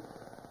need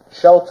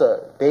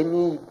shelter. They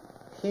need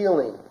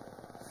healing,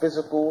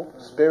 physical,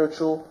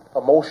 spiritual,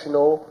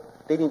 emotional.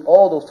 They need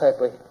all those type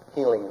of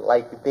healing,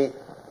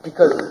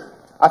 because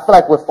I feel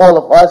like with all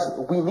of us,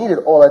 we needed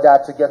all of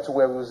that to get to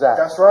where we was at.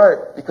 That's right.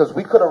 Because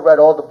we could have read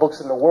all the books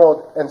in the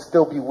world and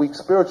still be weak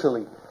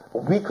spiritually.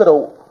 We could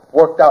have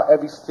worked out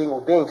every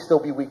single day and still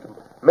be weak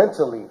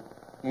mentally.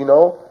 you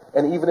know?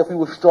 And even if we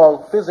were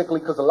strong physically,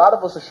 because a lot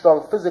of us are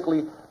strong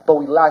physically, but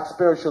we lack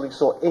spiritually,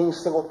 so any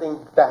single thing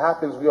that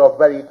happens, we are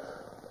ready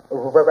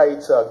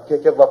to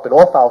give up and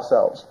off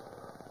ourselves.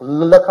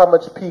 Look how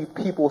much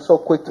people are so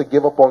quick to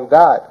give up on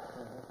God,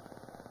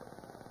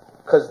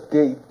 because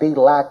they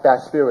lack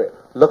that spirit.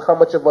 Look how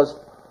much of us,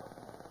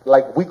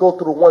 like, we go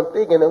through one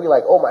thing and then we're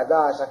like, oh my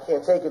gosh, I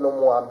can't take it no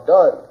more, I'm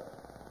done.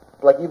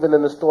 Like, even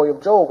in the story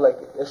of Job, like,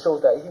 it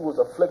shows that he was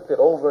afflicted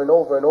over and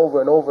over and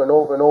over and over and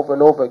over and over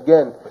and over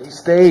again. He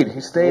stayed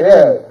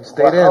in.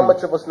 But how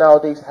much of us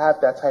nowadays have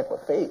that type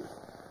of faith?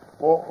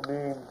 Well, I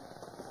mean,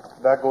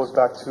 that goes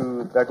back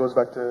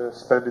to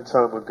spending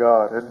time with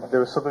God. And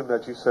there was something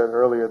that you said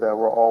earlier, that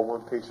we're all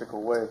one paycheck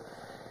away.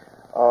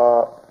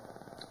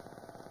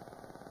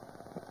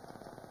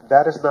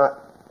 That is not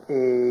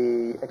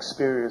a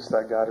experience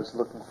that God is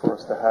looking for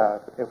us to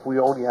have. If we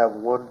only have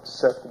one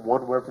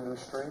revenue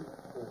stream,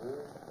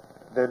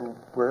 then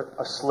we're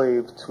a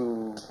slave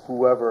to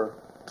whoever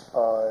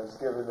is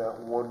given that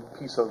one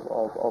piece of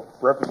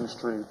revenue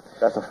stream.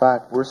 That's a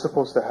fact. We're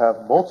supposed to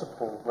have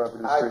multiple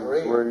revenue I streams.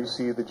 agree. Where you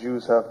see the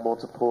Jews have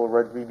multiple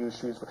revenue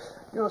streams.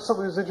 You know,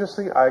 something that's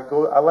interesting. I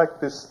like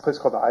this place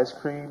called the Ice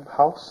Cream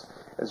House.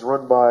 It's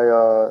run by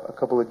a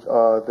couple of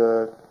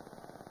the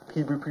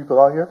Hebrew people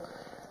out here.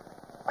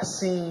 I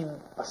seen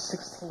a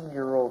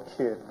 16-year-old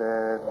kid,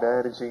 man,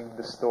 managing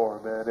the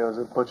store, man. There was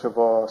a bunch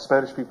of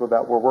Spanish people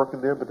that were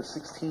working there, but the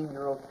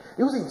 16-year-old,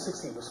 it wasn't even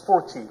 16, it was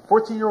 14.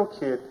 14-year-old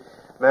kid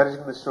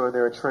managing the store, and they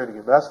were training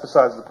him. That's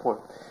besides the point.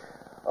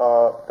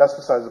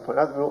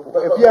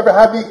 If you ever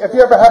have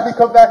me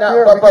come back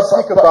here, we can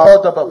speak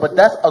about. But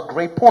that's a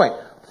great point.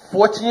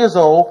 14 years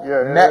old,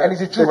 and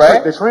he's a Jew,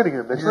 right? They're training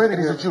him. He's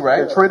a Jew,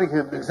 right? They're training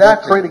him.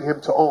 Exactly. They're training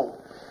him to own.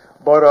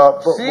 But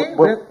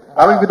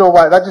I don't even know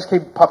why that just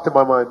popped in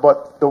my mind.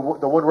 But the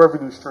one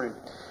revenue stream.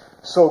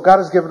 So God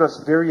has given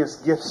us various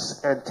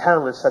gifts and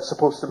talents that's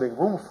supposed to make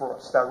room for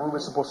us. That room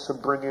is supposed to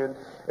bring in.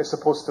 It's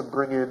supposed to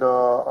bring in.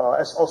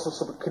 It's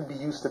also can be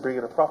used to bring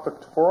in a profit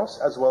for us,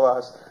 as well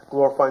as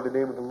glorifying the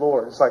name of the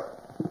Lord. It's like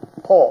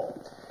Paul.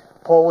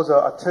 Paul was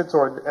a tent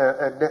or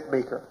a net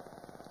maker.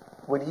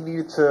 When he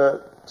needed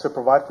to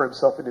provide for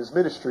himself in his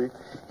ministry,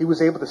 he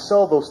was able to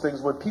sell those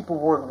things when people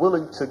weren't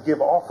willing to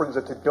give offerings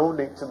or to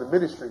donate to the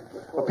ministry.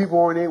 When people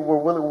weren't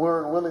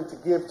willing to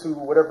give to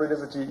whatever it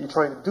is that you're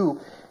trying to do,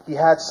 he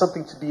had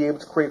something to be able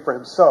to create for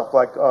himself.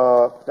 Like,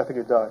 I think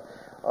it died.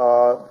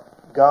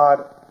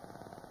 God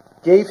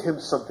gave him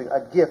something,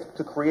 a gift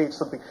to create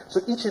something. So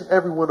each and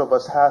every one of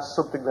us has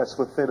something that's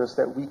within us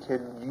that we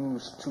can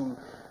use to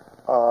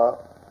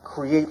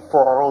create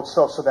for our own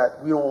self, so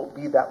that we don't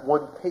be that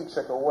one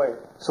paycheck away.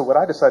 So what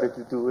I decided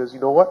to do is, you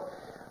know what?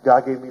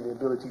 God gave me the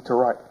ability to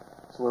write.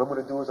 So what I'm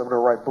going to do is I'm going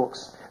to write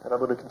books, and I'm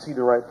going to continue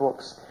to write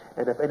books.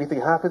 And if anything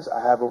happens, I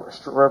have a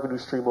revenue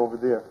stream over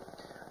there.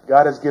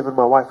 God has given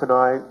my wife and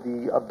I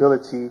the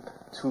ability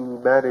to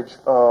manage,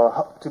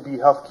 to be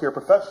healthcare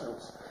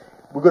professionals.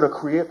 We're going to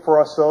create for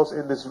ourselves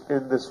in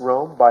this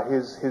realm by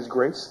His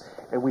grace,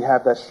 and we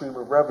have that stream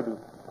of revenue.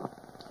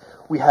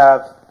 We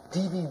have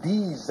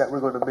DVDs that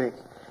we're going to make,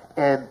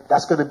 and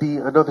that's going to be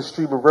another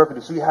stream of revenue.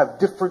 So you have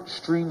different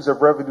streams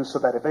of revenue, so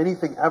that if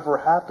anything ever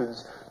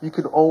happens, you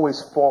can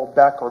always fall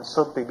back on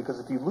something. Because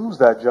if you lose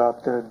that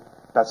job, then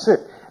that's it,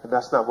 and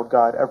that's not what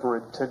God ever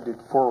intended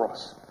for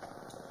us.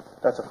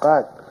 That's a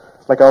fact.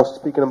 Like I was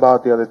speaking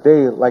about the other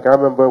day, like I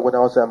remember when I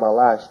was at my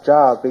last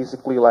job,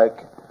 basically,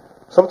 like,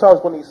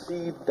 sometimes when you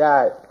see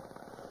that,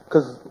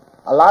 because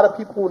a lot of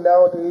people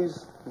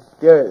nowadays,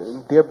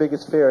 their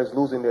biggest fear is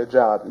losing their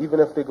job. Even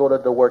if they go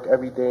to work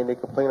every day and they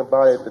complain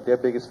about it, but their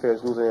biggest fear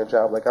is losing their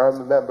job. Like I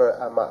remember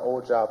at my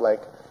old job,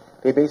 like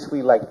they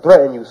basically like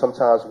threaten you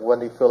sometimes when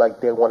they feel like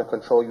they want to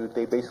control you.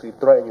 They basically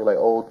threaten you like,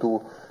 oh,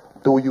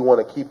 do you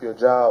want to keep your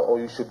job, or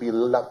you should be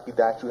lucky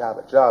that you have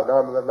a job. Now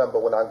I remember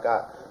when I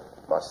got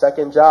my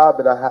second job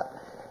and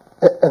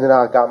then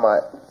I got my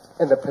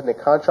independent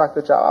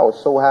contractor job, I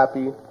was so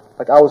happy.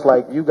 Like I was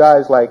like, you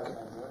guys, like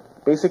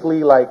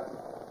basically like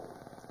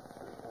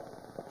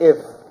if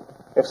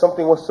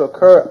something was to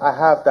occur, I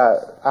have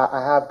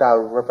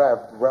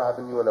that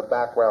revenue in the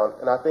background,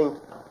 and I think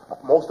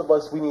most of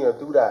us, we need to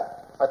do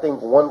that. I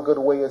think one good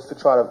way is to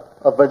try to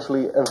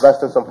eventually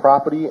invest in some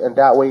property, and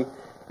that way,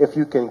 if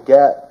you can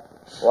get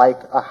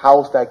like a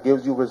house that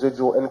gives you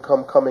residual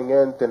income coming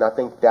in, then I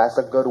think that's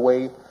a good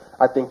way.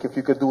 I think if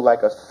you could do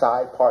like a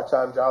side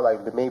part-time job,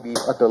 like maybe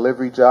a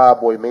delivery job,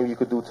 or maybe you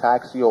could do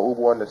taxi or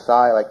Uber on the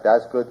side, like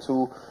that's good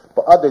too.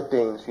 But other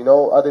things,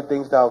 other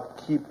things that'll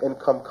keep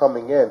income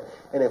coming in.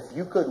 And if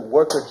you could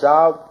work a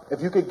job,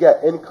 if you could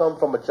get income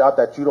from a job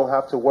that you don't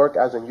have to work,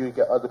 as in you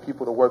get other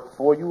people to work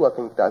for you, I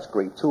think that's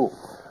great too.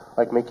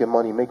 Like make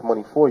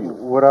money for you.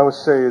 What I would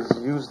say is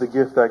use the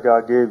gift that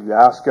God gave you.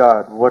 Ask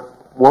God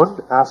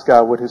ask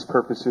God what His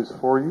purpose is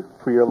for you,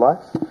 for your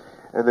life.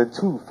 And then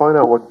two, find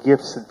out what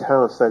gifts and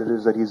talents that it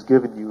is that He's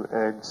given you,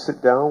 and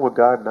sit down with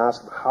God and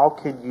ask Him, how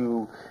can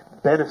you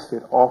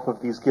benefit off of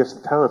these gifts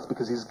and talents?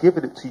 Because He's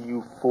given it to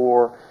you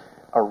for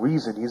a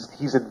reason.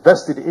 He's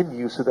invested in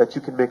you so that you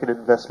can make an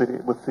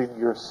investment within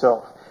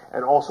yourself.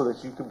 and also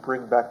that you can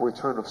bring back a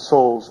return of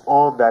souls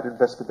on that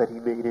investment that he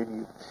made in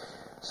you.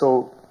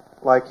 So,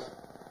 like,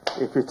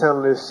 if your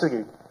talent is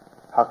singing,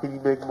 how can you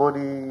make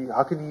money?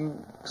 How can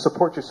you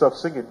support yourself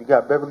singing? You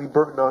got Beverly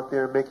Burton out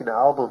there making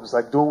albums,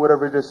 like doing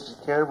whatever it is that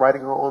she can,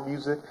 writing her own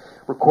music,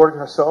 recording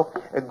herself,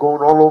 and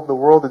going all over the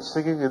world and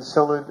singing and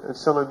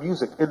selling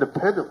music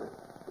independently.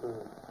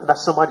 And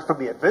that's somebody from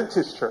the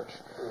Adventist church.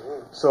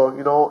 So,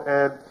 you know,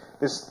 and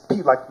this,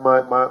 like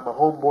my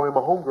homeboy and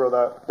my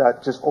homegirl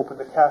that just opened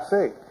a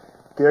cafe.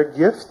 Their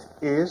gift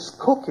is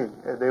cooking,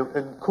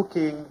 and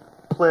cooking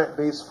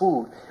plant-based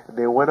food. And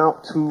they went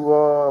out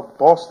to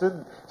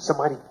Boston.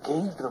 Somebody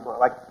gave them,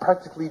 like,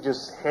 practically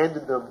just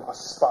handed them a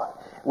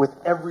spot with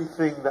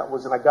everything that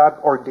was, like, God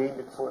ordained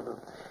it for them.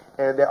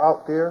 And they're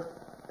out there,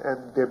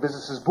 and their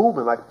business is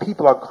booming. Like,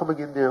 people are coming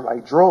in there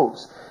like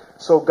droves.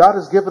 So God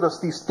has given us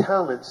these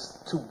talents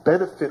to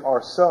benefit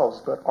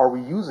ourselves, but are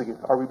we using it?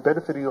 Are we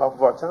benefiting off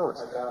of our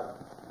talents?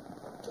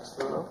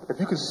 You know, if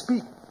you can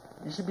speak,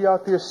 you should be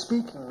out there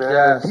speaking, man.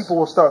 Yes. And people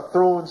will start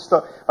throwing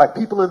stuff. Like,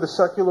 people in the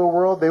secular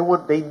world,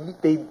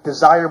 they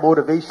desire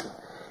motivation.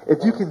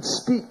 If you can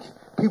speak,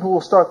 people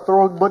will start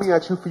throwing money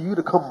at you for you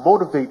to come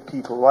motivate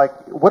people. Like,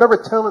 whatever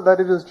talent that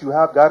it is that you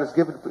have, God has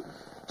given to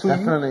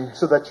you,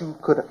 so that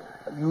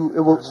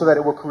so that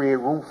it will create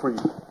room for you.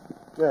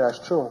 Yeah, that's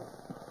true.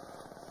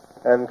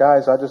 And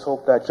guys, I just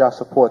hope that y'all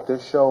support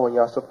this show, and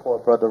y'all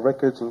support Brother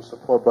Ricketts, and you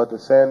support Brother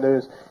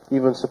Sanders,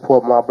 even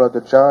support my brother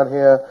John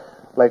here.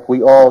 Like,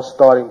 we all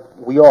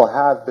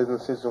have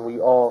businesses, and we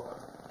all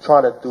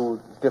trying to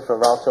do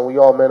different routes, and we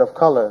all men of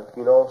color,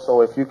 you know.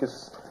 So if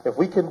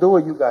we can do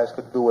it, you guys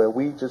could do it.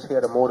 We just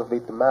here to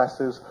motivate the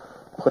masses,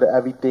 put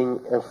everything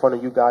in front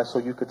of you guys so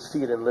you could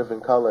see it in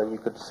living color, and you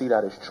could see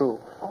that it's true.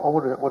 I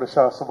want to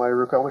shout out somebody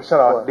real quick. I want to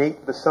shout out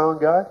Nate, the sound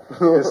guy.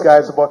 This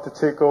guy's about to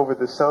take over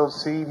the sound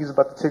scene. He's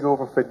about to take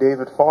over for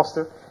David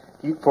Foster.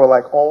 For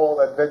like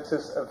all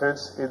Adventist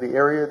events in the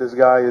area. This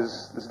guy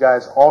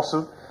is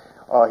awesome.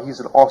 He's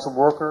an awesome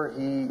worker.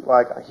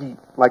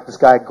 This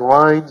guy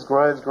grinds,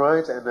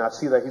 and I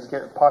see that he's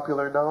getting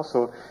popular now.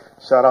 So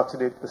shout out to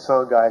Nate, the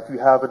sound guy. If you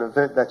have an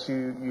event that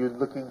you're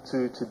looking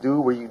to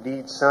do where you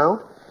need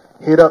sound,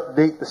 hit up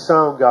Nate, the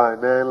sound guy,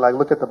 man. Like,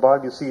 look at the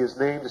bottom, you'll see his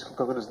name. Just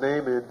click on his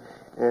name and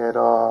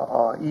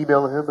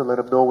email him and let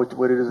him know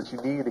what it is that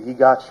you need, and he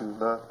got you,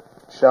 man.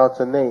 Shout out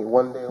to Nate.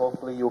 One day,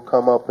 hopefully, you'll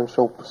come up and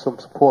show some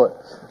support.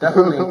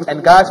 Definitely.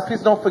 And guys,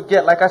 please don't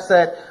forget, like I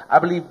said, I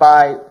believe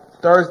by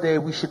Thursday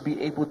we should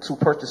be able to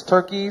purchase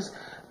turkeys.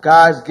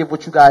 Guys, give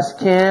what you guys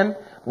can.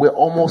 We're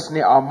almost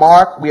near our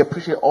mark. We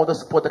appreciate all the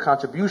support, the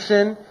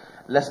contribution.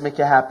 Let's make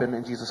it happen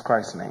in Jesus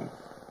Christ's name.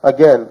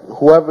 Again,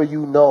 whoever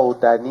you know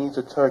that needs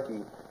a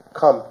turkey,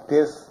 come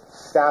this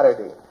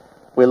Saturday.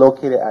 We're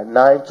located at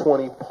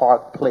 920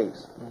 Park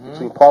Place,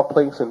 between Park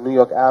Place and New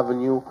York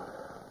Avenue.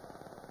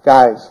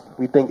 Guys,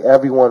 we thank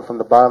everyone from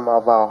the bottom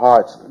of our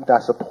hearts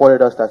that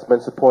supported us, that's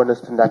been supporting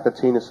us, and that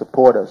continue to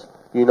support us.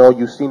 You know,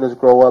 you've seen us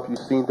grow up, you've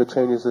seen the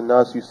changes in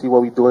us, you see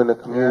what we do in the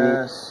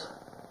community. Yes.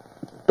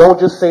 Don't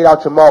just say it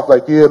out your mouth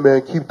like, yeah,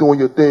 man, keep doing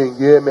your thing.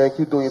 Yeah, man,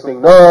 keep doing your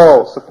thing.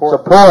 No,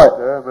 support.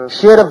 Yeah,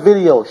 share the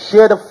video.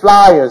 Share the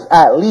flyers,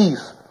 at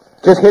least.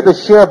 Just hit the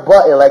share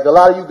button. Like, a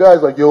lot of you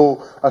guys like,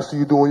 yo, I see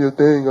you doing your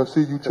thing. I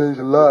see you changed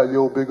a lot.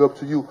 Yo, big up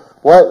to you.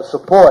 What?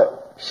 Support.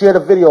 Share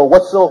the video.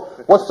 What's so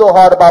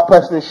hard about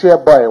pressing the share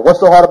button? What's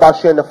so hard about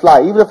sharing the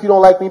flyer? Even if you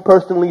don't like me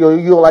personally or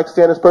you don't like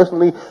Sanders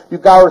personally, you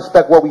gotta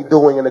respect what we're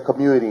doing in the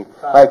community.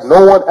 Like,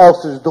 no one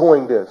else is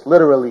doing this.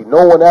 Literally,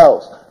 no one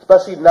else.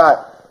 Especially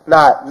not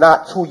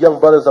two young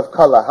brothers of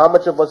color. How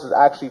much of us is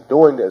actually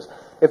doing this?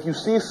 If you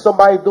see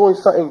somebody doing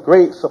something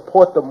great,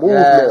 support the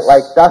movement. Yes.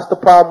 Like, that's the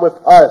problem with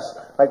us.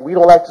 Like, we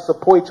don't like to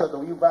support each other.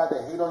 We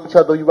rather hate on each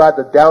other. We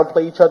rather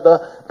downplay each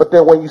other. But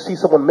then when you see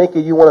someone make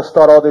it, you want to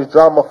start all this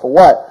drama for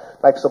what?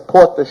 Like,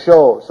 support the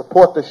show.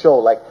 Support the show.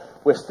 Like,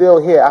 we're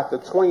still here. After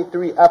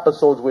 23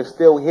 episodes, we're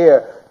still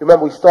here.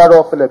 Remember, we started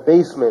off in the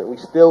basement. We're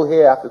still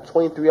here after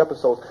 23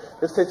 episodes.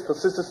 This takes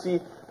consistency.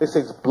 This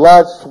takes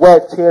blood,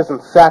 sweat, tears,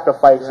 and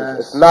sacrifices. Yes.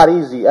 It's not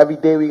easy. Every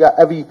day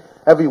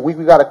every week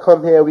we got to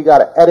come here. We got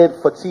to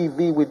edit for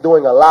TV. We're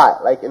doing a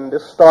lot. Like, and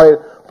this started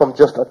from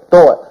just a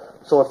thought.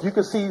 So if you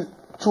can see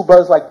two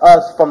brothers like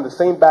us from the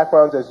same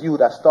backgrounds as you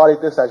that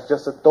started this as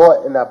just a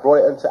thought and that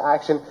brought it into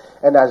action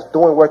and that's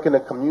doing work in the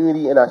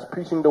community and that's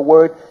preaching the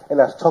word and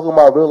that's talking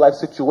about real life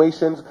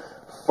situations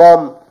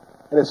and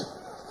it's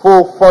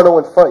full frontal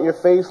in front of your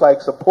face, like,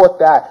 support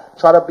that.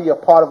 Try to be a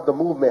part of the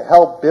movement.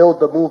 Help build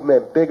the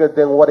movement bigger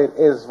than what it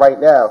is right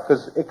now,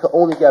 because it can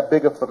only get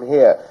bigger from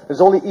here.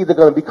 It's only either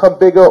going to become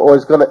bigger or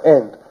it's going to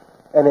end.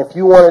 And if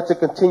you want it to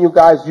continue,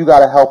 guys, you got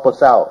to help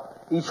us out.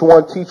 Each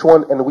one teach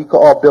one, and we can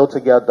all build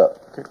together.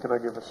 Can I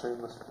give a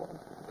shameless plug?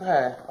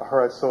 Okay. All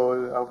right,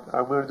 so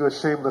I'm going to do a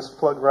shameless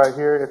plug right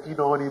here. If you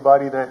know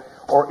anybody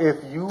or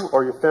if you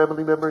or your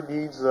family member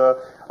needs LPN,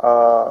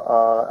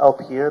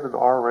 an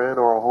RN,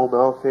 or a home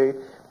health aide,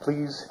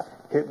 please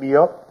hit me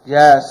up.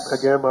 Yes.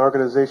 Again, my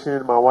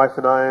organization, my wife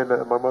and I, and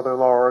my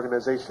mother-in-law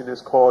organization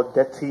is called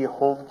DETI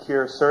Home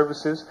Care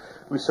Services.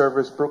 We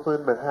service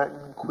Brooklyn,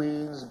 Manhattan,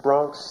 Queens,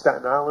 Bronx,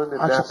 Staten Island,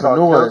 and Nassau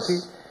County.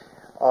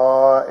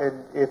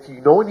 And if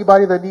you know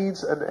anybody that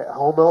needs a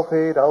home health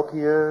aide,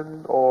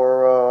 LPN,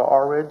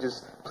 or RN,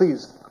 just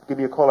please give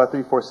me a call at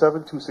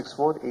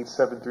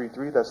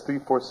 347-261-8733. That's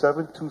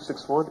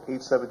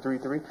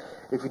 347-261-8733.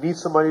 If you need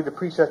somebody to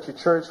preach at your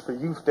church for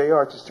Youth Day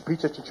or just to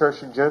preach at your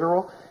church in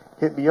general,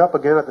 hit me up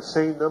again at the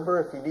same number.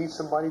 If you need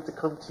somebody to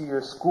come to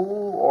your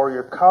school or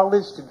your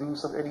college to do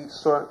any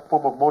sort of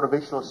form of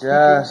motivational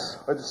speaking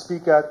or to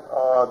speak at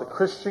the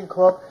Christian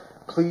Club,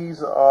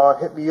 please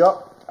hit me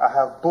up. I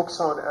have books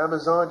on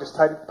Amazon. Just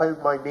type in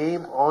my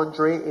name,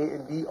 Andre,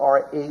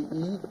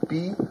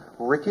 A-N-D-R-A-E-B,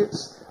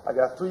 Ricketts. I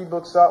got 3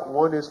 books out.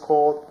 One is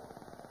called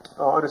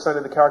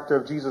Understanding the Character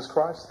of Jesus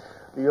Christ.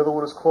 The other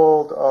one is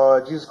called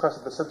Jesus Christ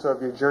at the Center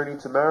of Your Journey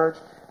to Marriage.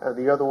 And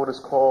the other one is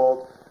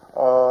called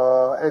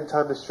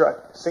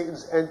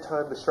Satan's End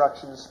Time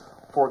Distractions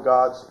for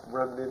God's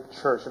Remnant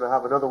Church. And I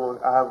have another one.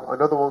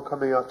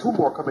 Coming out. 2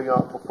 more coming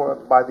out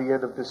by the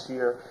end of this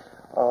year.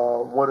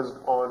 One is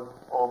on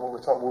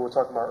what we were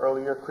talking about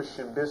earlier,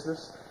 Christian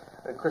business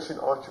and Christian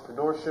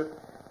entrepreneurship,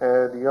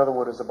 and the other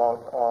one is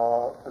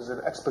about is an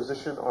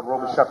exposition on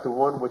Romans chapter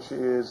 1, which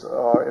is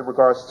in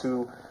regards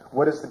to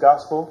what is the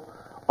gospel,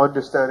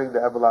 understanding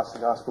the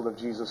everlasting gospel of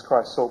Jesus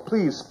Christ. So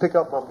please pick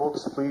up my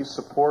books, please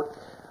support.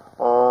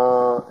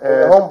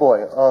 And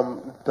homeboy,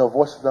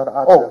 divorce is not an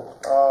option.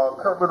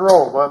 Kurt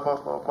Monroe,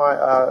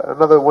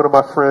 another one of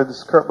my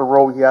friends, Kurt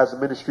Monroe. He has a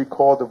ministry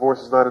called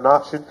Divorce is Not an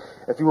Option.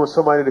 If you want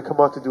somebody to come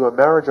out to do a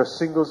marriage or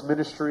singles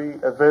ministry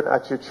event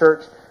at your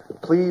church,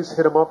 please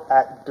hit him up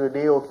at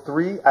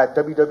Doneo3 at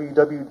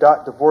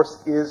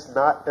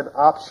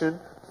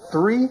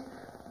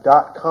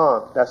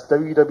www.divorceisnotanoption3.com. That's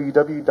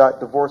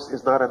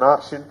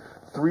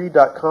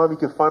www.divorceisnotanoption3.com. You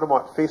can find him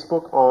on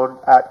Facebook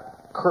at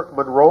Kurt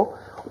Monroe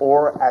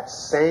or at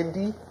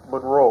Sandy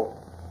Monroe.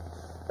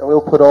 And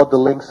we'll put all the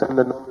links and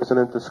the numbers in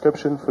the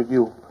description for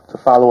you to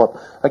follow up.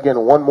 Again,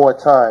 one more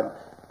time.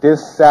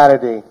 This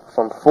Saturday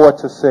from 4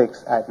 to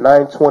 6 at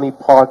 920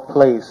 Park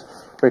Place,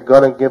 we're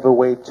going to give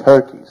away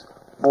turkeys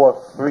for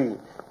free.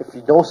 If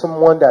you know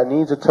someone that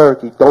needs a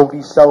turkey, don't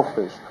be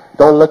selfish.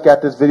 Don't look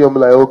at this video and be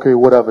like, okay,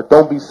 whatever.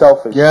 Don't be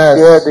selfish. Yes.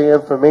 Share the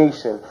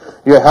information.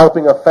 You're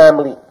helping a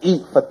family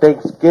eat for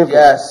Thanksgiving.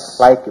 Yes.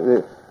 Like,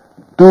 do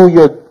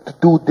your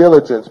due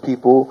diligence,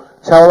 people.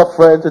 Tell a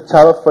friend to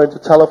tell a friend to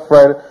tell a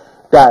friend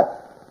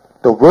that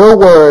the Real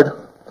Word,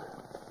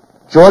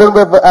 Jordan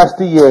River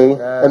SDA,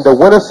 and the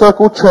Winter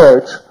Circle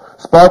Church,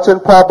 sponsored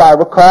in part by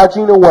Ricard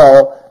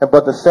Noel and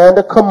Brother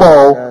Sander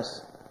Camo,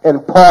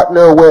 and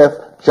partner with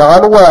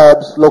John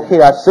Webb's,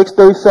 located at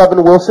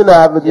 637 Wilson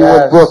Avenue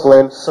in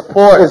Brooklyn,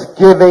 is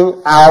giving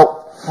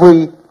out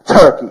free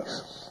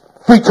turkeys.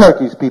 Free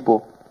turkeys,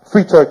 people.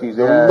 Free turkeys.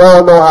 And we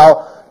all know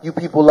how you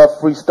people love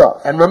free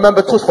stuff. And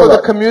remember, too, for the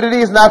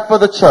community, it's not for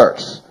the church.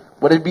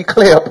 Would it be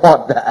clear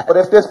upon that? But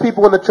if there's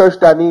people in the church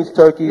that needs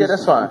turkeys,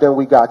 that's fine. Then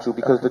we got you,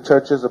 because the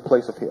church is a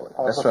place of healing.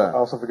 That's right. I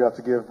also forgot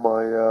to give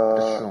my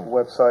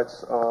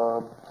websites.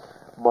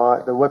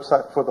 The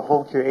website for the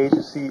home care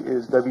agency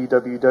is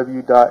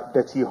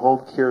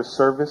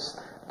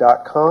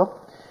www.dettyhomecareservice.com.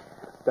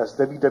 That's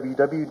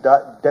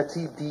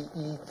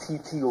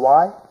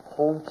www.detty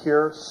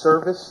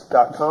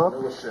homecareservice.com.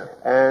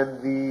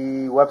 And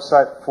the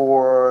website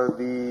for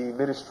the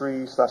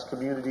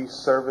ministry/community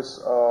service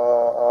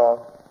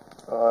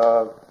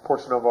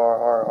portion of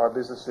our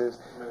business is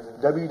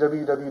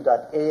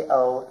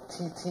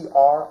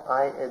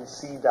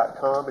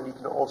www.alttrinc.com, and you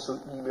can also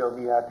email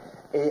me at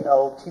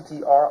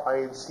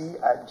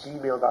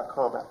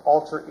alttrinc@gmail.com at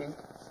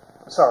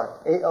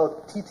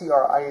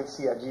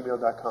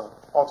alttrinc@gmail.com.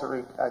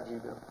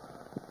 Alterinc@gmail.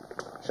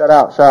 Shout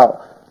out.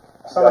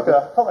 I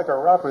felt like a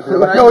rapper there.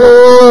 Like,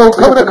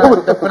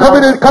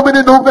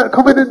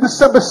 Coming in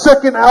December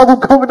 2nd,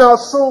 album coming out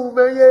soon,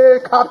 man. Yeah,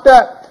 cop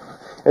that.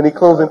 Any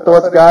closing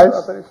thoughts, guys?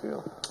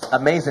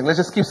 Amazing. Let's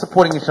just keep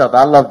supporting each other.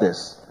 I love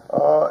this.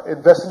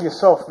 Invest in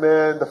yourself,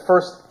 man. The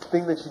first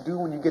thing that you do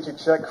when you get your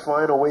check,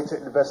 find a way to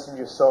invest in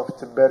yourself,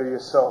 to better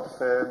yourself,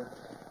 and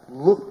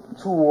look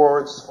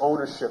towards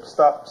ownership.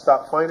 Stop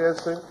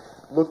financing.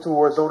 Look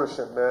towards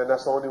ownership, man.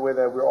 That's the only way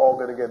that we're all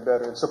going to get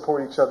better and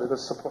support each other.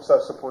 Let's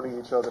start supporting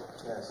each other.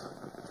 Yes.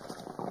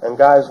 And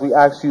guys, we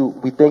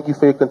thank you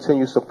for your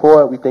continued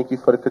support. We thank you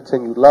for the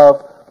continued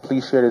love.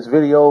 Please share this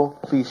video.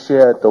 Please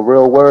share The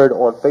Real Word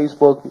on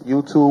Facebook,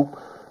 YouTube,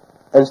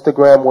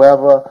 Instagram,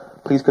 wherever.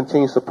 Please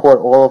continue to support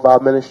all of our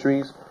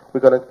ministries.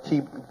 We're going to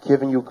keep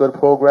giving you good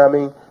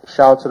programming.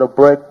 Shout out to The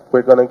Brick.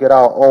 We're going to get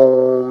our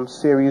own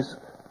series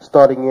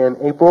starting in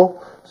April.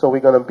 So we're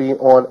going to be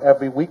on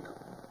every week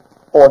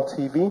on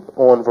TV,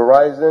 on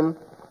Verizon,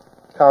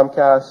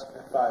 Comcast,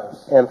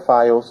 and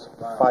Fios.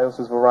 Fios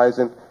is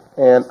Verizon,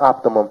 and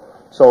Optimum.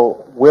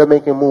 So we're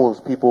making moves,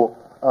 people.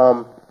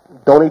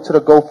 Donate to the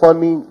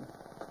GoFundMe,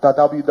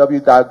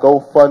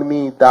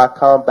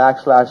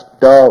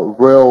 www.gofundme.com/The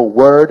Real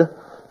Word,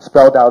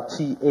 spelled out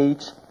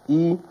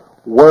TheRealWord.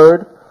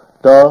 word,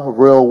 the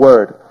real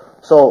word.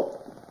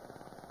 So,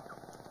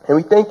 and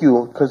we thank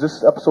you, because this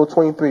is episode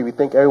 23. We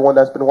thank everyone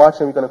that's been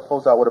watching. We're going to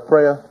close out with a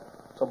prayer.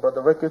 So,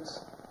 Brother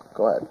Ricketts,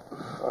 go ahead.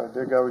 All right,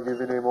 dear God, we give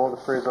your name all the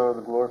praise, honor, and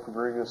the glory for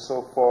bringing us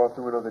so far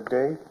through another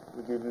day.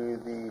 We give you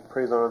the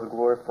praise, honor, and the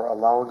glory for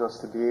allowing us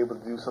to be able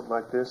to do something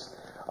like this.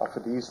 For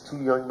these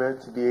two young men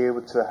to be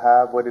able to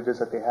have what it is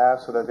that they have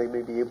so that they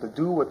may be able to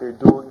do what they're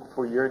doing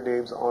for your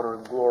name's honor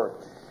and glory.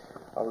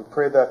 We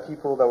pray that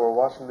people that were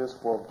watching this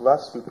were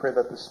blessed. We pray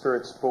that the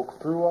Spirit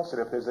spoke through us,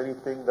 and if there's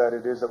anything that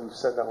it is that we've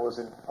said that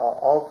wasn't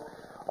of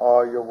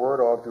your word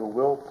or of your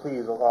will,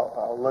 please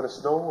let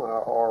us know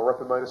or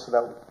reprimand us so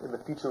that in the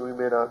future we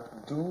may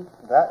not do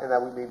that, and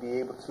that we may be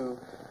able to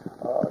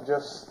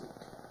just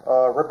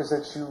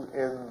represent you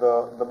in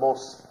the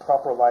most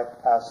proper light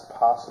as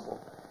possible.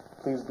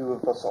 Please be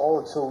with us all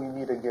until we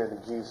meet again. In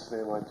Jesus'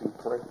 name I do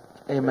pray.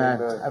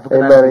 Amen.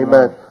 Amen.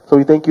 Amen. So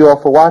we thank you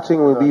all for watching.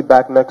 We'll be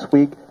back next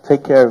week.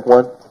 Take care,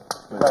 everyone.